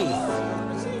faith.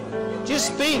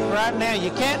 Just speak right now. You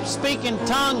can't speak in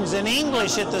tongues and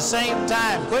English at the same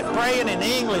time. Quit praying in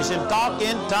English and talk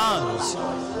in tongues.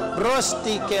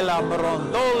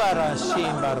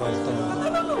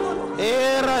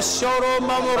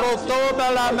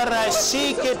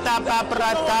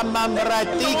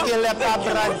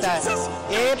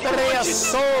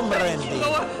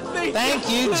 Thank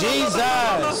you,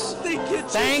 Jesus.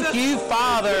 Thank you,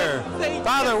 Father.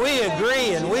 Father, we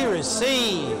agree and we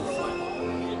receive.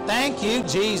 Thank you,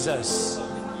 Jesus.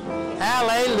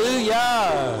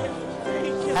 Hallelujah.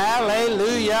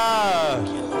 Hallelujah.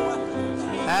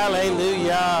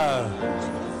 Hallelujah.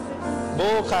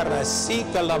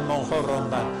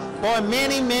 Boy,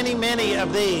 many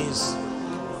of these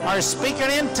are speaking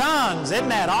in tongues. Isn't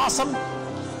that awesome?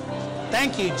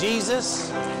 Thank you,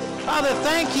 Jesus. Father,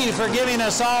 thank you for giving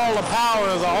us all the power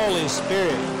of the Holy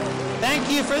Spirit. Thank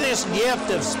you for this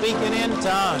gift of speaking in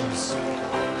tongues.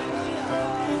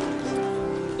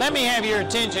 Let me have your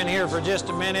attention here for just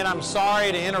a minute. I'm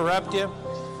sorry to interrupt you.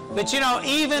 But you know,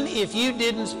 even if you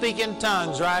didn't speak in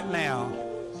tongues right now,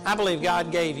 I believe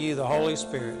God gave you the Holy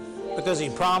Spirit because He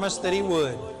promised that He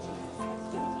would.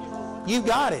 You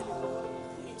got it.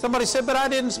 Somebody said, but I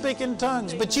didn't speak in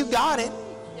tongues. But you got it.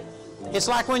 It's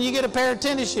like when you get a pair of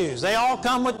tennis shoes. They all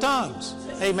come with tongues.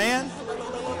 Amen?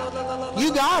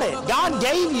 You got it. God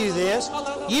gave you this.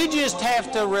 You just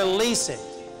have to release it.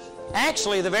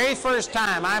 Actually, the very first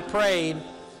time I prayed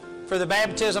for the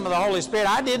baptism of the Holy Spirit,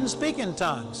 I didn't speak in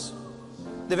tongues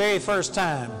the very first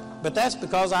time. But that's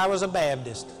because I was a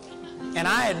Baptist. And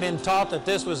I had been taught that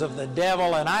this was of the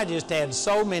devil, and I just had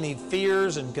so many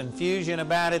fears and confusion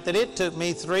about it that it took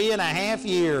me 3.5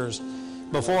 years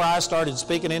before I started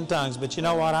speaking in tongues. But you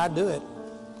know what? I do it.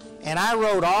 And I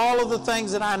wrote all of the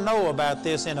things that I know about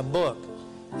this in a book.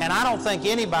 And I don't think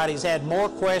anybody's had more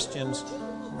questions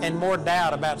and more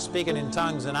doubt about speaking in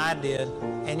tongues than I did,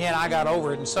 and yet I got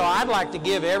over it. And so I'd like to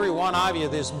give every one of you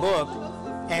this book,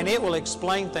 and it will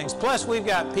explain things. Plus, we've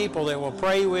got people that will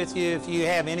pray with you if you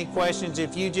have any questions.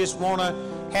 If you just want to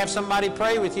have somebody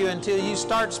pray with you until you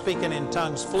start speaking in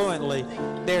tongues fluently,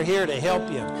 they're here to help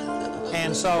you.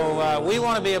 And so we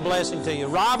want to be a blessing to you.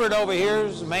 Robert over here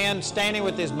is a man standing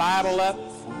with his Bible up,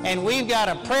 and we've got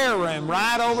a prayer room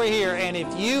right over here. And if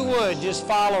you would just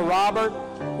follow Robert,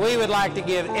 we would like to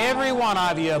give every one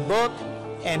of you a book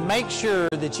and make sure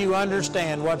that you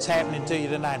understand what's happening to you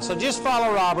tonight. So just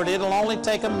follow Robert. It'll only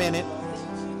take a minute,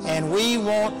 and we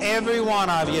want every one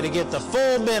of you to get the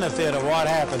full benefit of what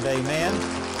happened. Amen.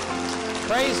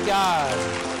 Praise God.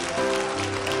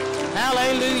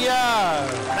 Hallelujah.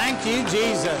 Thank you,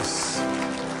 Jesus.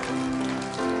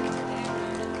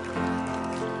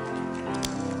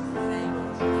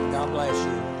 God bless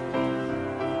you.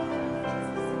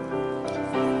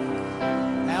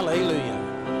 Hallelujah.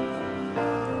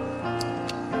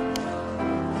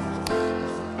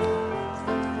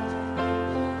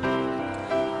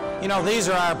 You know, these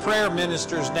are our prayer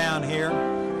ministers down here.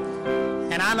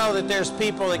 And I know that there's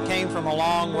people that came from a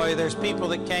long way. There's people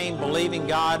that came believing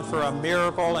God for a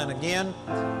miracle. And again,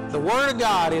 the Word of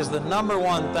God is the number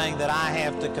one thing that I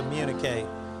have to communicate.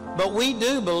 But we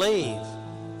do believe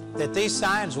that these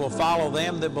signs will follow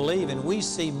them that believe, and we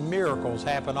see miracles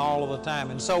happen all of the time.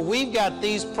 And so we've got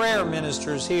these prayer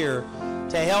ministers here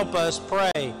to help us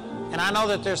pray. And I know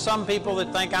that there's some people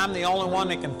that think I'm the only one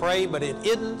that can pray, but it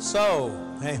isn't so.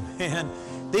 Amen.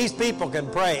 These people can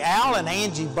pray. Al and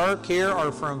Angie Burke here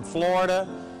are from Florida,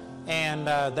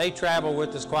 and they travel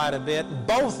with us quite a bit.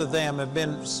 Both of them have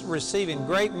been receiving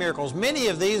great miracles. Many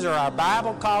of these are our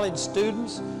Bible college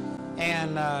students,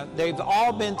 and they've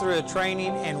all been through a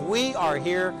training, and we are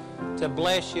here to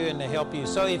bless you and to help you.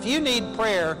 So if you need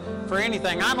prayer for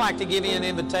anything, I'd like to give you an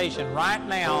invitation right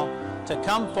now to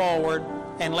come forward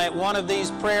and let one of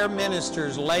these prayer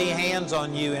ministers lay hands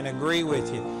on you and agree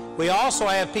with you. We also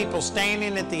have people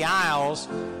standing at the aisles,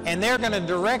 and they're going to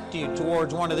direct you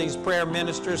towards one of these prayer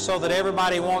ministers so that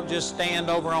everybody won't just stand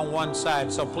over on one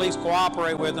side. So please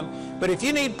cooperate with them. But if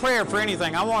you need prayer for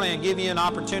anything, I want to give you an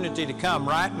opportunity to come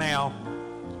right now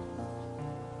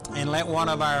and let one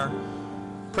of our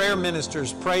prayer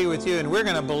ministers pray with you. And we're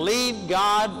going to believe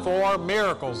God for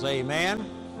miracles. Amen.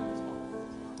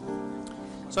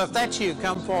 So if that's you,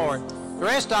 come forward. The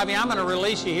rest of you, I'm going to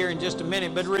release you here in just a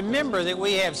minute, but remember that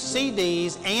we have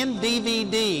CDs and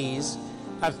DVDs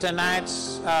of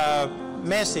tonight's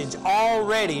message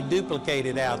already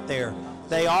duplicated out there.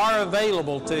 They are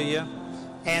available to you.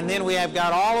 And then we have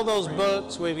got all of those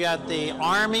books. We've got the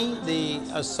Army, the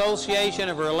Association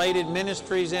of Related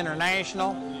Ministries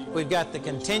International. We've got the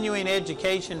Continuing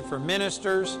Education for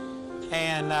Ministers.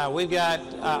 And we've got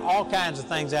all kinds of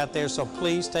things out there, so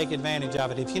please take advantage of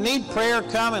it. If you need prayer,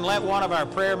 come and let one of our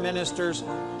prayer ministers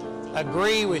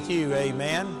agree with you.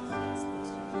 Amen.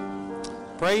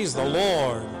 Praise the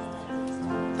Lord.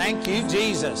 Thank you,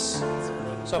 Jesus.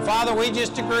 So, Father, we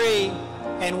just agree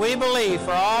and we believe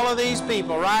for all of these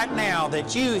people right now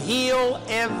that you heal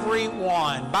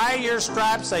everyone. By your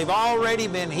stripes, they've already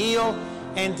been healed.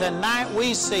 And tonight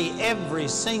we see every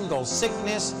single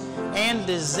sickness and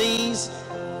disease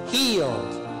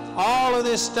healed. All of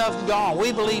this stuff gone.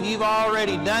 We believe you've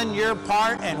already done your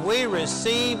part, and we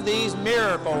receive these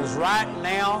miracles right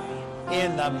now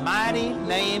in the mighty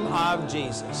name of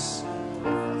Jesus.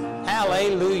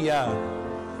 Hallelujah.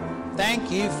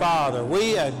 Thank you, Father.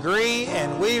 We agree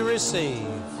and we receive.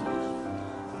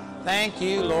 Thank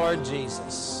you, Lord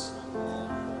Jesus.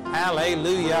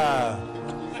 Hallelujah.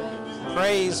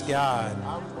 Praise God.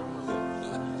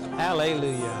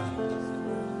 Hallelujah.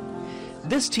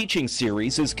 This teaching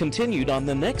series is continued on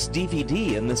the next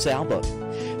DVD in this album.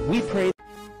 We pray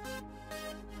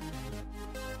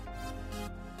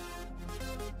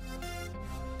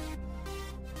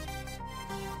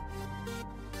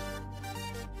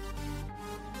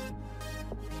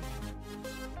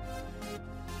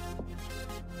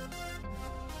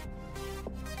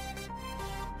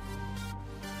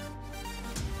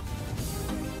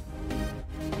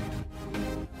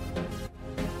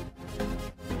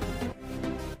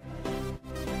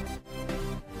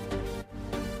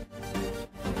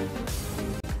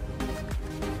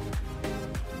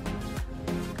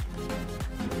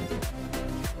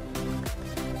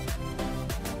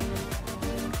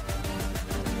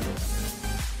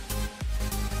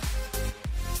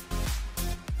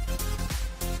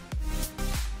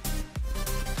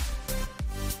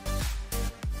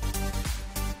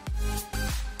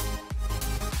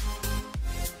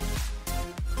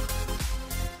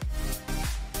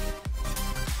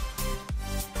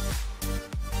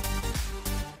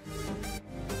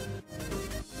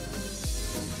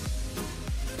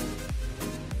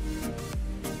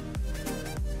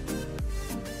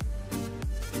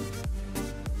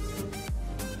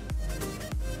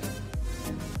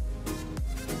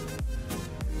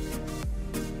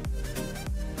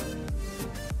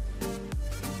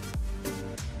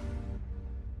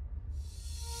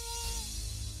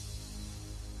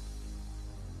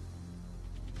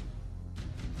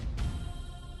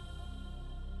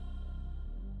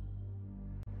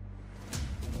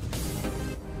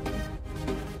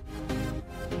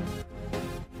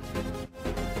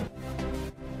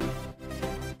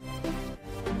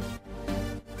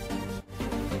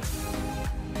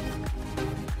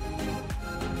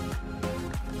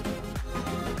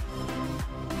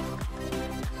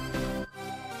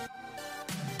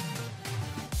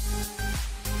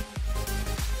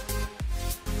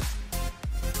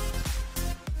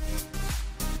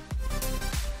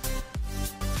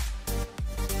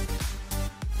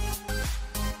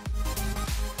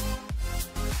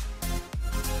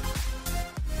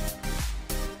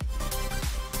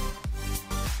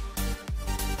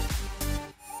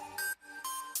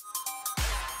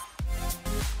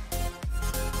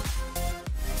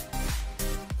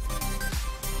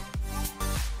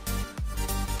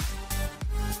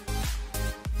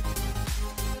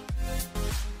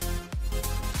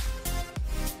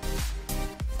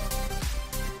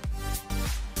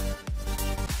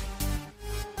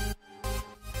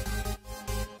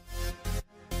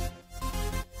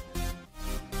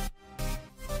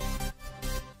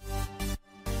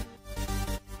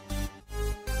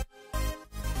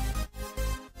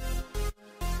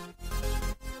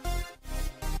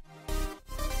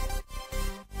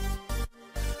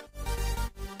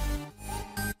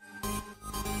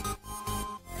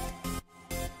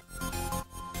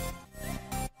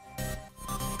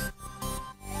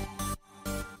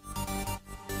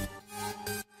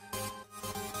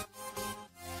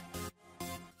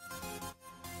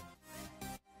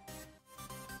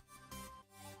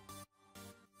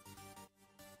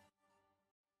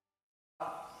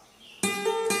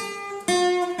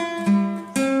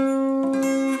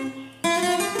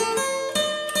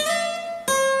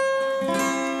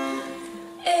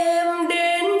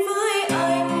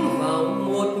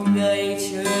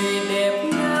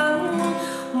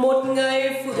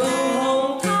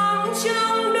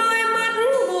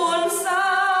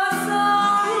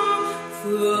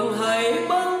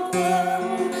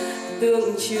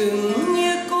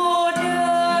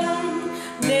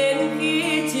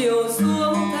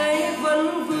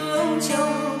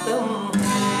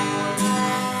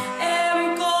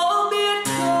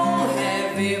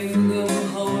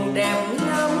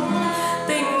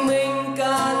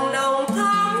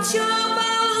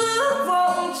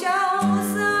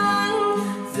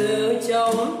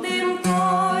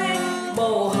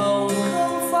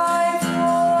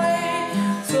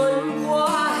xuân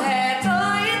qua hè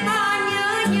tới ta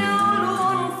nhớ nhau.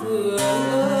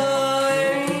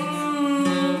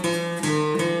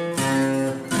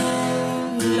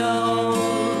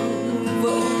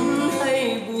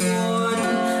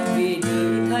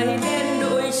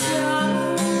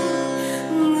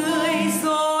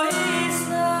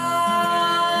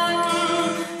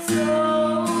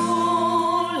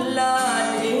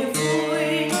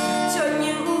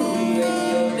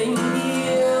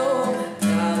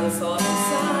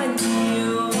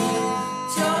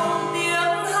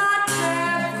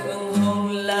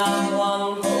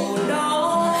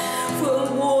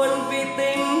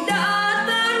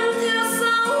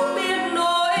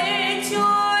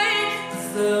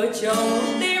 your